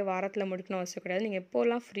கிடையாது, ஒரே வாரத்தில் முடிக்கணும்னு அவசியம் கிடையாது. நீங்கள்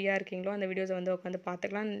எப்போல்லாம் ஃப்ரீயாக இருக்கீங்களோ அந்த வீடியோஸை வந்து உட்காந்து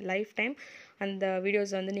பார்த்துக்கலாம். லைஃப் டைம் அந்த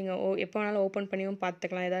வீடியோஸ் வந்து நீங்கள் எப்போ வேணாலும் ஓப்பன் பண்ணியும்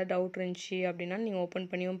பார்த்துக்கலாம். ஏதாவது டவுட் இருந்துச்சு அப்படின்னா நீங்கள் ஓப்பன்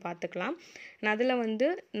பண்ணியும் பார்த்துக்கலாம். நான் அதில் வந்து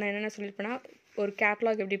நான் என்னென்ன சொல்லியிருப்பேன்னா, ஒரு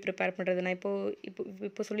கேட்லாக் எப்படி ப்ரிப்பேர் பண்ணுறது. நான்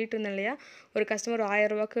இப்போ சொல்லிட்டு இருந்தேன் இல்லையா, ஒரு கஸ்டமர்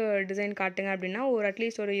 1000 ரூபாய்க்கு டிசைன் காட்டுங்க அப்படின்னா ஒரு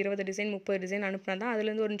அட்லீஸ்ட் ஒரு 20 டிசைன் 30 டிசைன் அனுப்புனா தான்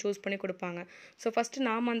அதுலேருந்து ஒரு சூஸ் பண்ணி கொடுப்பாங்க. ஸோ ஃபஸ்ட்டு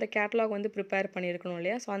நாம் அந்த கேட்லாக் வந்து ப்ரிப்பேர் பண்ணியிருக்கணும்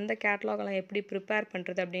இல்லையா. ஸோ அந்த கேட்லாகெல்லாம் எப்படி ப்ரிப்பேர்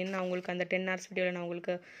பண்ணுறது அப்படின்னு நான் உங்களுக்கு அந்த 10 hours வீடியோவில் நான்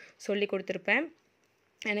உங்களுக்கு சொல்லி கொடுத்துருப்பேன்.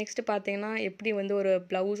 நெக்ஸ்ட்டு பார்த்தீங்கன்னா எப்படி வந்து ஒரு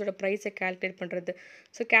ப்ளவுஸோட ப்ரைஸை கால்குலேட் பண்ணுறது.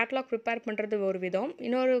 ஸோ கேட்லாக் ப்ரிப்பேர் பண்ணுறது ஒரு விதம்.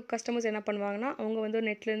 இன்னொரு கஸ்டமர்ஸ் என்ன பண்ணுவாங்கன்னா, அவங்க வந்து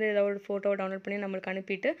நெட்லேருந்து ஏதோ ஒரு ஃபோட்டோவை டவுன்லோட் பண்ணி நம்மளுக்கு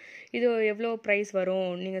அனுப்பிட்டு இது எவ்வளோ ப்ரைஸ் வரும்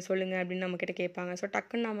நீங்கள் சொல்லுங்கள் அப்படின்னு நம்மக்கிட்ட கேட்பாங்க. ஸோ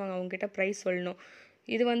டக்குன்னு நம்ம அவங்ககிட்ட ப்ரைஸ் சொல்லணும்.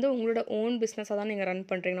 இது வந்து உங்களோட ஓன் பிஸ்னஸாக தான் நீங்கள் ரன்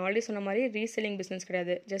பண்ணுறீங்க. நான் ஆல்ரெடி சொன்ன மாதிரி ரீசெல்லிங் பிஸ்னஸ்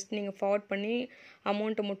கிடையாது. ஜஸ்ட் நீங்கள் ஃபார்வர்ட் பண்ணி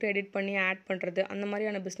அமௌண்ட்டை மட்டும் எடிட் பண்ணி ஆட் பண்ணுறது அந்த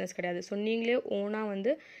மாதிரியான பிஸ்னஸ் கிடையாது. ஸோ நீங்களே ஓனாக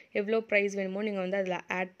வந்து எவ்வளோ ப்ரைஸ் வேணுமோ நீங்கள் வந்து அதில்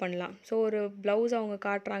ஆட் பண்ணலாம். ஸோ ஒரு ப்ளவுஸ் அவங்க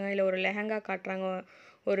காட்டுறாங்க, இல்லை ஒரு லெஹங்கா காட்டுறாங்க,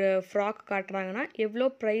 ஒரு ஃப்ராக் காட்டுறாங்கன்னா எவ்வளோ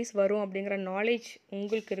ப்ரைஸ் வரும் அப்படிங்கிற நாலேஜ்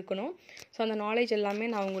உங்களுக்கு இருக்கணும். ஸோ அந்த நாலேஜ் எல்லாமே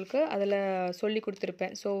நான் உங்களுக்கு அதில் சொல்லி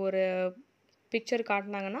கொடுத்துருப்பேன். ஸோ ஒரு பிக்சர்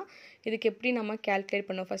காட்டினாங்கன்னா இதுக்கு எப்படி நம்ம கேல்குலேட்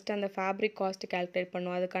பண்ணோம். ஃபஸ்ட்டு அந்த ஃபேப்ரிக் காஸ்ட்டு கேல்குலேட்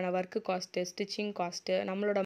பண்ணோம், அதுக்கான ஒர்க்கு காஸ்ட்டு, ஸ்டிச்சிங் காஸ்ட்டு, நம்மளோட